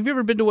 Lightning, have you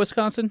ever been to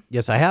Wisconsin?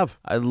 Yes, I have.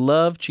 I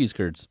love cheese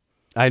curds.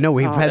 I know.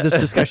 We've had this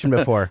discussion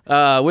before.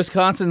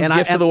 Wisconsin's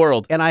gift to the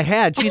world. And I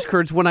had cheese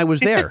curds when I was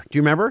there. Do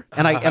you remember?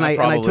 And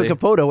I took a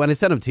photo and I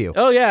sent them to you.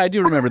 Oh, yeah, I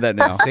do remember that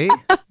now. See?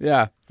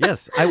 Yeah.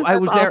 Yes. I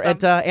was there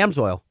at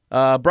Amsoil.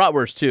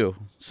 Bratwurst, too.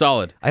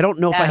 Solid. I don't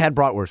know if I had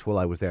bratwurst while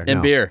I was there.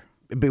 And beer.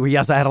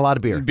 Yes, I had a lot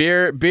of beer.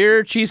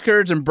 Beer, cheese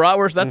curds, and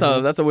bratwurst.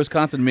 That's a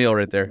Wisconsin meal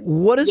right there.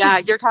 What is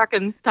it? You're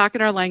talking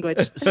our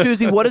language.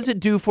 Susie, what does it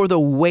do for the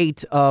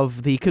weight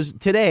of because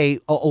today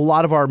a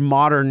lot of our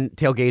modern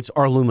tailgates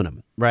are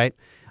aluminum, right?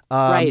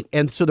 Right.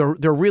 And so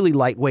they're really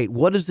lightweight.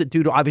 What does it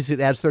do to, obviously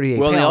it adds 38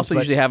 pounds. Well, they also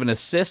usually have an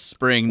assist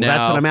spring now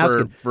that's what I'm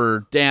asking.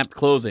 For damp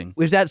closing.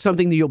 Is that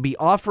something that you'll be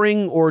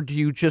offering, or do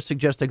you just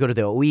suggest I go to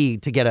the OE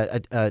to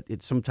get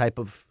some type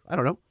of, I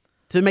don't know,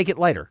 to make it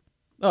lighter?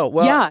 Oh,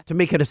 well. To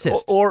make it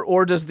assist.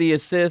 Or does the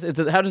assist,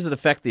 how does it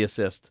affect the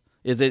assist?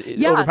 Is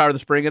it overpower the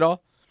spring at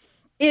all?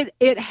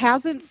 It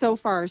hasn't so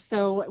far.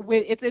 So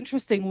it's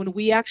interesting. When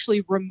we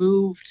actually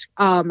removed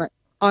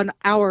on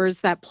ours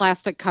that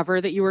plastic cover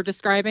that you were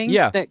describing,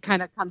 that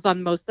kind of comes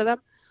on most of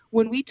them.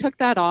 When we took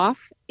that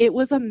off, it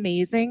was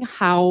amazing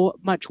how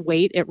much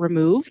weight it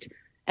removed,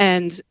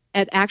 and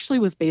it actually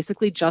was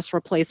basically just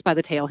replaced by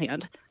the tail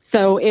hand.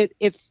 So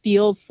it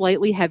feels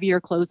slightly heavier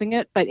closing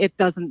it, but it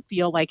doesn't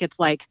feel like it's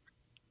like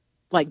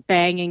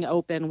banging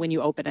open when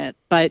you open it.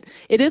 But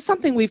it is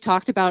something we've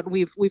talked about.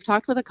 We've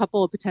talked with a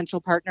couple of potential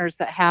partners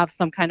that have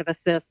some kind of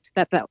assist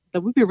that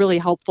would be really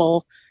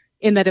helpful,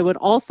 in that it would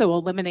also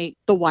eliminate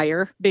the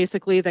wire,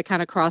 basically, that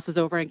kind of crosses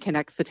over and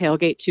connects the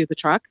tailgate to the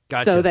truck.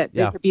 Gotcha. So that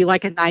it could be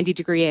like a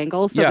 90-degree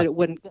angle so that it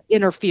wouldn't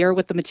interfere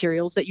with the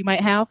materials that you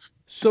might have.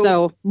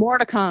 So more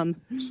to come.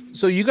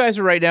 So you guys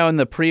are right now in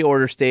the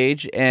pre-order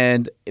stage,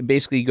 and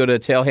basically you go to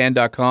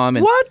tailhand.com.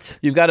 And what?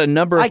 You've got a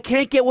number of... I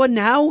can't get one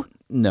now?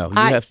 No, you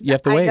have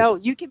to wait. I know.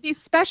 You can be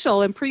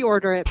special and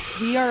pre-order it.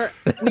 We are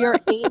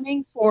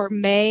aiming for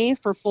May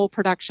for full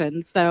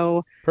production.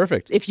 So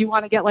perfect. If you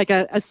want to get like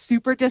a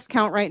super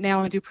discount right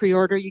now and do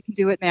pre-order, you can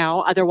do it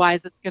now.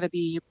 Otherwise, it's going to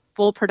be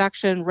full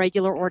production,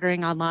 regular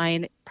ordering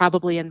online,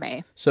 probably in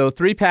May. So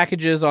 3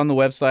 packages on the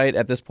website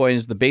at this point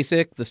is the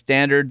basic, the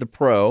standard, the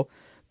pro.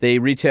 They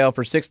retail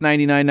for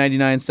 $699.99,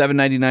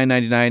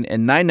 $799.99,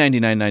 and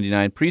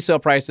 $999.99. Pre-sale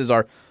prices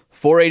are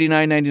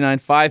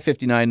 $489.99,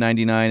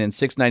 $559.99, and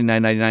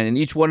 $699.99, and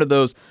each one of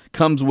those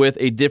comes with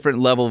a different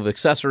level of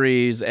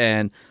accessories,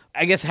 and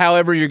I guess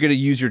however you're going to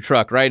use your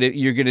truck, right?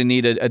 You're going to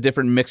need a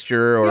different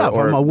mixture, or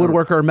from a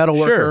woodworker or metal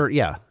worker,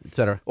 et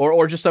cetera.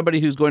 Or just somebody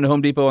who's going to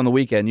Home Depot on the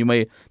weekend. You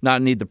may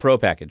not need the Pro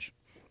package.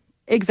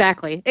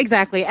 Exactly.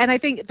 And I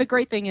think the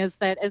great thing is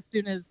that as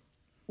soon as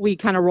we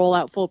kind of roll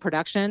out full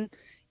production,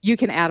 you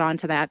can add on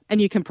to that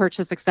and you can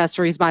purchase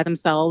accessories by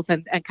themselves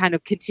and kind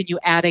of continue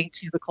adding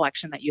to the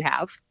collection that you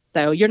have.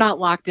 So you're not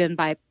locked in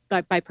by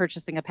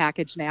purchasing a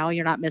package now.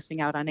 You're not missing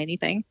out on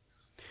anything.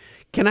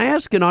 Can I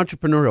ask an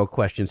entrepreneurial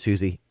question,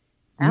 Susie?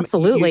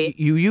 Absolutely.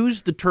 You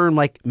use the term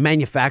like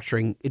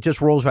manufacturing. It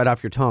just rolls right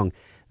off your tongue.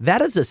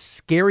 That is a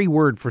scary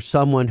word for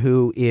someone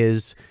who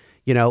is,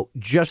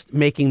 just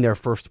making their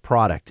first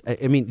product.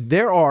 I mean,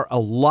 there are a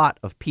lot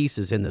of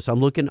pieces in this.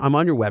 I'm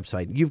on your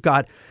website. You've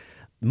got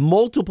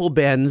multiple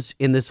bends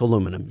in this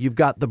aluminum. You've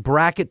got the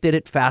bracket that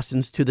it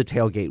fastens to the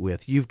tailgate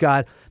with. You've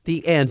got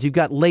the ends. You've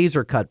got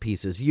laser cut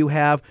pieces. You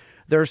have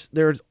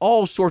there's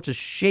all sorts of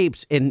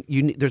shapes, and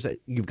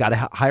you've got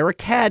to hire a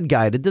CAD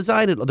guy to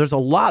design it. There's a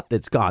lot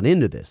that's gone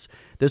into this.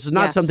 This is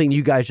not something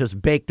you guys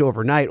just baked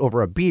overnight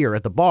over a beer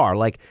at the bar.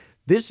 Like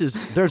there's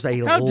a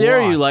How lot.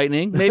 dare you,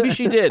 Lightning? Maybe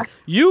she did.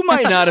 You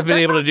might not have been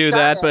able to do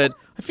that, but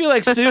I feel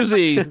like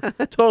Susie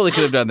totally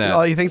could have done that.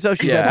 Oh, you think so?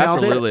 She's that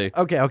talented? Absolutely.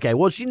 Okay.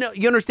 Well,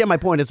 you understand my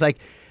point. It's like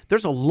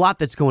there's a lot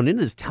that's going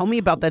into this. Tell me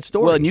about that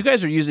story. Well, and you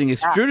guys are using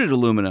extruded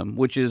aluminum,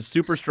 which is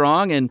super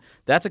strong, and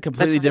that's a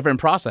completely different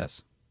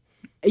process.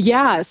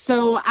 Yeah.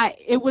 So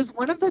it was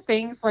one of the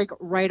things like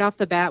right off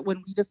the bat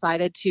when we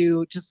decided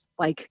to just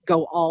like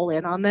go all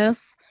in on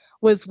this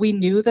was we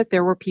knew that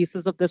there were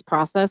pieces of this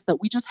process that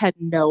we just had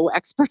no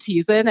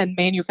expertise in, and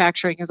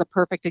manufacturing is a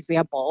perfect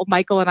example.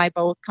 Michael and I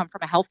both come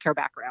from a healthcare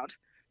background.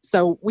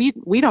 So we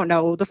don't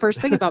know the first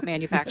thing about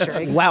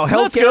manufacturing. Wow,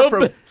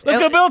 healthcare let's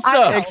go build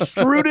stuff.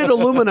 Extruded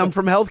aluminum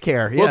from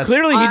healthcare. Yes. Well,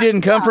 clearly he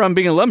didn't come from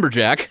being a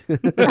lumberjack.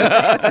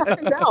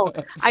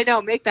 I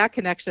know. Make that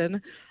connection.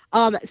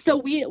 So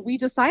we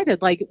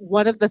decided like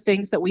one of the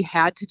things that we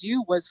had to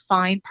do was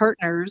find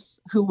partners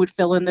who would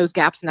fill in those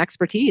gaps in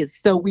expertise.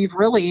 So we've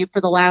really,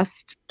 for the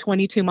last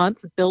 22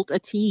 months, built a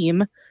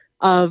team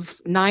of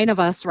 9 of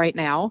us right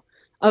now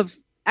of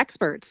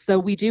experts. So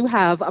we do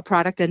have a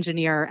product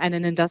engineer and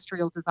an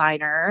industrial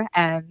designer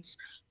and,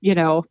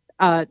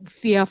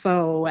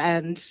 CFO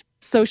and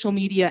social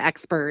media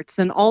experts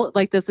and all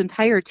like this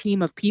entire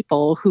team of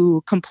people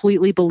who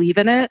completely believe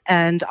in it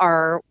and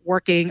are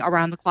working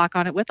around the clock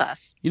on it with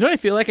us. You know what I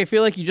feel like? I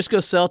feel like you just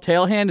go sell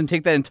Tailhand and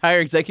take that entire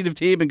executive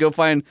team and go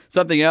find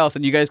something else,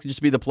 and you guys can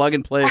just be the plug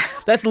and play.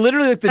 That's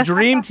literally like the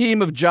dream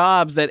team of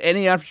jobs that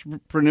any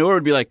entrepreneur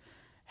would be like,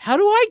 how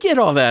do I get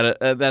all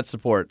that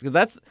support?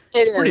 Because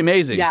it's pretty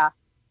amazing. Yeah.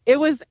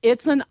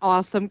 It's an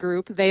awesome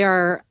group. They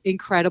are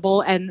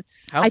incredible. And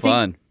I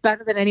think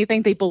better than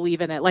anything, they believe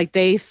in it. Like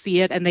they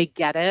see it and they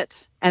get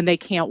it and they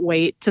can't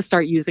wait to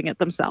start using it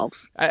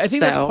themselves. I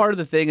think that's part of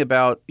the thing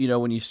about,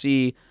 when you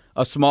see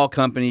a small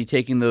company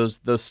taking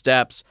those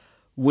steps,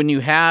 when you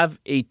have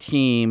a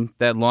team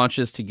that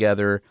launches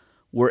together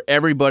where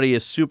everybody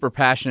is super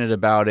passionate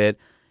about it,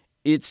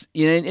 it's,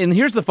 and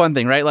here's the fun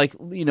thing, right? Like,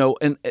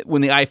 and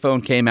when the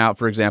iPhone came out,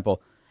 for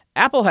example,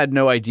 Apple had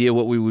no idea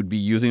what we would be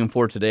using them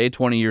for today,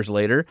 20 years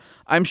later.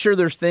 I'm sure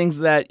there's things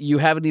that you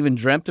haven't even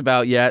dreamt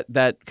about yet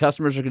that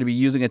customers are going to be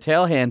using a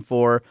Tailhand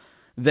for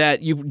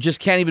that you just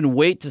can't even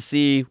wait to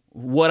see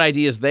what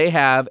ideas they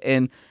have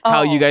and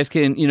how you guys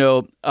can,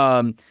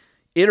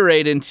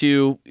 iterate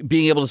into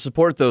being able to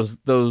support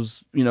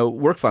those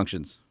work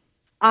functions.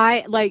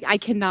 I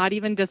cannot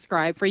even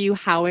describe for you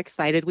how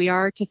excited we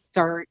are to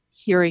start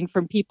hearing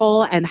from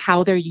people and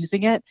how they're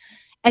using it.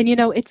 And,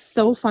 it's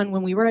so fun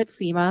when we were at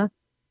SEMA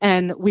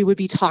and we would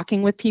be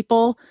talking with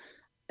people,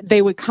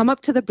 they would come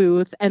up to the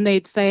booth and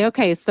they'd say,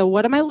 okay, so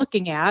what am I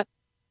looking at?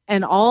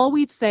 And all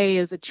we'd say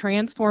is it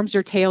transforms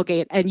your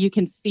tailgate, and you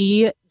can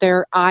see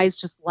their eyes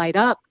just light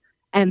up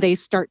and they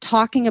start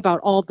talking about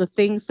all the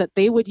things that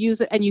they would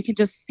use it, and you can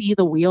just see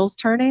the wheels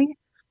turning.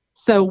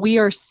 So we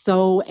are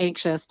so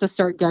anxious to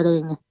start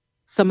getting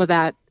some of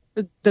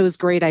those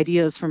great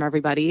ideas from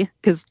everybody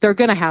because they're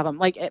going to have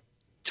them.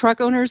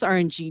 Truck owners are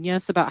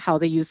ingenious about how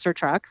they use their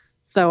trucks.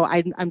 So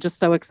I'm just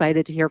so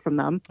excited to hear from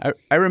them.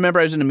 I remember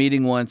I was in a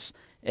meeting once,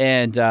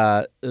 and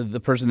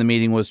the person in the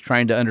meeting was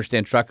trying to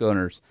understand truck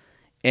owners.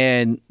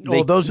 And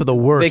those are the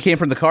worst. They came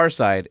from the car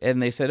side,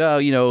 and they said,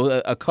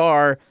 a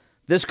car,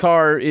 this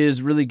car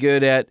is really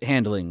good at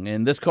handling,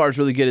 and this car is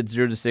really good at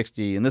 0 to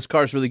 60, and this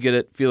car is really good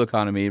at fuel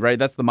economy, right?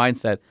 That's the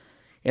mindset.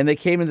 And they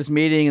came in this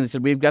meeting, and they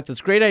said, we've got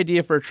this great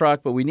idea for a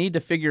truck, but we need to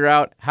figure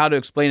out how to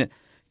explain it.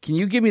 Can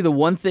you give me the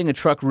one thing a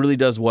truck really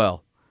does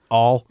well?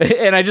 All.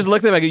 And I just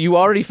looked at them, I go, you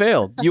already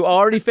failed. You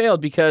already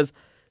failed because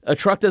a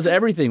truck does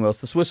everything well. It's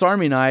the Swiss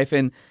Army knife.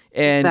 And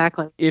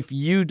exactly. If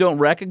you don't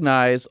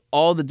recognize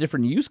all the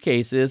different use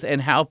cases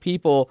and how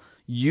people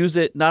use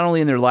it, not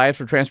only in their lives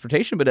for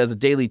transportation, but as a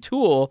daily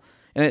tool,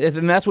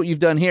 and that's what you've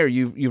done here.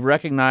 You've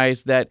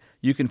recognized that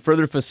you can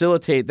further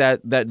facilitate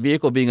that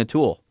vehicle being a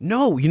tool.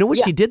 No, you know what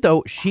she did,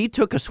 though? She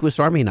took a Swiss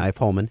Army knife,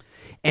 Holman,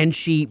 and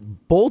she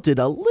bolted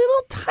a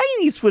little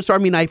tiny Swiss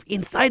Army knife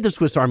inside the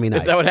Swiss Army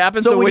knife. Is that what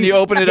happens? So when you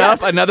open it up,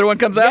 another one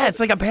comes out? Yeah, it's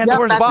like a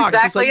Pandora's box.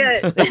 Exactly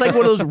it's like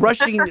one of those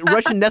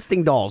Russian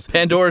nesting dolls.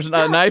 Pandora's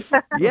knife?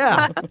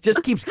 Yeah,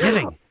 just keeps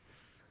giving.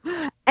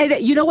 And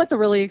you know what the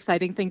really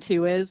exciting thing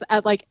too is,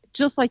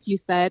 just like you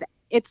said,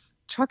 it's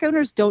truck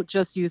owners don't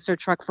just use their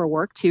truck for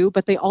work too,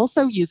 but they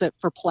also use it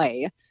for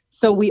play.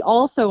 So we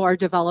also are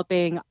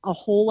developing a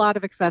whole lot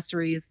of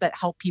accessories that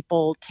help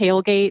people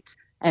tailgate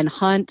and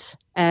hunt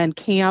and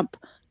camp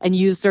and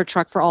use their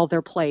truck for all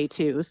their play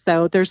too.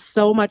 So there's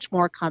so much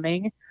more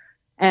coming,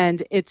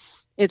 and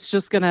it's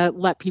just going to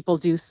let people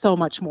do so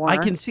much more. I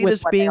can see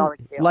this being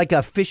like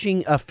a fish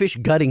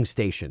gutting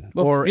station,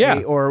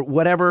 or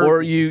whatever.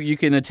 Or you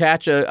can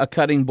attach a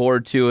cutting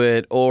board to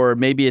it, or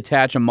maybe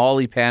attach a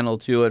molly panel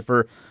to it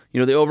for the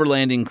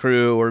overlanding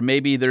crew, or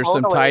maybe there's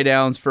some tie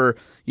downs for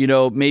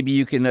maybe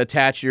you can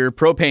attach your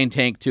propane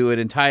tank to it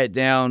and tie it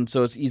down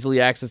so it's easily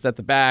accessed at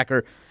the back.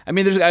 Or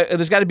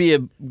there's got to be a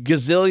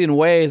gazillion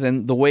ways,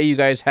 and the way you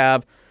guys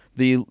have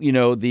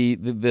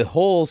the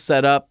holes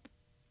set up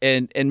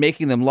and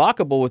making them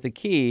lockable with a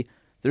key.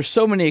 There's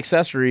so many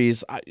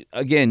accessories.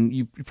 Again,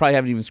 you probably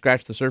haven't even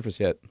scratched the surface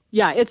yet.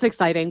 Yeah, it's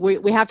exciting.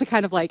 We have to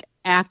kind of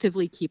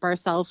actively keep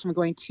ourselves from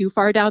going too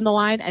far down the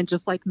line, and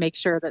just make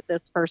sure that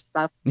this first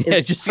stuff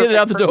is just get it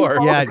out the door.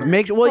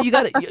 people.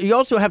 Yeah, you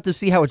also have to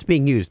see how it's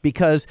being used,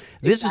 because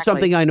this is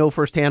something I know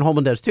firsthand.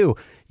 Holman does too.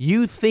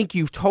 You think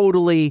you've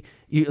totally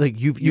you've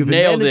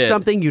nailed invented it.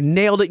 something, you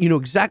nailed it, you know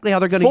exactly how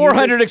they're going to use it.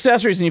 400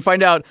 accessories, and you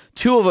find out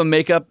 2 of them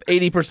make up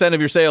 80% of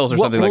your sales or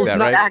something like that,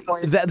 right?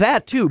 Exactly.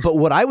 That too. But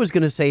what I was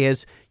going to say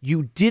is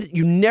you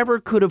never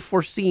could have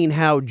foreseen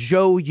how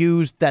Joe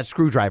used that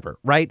screwdriver,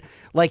 right?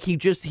 Like he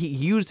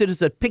used it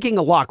as picking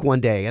a lock one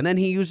day, and then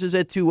he uses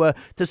it to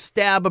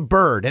stab a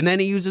bird, and then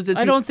he uses it to...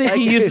 I don't think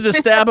he used it to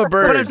stab a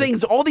bird. But I'm saying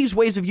there's all these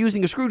ways of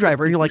using a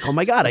screwdriver, and you're like, oh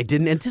my God, I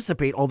didn't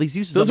anticipate all these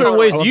uses. Those are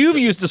ways you've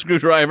used a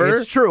screwdriver.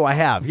 It's true, I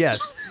have,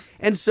 yes.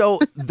 And so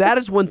that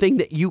is one thing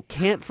that you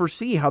can't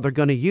foresee how they're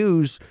going to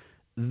use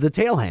the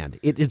tail hand.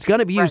 It's going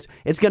to be used.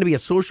 It's going to be a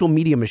social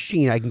media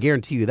machine. I can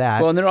guarantee you that.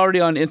 Well, and they're already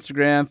on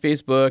Instagram,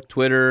 Facebook,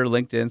 Twitter,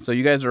 LinkedIn. So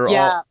you guys are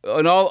all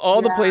in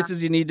all the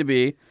places you need to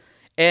be.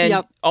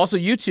 And also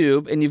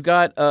YouTube. And you've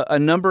got a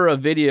number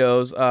of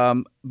videos,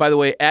 by the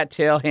way, at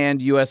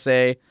Tailhand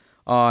USA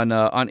on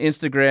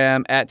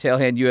Instagram, at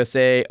Tailhand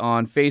USA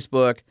on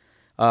Facebook,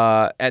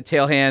 at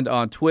Tailhand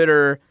on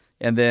Twitter,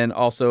 and then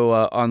also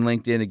on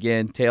LinkedIn,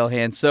 again,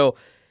 Tailhand. So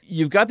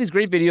you've got these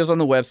great videos on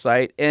the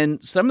website,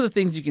 and some of the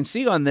things you can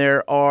see on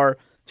there are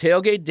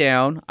tailgate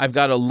down. I've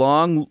got a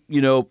long,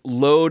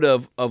 load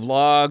of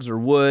logs or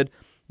wood.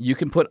 You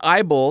can put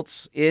eye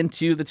bolts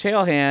into the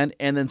tailhand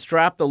and then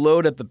strap the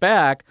load at the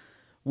back,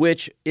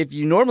 which if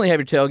you normally have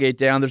your tailgate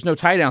down, there's no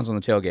tie downs on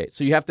the tailgate.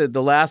 So you have to,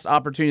 the last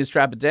opportunity to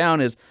strap it down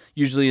is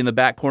usually in the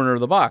back corner of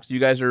the box. You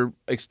guys are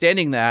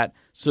extending that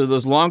so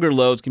those longer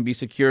loads can be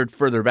secured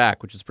further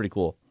back, which is pretty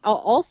cool.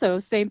 Also,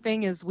 same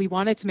thing is we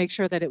wanted to make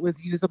sure that it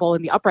was usable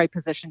in the upright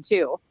position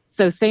too.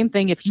 So same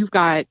thing if you've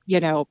got,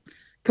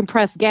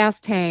 compressed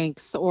gas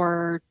tanks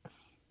or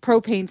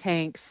propane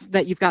tanks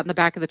that you've got in the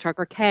back of the truck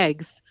or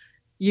kegs,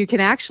 you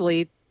can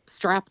actually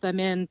strap them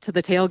in to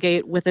the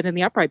tailgate with it in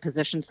the upright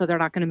position so they're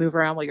not going to move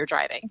around while you're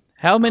driving.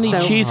 How many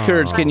cheese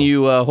curds can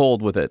you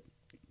hold with it?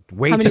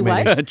 Way How too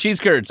many many. what? Cheese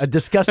curds. A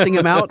disgusting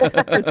amount.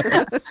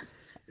 Buckets.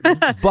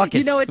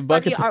 It's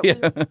Buckets, funny.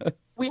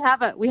 We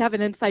have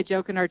an inside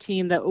joke in our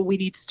team that we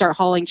need to start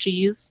hauling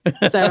cheese.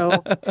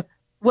 So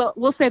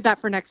we'll save that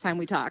for next time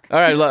we talk. All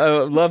right,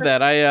 love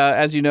that. I,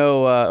 as you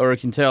know, or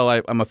can tell,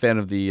 I'm a fan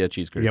of the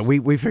cheese curds. Yeah,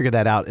 we figured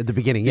that out at the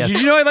beginning. Yes.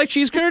 Did you know I like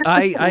cheese curds?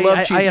 I love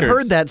cheese I had curds.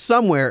 heard that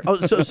somewhere. Oh,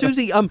 so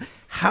Susie,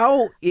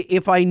 how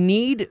if I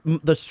need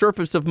the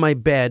surface of my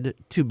bed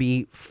to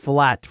be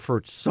flat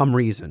for some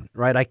reason,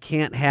 right? I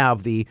can't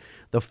have the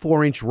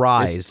 4-inch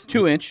rise. It's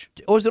 2-inch.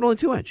 Oh, is it only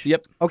 2-inch?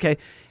 Yep. Okay.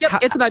 Yep,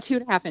 it's about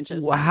 2.5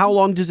 inches. How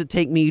long does it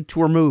take me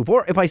to remove,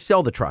 or if I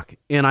sell the truck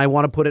and I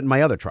want to put it in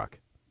my other truck?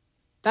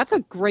 That's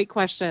a great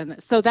question.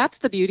 So that's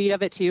the beauty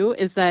of it too,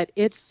 is that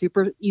it's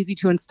super easy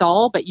to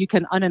install, but you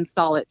can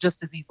uninstall it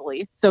just as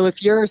easily. So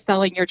if you're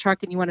selling your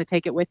truck and you want to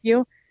take it with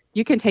you,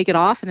 you can take it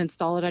off and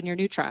install it on your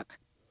new truck.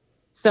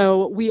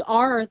 So we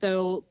are,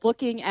 though,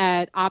 looking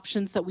at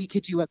options that we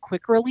could do a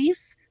quick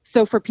release.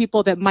 So for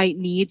people that might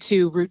need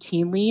to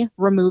routinely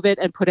remove it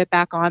and put it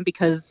back on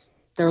because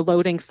they're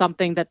loading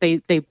something that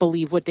they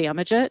believe would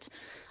damage it,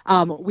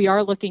 we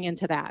are looking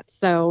into that.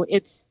 So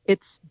it's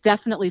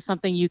definitely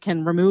something you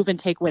can remove and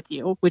take with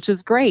you, which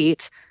is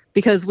great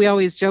because we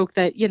always joke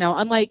that,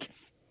 unlike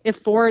if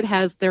Ford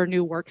has their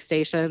new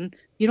workstation,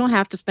 you don't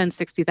have to spend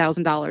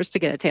 $60,000 to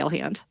get a tail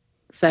hand.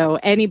 So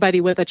anybody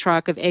with a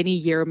truck of any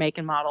year, make,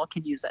 and model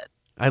can use it.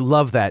 I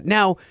love that.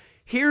 Now,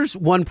 here's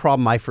one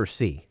problem I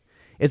foresee,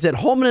 is that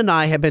Holman and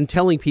I have been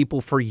telling people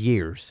for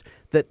years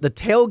that the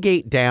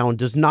tailgate down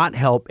does not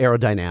help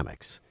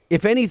aerodynamics.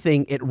 If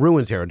anything, it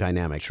ruins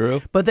aerodynamics.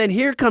 True. But then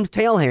here comes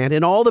Tailhand,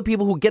 and all the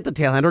people who get the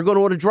Tailhand are going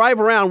to want to drive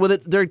around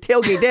with their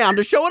tailgate down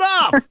to show it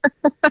off.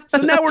 So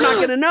now we're not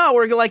going to know.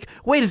 We're like,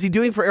 wait, is he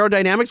doing for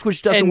aerodynamics,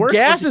 which doesn't work? And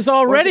gas is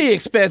already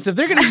expensive.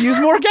 They're going to use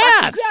more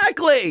gas.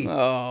 Exactly.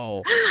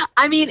 Oh.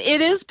 I mean,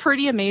 it is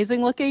pretty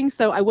amazing looking,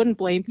 so I wouldn't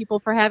blame people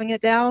for having it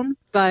down,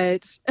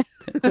 but...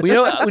 we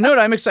know what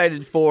I'm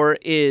excited for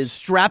is...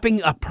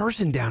 strapping a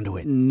person down to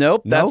it.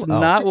 Nope, that's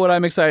not what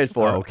I'm excited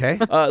for. Oh, okay.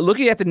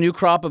 Looking at the new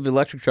crop of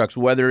electric trucks,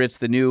 whether it's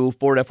the new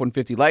Ford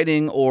F-150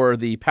 Lightning or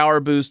the Power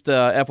Boost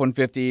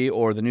F-150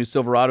 or the new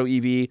Silverado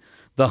EV,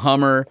 the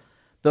Hummer,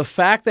 the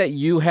fact that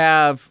you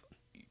have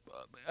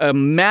a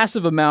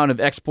massive amount of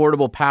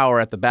exportable power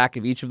at the back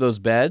of each of those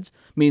beds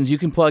means you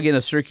can plug in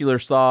a circular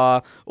saw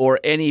or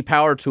any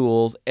power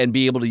tools and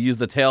be able to use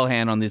the tail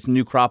hand on this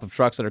new crop of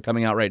trucks that are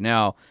coming out right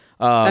now.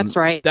 That's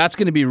right. That's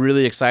going to be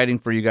really exciting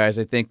for you guys,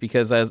 I think,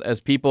 because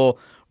as people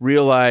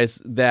realize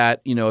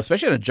that,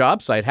 especially on a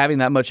job site, having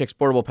that much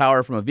exportable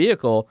power from a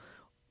vehicle,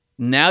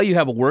 now you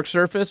have a work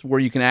surface where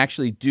you can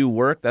actually do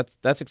work.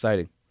 That's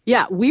exciting.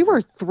 Yeah, we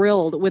were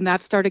thrilled when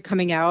that started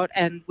coming out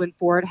and when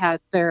Ford had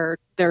their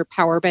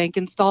power bank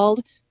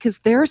installed, because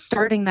they're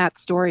starting that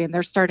story and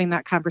they're starting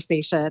that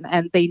conversation,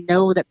 and they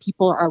know that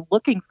people are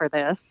looking for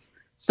this.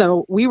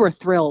 So we were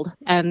thrilled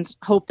and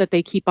hope that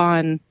they keep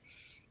on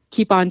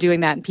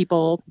doing that and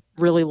people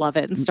really love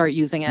it and start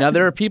using it. Now,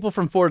 there are people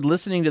from Ford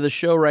listening to the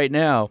show right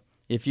now.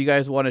 If you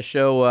guys want to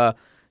show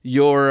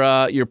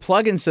your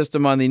plug-in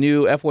system on the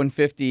new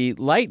F-150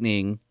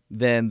 Lightning,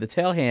 then the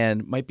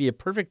Tailhand might be a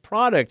perfect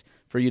product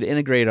for you to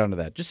integrate onto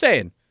that. Just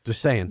saying.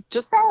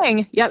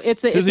 Yep,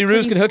 Susie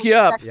Roos can hook you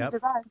up. Yep.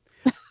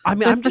 I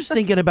mean, I'm just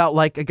thinking about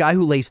like a guy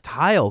who lays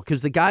tile,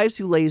 because the guys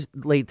who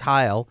lay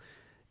tile,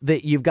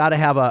 that you've got to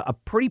have a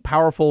pretty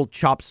powerful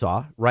chop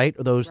saw, right?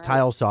 Or those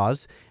tile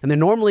saws. And then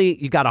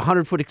normally you got a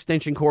 100-foot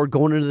extension cord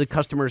going into the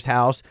customer's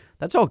house.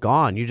 That's all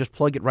gone. You just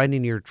plug it right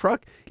into your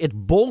truck. It's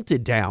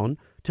bolted down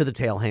to the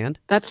tail hand.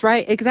 That's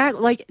right. Exactly.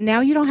 Like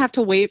now you don't have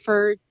to wait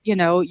for,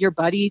 your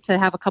buddy to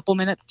have a couple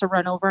minutes to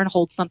run over and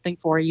hold something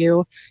for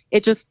you.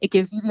 It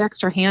gives you the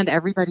extra hand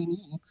everybody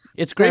needs.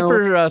 It's great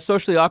for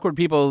socially awkward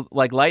people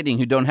like Lightning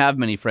who don't have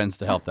many friends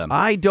to help them.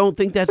 I don't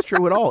think that's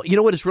true at all. You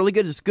know what? It's really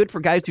good. It's good for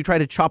guys who try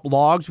to chop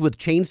logs with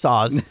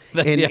chainsaws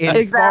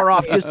in far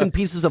off distant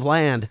pieces of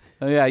land.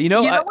 Yeah, You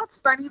know what's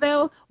funny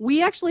though?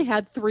 We actually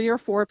had 3 or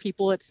 4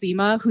 people at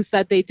SEMA who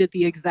said they did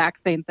the exact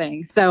same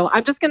thing. So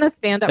I'm just going to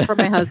stand up for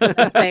my husband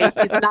and say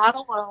he's not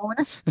alone.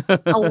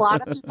 A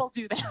lot of people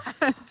do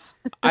that.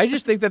 I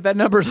just think that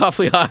number is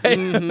awfully high.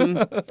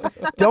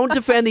 Mm-hmm. Don't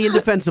defend the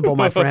indefensible,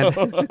 my friend.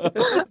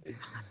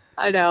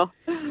 I know.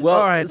 Well,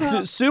 all right.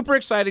 Super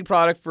exciting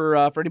product for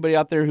anybody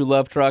out there who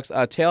love trucks.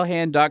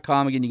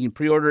 Tailhand.com. Again, you can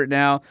pre-order it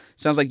now.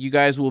 Sounds like you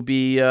guys will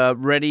be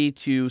ready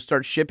to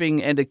start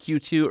shipping end of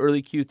Q2,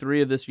 early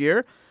Q3 of this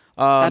year.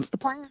 That's the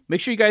plan.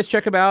 Make sure you guys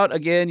check them out.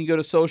 Again, you go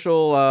to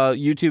social,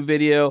 YouTube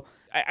video.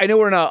 I know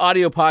we're in an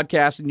audio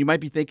podcast, and you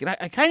might be thinking,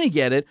 I kind of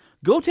get it.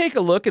 Go take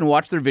a look and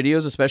watch their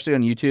videos, especially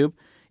on YouTube.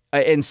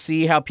 And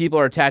see how people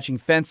are attaching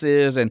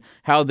fences and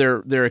how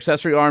their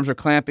accessory arms are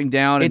clamping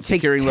down and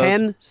securing loads. It takes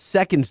 10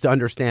 seconds to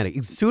understand it.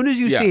 As soon as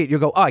you see it, you'll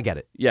go, oh, I get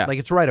it. Yeah. Like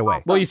it's right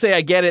away. Well, you say, I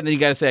get it, and then you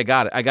got to say, I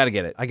got it. I got to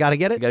get it. I got to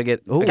get it? Got to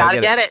get it.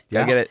 Gotta get it.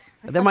 Gotta get it.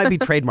 That might be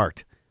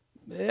trademarked.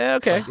 Yeah,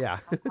 okay. Yeah.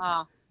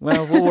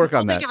 Well, we'll work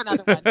on that. Think of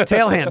another one.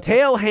 Tailhand.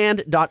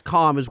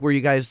 Tailhand.com is where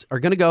you guys are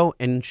going to go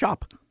and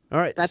shop. All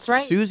right. That's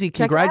right. Susie,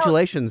 Check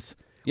congratulations.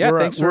 Yeah,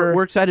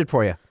 we're excited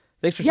for you.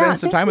 Thanks for spending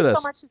some time with us.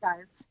 Thank you so much,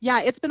 you guys.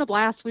 Yeah, it's been a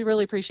blast. We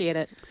really appreciate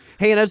it.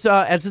 Hey, and as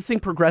this thing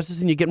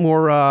progresses and you get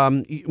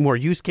more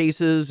use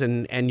cases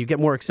and you get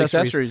more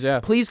accessories,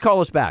 please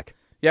call us back.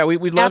 Yeah,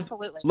 we'd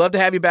love to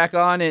have you back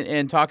on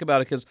and talk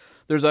about it, because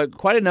there's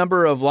quite a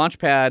number of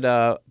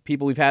Launchpad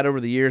people we've had over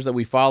the years that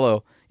we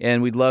follow,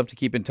 and we'd love to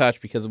keep in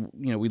touch because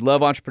we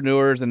love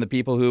entrepreneurs and the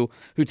people who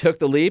took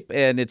the leap,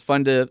 and it's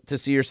fun to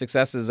see your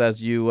successes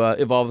as you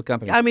evolve the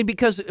company. I mean,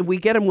 because we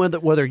get them when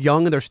they're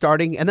young and they're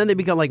starting, and then they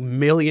become like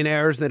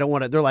millionaires. They don't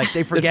want to. They're like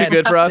they forget. They're too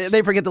good for us.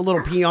 They forget the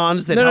little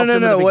peons that helped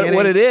them in the beginning.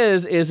 What it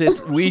is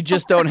it's we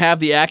just don't have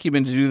the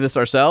acumen to do this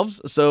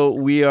ourselves, so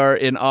we are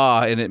in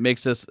awe, and it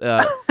makes us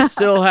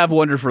still have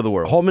wonder for the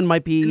world. Holman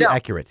might be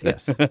accurate.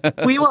 Yes,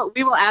 we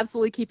will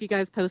absolutely keep you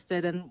guys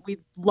posted, and we'd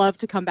love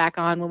to come back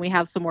on when we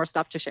have some more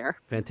stuff to share.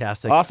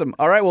 Fantastic. Awesome.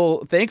 All right.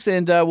 Well, thanks,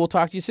 and we'll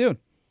talk to you soon.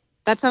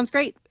 That sounds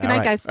great. Good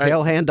night, guys.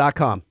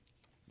 Tailhand.com.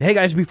 Hey,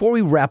 guys, before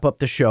we wrap up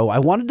the show, I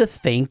wanted to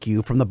thank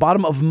you from the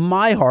bottom of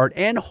my heart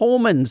and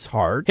Holman's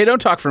heart. Hey,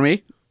 don't talk for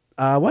me.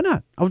 Why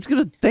not? I was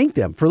going to thank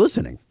them for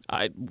listening.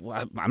 I'm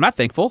not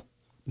thankful.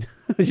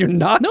 You're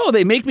not? No,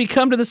 they make me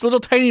come to this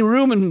little tiny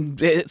room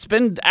and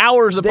spend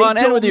hours upon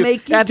end with you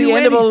at the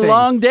end of a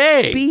long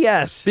day.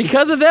 BS.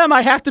 Because of them,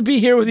 I have to be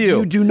here with you.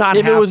 You do not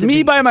If have it was to me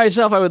be. by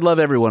myself, I would love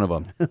every one of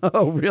them.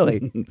 Oh,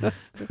 really?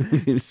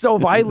 So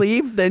if I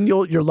leave, then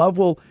your love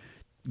will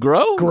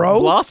grow?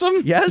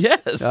 Blossom? Yes?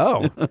 Yes.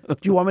 Oh. Do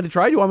you want me to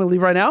try? Do you want me to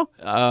leave right now?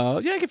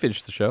 Yeah, I can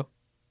finish the show.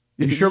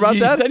 You sure about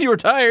that? You said you were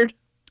tired.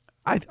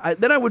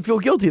 then I would feel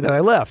guilty that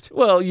I left.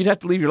 Well, you'd have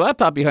to leave your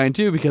laptop behind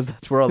too because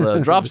that's where all the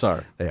drops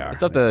are. They are.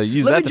 It's have to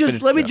use let that me to just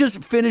finish let me the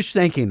just finish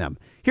thanking them.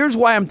 Here's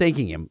why I'm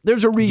thanking him.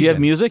 There's a reason. Do you have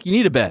music? You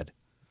need a bed.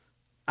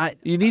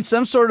 You need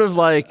some sort of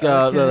like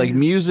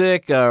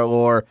music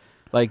or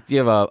like do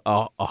you have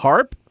a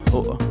harp?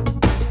 Oh.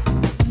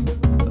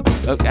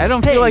 Okay, I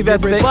don't feel like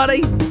that's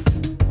everybody.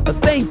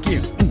 Thank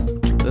you.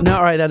 No,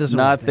 all right, that doesn't.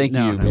 Not thank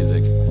you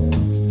music.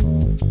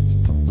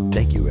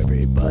 Thank you,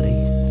 everybody,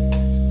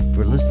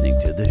 for listening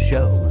to the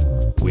show.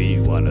 We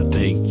want to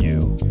thank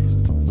you.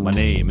 My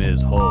name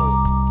is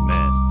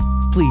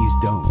Holman. Please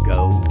don't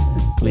go.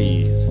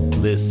 Please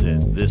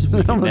listen this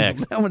week and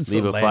next. That one's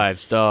Leave so a lame.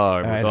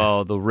 5-star All right. with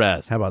all the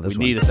rest. How about this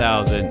We one? need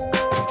 1,000.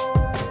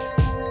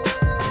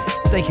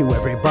 Thank you,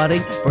 everybody,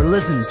 for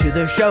listening to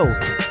the show.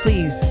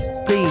 Please,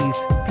 please,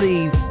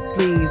 please,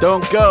 please.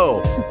 Don't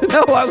go.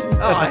 No,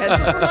 I had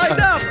something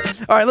lined up.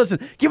 All right, listen.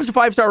 Give us a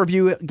 5-star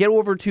review. Get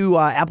over to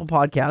Apple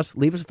Podcasts.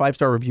 Leave us a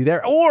 5-star review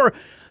there. Or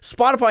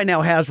Spotify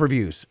now has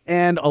reviews,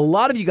 and a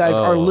lot of you guys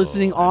are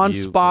listening on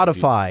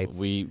Spotify.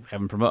 We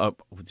haven't promoted.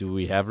 Do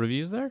we have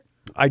reviews there?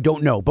 I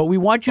don't know, but we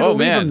want you to leave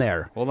them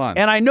there. Hold on.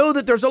 And I know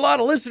that there's a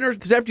lot of listeners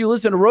because after you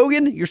listen to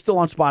Rogan, you're still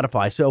on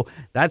Spotify. So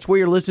that's where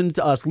you're listening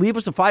to us. Leave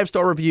us a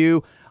 5-star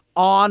review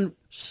on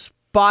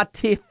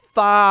Spotify.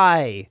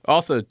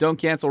 Also, don't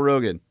cancel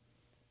Rogan.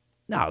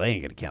 No, they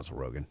ain't going to cancel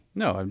Rogan.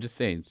 No, I'm just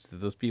saying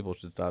those people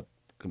should stop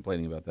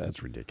complaining about that.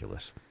 That's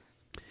ridiculous.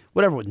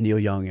 Whatever with Neil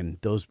Young and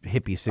those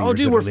hippie singers. Oh,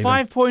 dude, that we're are leaving.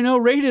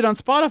 5.0 rated on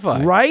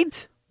Spotify.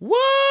 Right?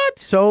 What?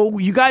 So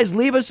you guys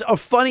leave us a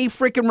funny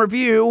freaking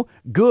review,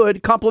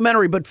 good,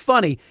 complimentary, but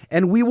funny,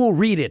 and we will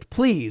read it,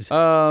 please.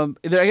 I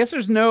guess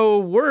there's no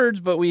words,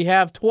 but we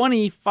have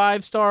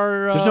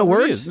 25-star. There's no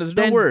reviews. words? There's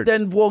no words.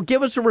 Then well,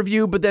 give us a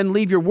review, but then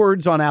leave your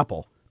words on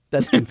Apple.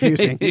 That's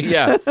confusing.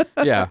 Yeah.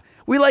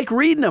 We like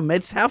reading them.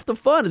 It's half the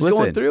fun. It's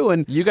going through.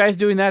 And you guys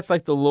doing that's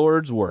like the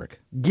Lord's work.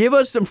 Give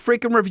us some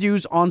freaking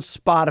reviews on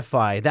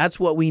Spotify. That's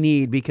what we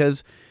need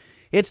because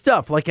it's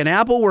tough. Like in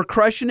Apple, we're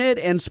crushing it,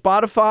 and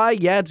Spotify,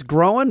 yeah, it's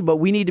growing, but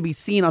we need to be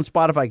seen on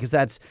Spotify because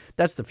that's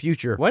the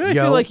future. Why do I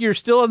feel like you're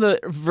still on the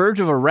verge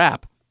of a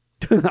rap?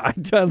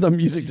 The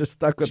music just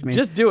stuck with me.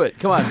 Just do it.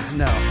 Come on.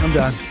 No, I'm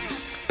done.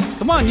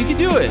 Come on, you can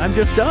do it. I'm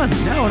just done.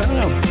 No.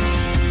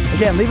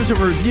 Again, leave us a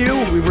review.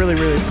 We really,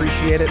 really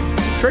appreciate it.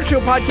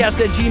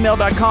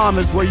 TruckShowPodcast@gmail.com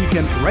is where you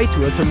can write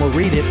to us and we'll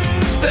read it.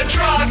 The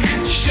Truck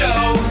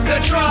Show, the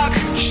Truck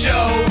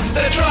Show,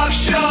 the Truck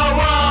Show.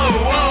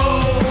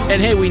 Oh. And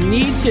hey, we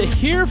need to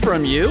hear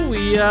from you.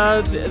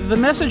 The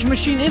message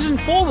machine isn't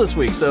full this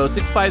week, so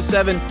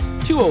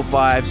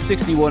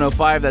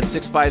 657-205-6105. That's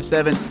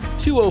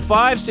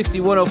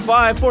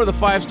 657-205-6105 for the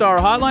 5-star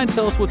hotline.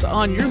 Tell us what's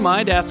on your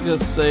mind. Ask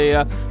us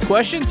a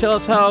question. Tell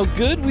us how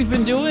good we've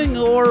been doing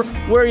or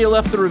where you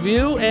left the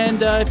review.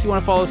 And if you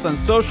want to follow us on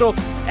social,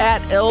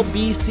 at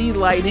LBC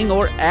Lightning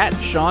or at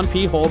Sean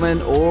P.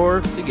 Holman, or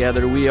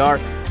together we are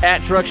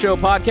at Truck Show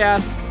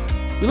Podcast.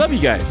 We love you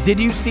guys. Did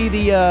you see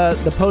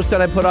the post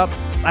that I put up?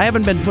 I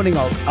haven't been putting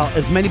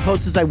as many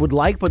posts as I would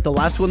like, but the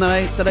last one that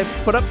I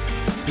put up.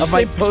 Did you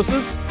say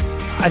posts?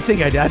 I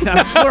think I did.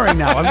 I'm slurring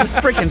now. I'm just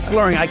freaking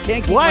slurring. I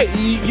can't keep. Why?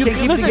 You can't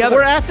keep listen, together.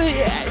 We're at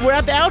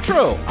the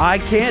outro. I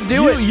can't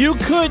do it. You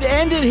could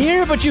end it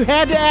here, but you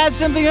had to add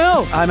something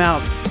else. I'm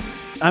out.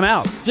 I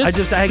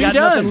got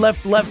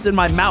nothing left in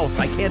my mouth.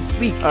 I can't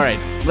speak. All right.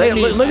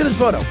 Look at this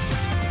photo.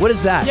 What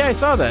is that? Yeah, I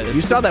saw that.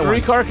 You saw that 3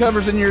 one. car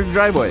covers in your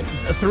driveway.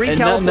 3 and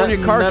California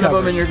car none covers.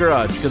 of them in your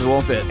garage because it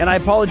won't fit. And I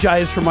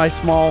apologize for my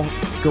small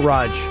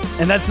garage.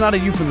 And that's not a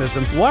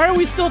euphemism. Why are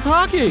we still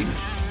talking?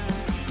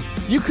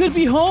 You could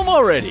be home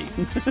already.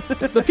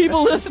 The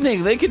people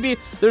listening, they could be.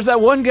 There's that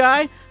one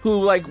guy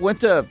who went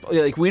to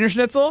Wiener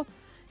Schnitzel,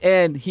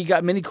 and he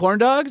got mini corn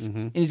dogs,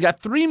 and he's got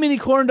 3 mini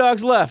corn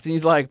dogs left, and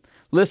he's like,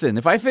 "Listen,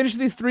 if I finish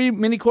these 3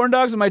 mini corn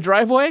dogs in my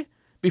driveway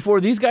before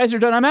these guys are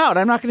done, I'm out.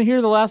 I'm not going to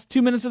hear the last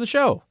 2 minutes of the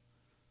show."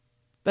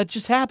 That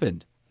just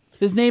happened.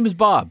 His name is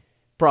Bob,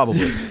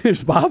 probably.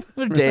 There's Bob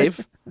or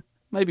Dave,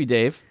 might be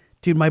Dave.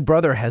 Dude, my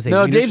brother has a.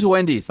 No, Dave's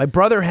Wendy's. My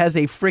brother has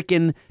a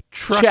freaking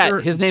trucker.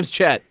 Chet. His name's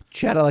Chet.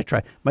 Chet, I like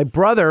Tret. My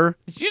brother.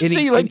 Did you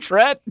say you like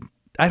Tret?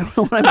 I don't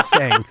know what I'm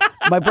saying.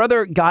 My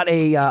brother got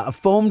a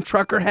foam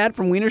trucker hat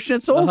from Wiener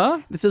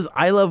Schnitzel. It says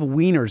 "I love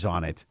wieners"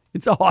 on it.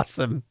 It's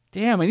awesome.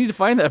 Damn, I need to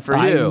find that for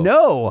you. I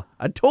know.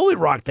 I totally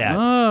rock that.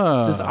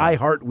 Oh. It says "I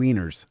heart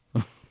wieners."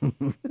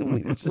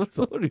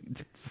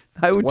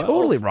 I would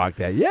totally rock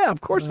that. Yeah, of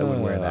course I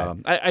would wear that.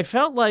 I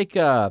felt like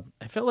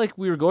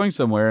we were going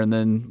somewhere, and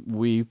then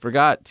we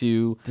forgot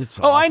to.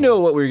 I know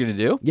what we were going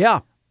to do. Yeah,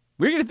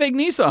 we were going to thank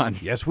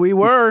Nissan. Yes, we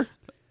were.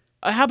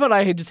 How about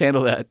I just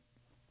handle that?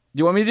 Do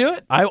you want me to do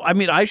it? I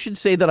mean, I should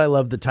say that I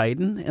love the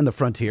Titan and the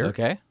Frontier.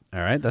 Okay. All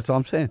right, that's all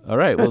I'm saying. All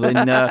right. Well,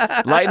 then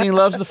Lightning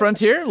loves the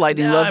Frontier.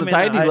 Lightning loves the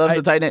Titan. He loves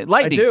the Titan.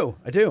 Lightning.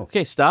 I do.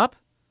 Okay, stop,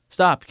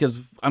 because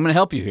I'm going to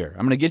help you here.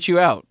 I'm going to get you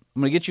out.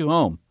 I'm going to get you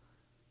home.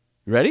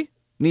 You ready?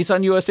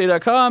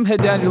 NissanUSA.com.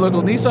 Head down to your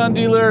local Nissan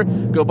dealer.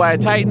 Go buy a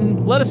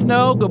Titan. Let us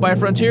know. Go buy a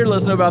Frontier. Let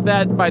us know about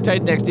that. Buy a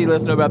Titan XD. Let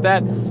us know about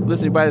that.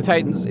 Listen to buy the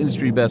Titan's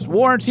industry best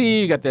warranty.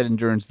 You got that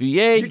Endurance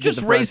V8. You're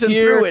just racing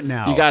through it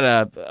now. You got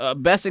a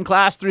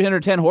best-in-class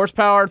 310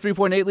 horsepower,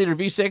 3.8-liter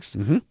V6.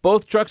 Mm-hmm.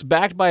 Both trucks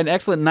backed by an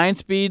excellent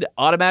 9-speed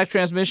automatic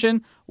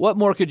transmission. What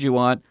more could you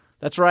want?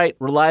 That's right,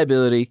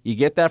 reliability. You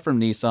get that from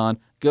Nissan.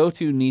 Go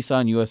to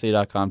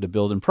NissanUSA.com to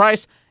build and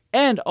price.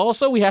 And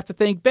also, we have to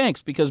thank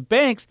Banks, because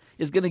Banks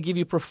is going to give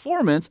you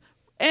performance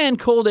and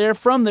cold air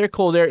from their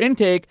cold air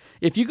intake.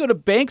 If you go to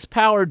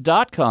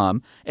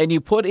bankspower.com and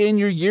you put in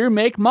your year,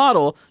 make,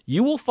 model,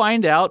 you will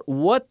find out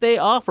what they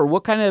offer,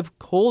 what kind of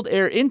cold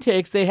air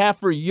intakes they have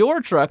for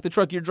your truck, the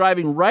truck you're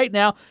driving right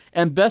now.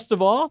 And best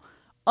of all,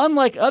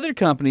 unlike other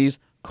companies,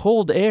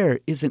 cold air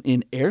isn't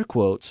in air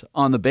quotes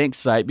on the Banks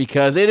site,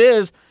 because it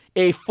is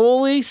a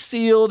fully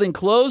sealed,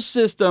 enclosed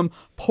system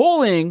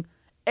pulling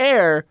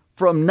air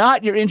from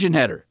not your engine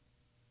header.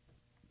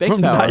 Banks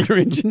From Power. not your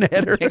engine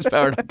header.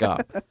 Bankspower.com.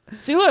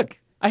 See, look,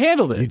 I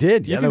handled it. You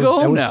did. You Yeah, can that go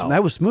was, home that was, now.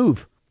 That was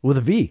smooth with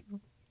a V.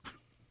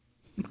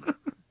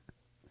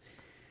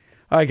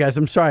 All right, guys,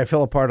 I'm sorry I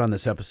fell apart on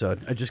this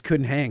episode. I just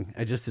couldn't hang.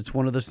 It's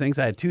one of those things.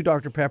 I had 2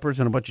 Dr. Peppers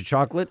and a bunch of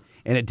chocolate,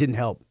 and it didn't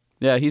help.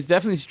 Yeah, he's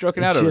definitely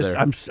stroking out over there.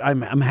 I'm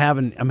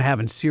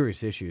having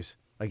serious issues.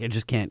 Like I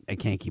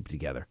can't keep it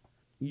together.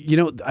 You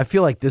know, I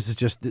feel like this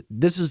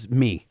is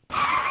me.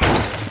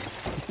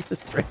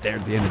 It's right there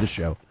at the end of the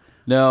show.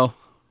 No,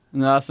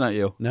 that's not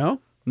you.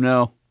 No?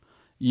 No.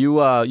 You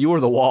were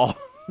the wall.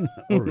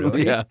 Oh,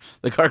 really? Yeah,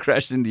 the car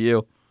crashed into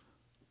you.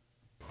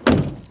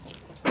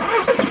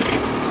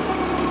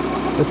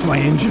 That's my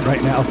engine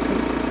right now.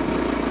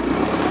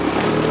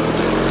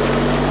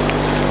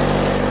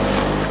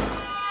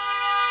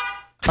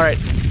 All right.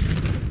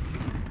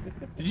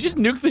 Did you just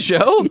nuke the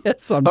show?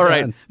 Yes, I'm All done.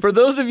 right. For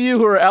those of you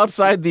who are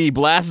outside the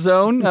blast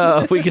zone,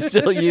 we can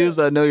still use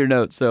Know Your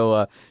Notes.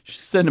 So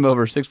send them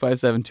over,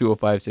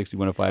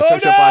 657-205-6105.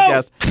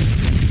 Podcast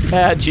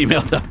at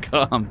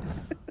gmail.com.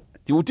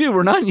 Dude,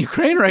 we're not in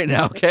Ukraine right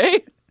now,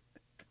 okay?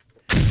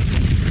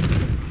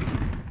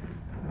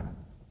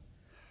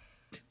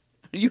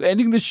 Are you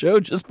ending the show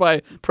just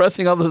by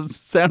pressing all those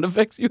sound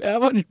effects you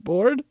have on your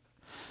board?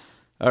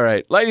 All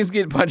right. Lightning's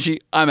getting punchy.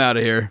 I'm out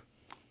of here.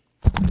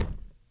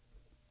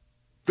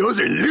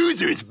 Those are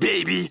losers,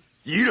 baby.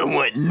 You don't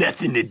want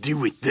nothing to do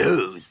with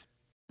those.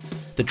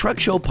 The Truck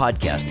Show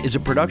Podcast is a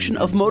production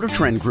of Motor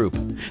Trend Group.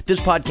 This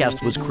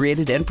podcast was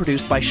created and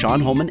produced by Sean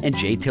Holman and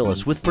Jay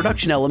Tillis, with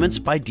production elements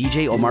by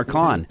DJ Omar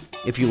Khan.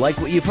 If you like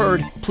what you've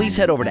heard, please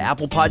head over to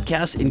Apple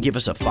Podcasts and give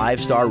us a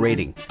 5-star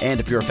rating. And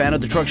if you're a fan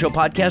of the Truck Show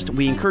Podcast,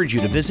 we encourage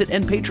you to visit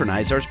and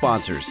patronize our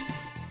sponsors.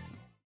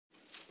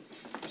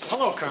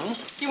 Hello, Colonel.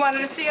 You wanted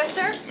to see us,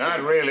 sir?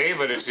 Not really,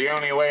 but it's the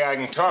only way I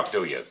can talk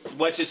to you.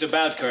 What's this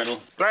about,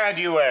 Colonel? Glad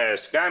you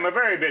asked. I'm a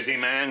very busy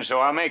man, so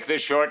I'll make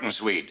this short and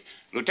sweet.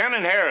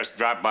 Lieutenant Harris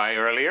dropped by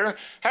earlier,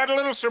 had a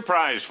little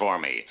surprise for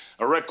me.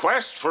 A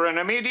request for an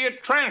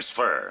immediate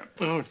transfer.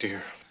 Oh,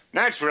 dear.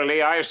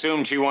 Naturally, I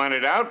assumed she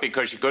wanted out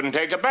because she couldn't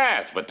take a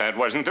bath, but that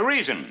wasn't the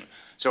reason.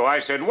 So I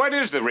said, what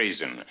is the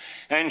reason?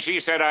 And she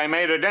said, I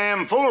made a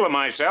damn fool of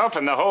myself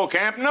and the whole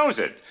camp knows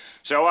it.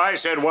 So I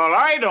said, well,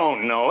 I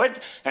don't know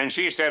it. And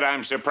she said,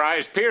 I'm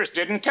surprised Pierce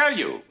didn't tell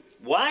you.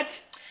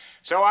 What?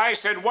 So I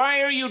said,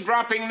 why are you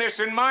dropping this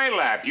in my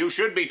lap? You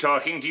should be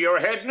talking to your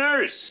head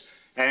nurse.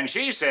 And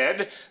she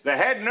said, the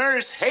head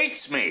nurse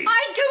hates me.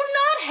 I do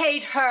not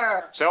hate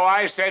her. So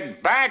I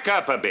said, back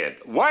up a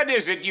bit. What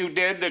is it you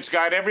did that's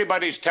got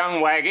everybody's tongue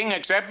wagging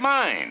except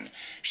mine?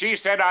 She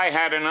said I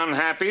had an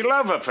unhappy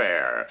love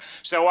affair.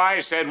 So I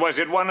said, was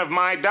it one of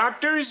my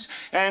doctors?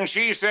 And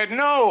she said,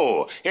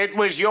 no, it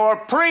was your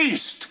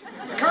priest.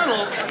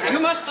 Colonel, you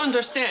must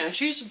understand,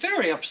 she's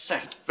very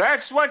upset.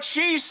 That's what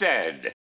she said.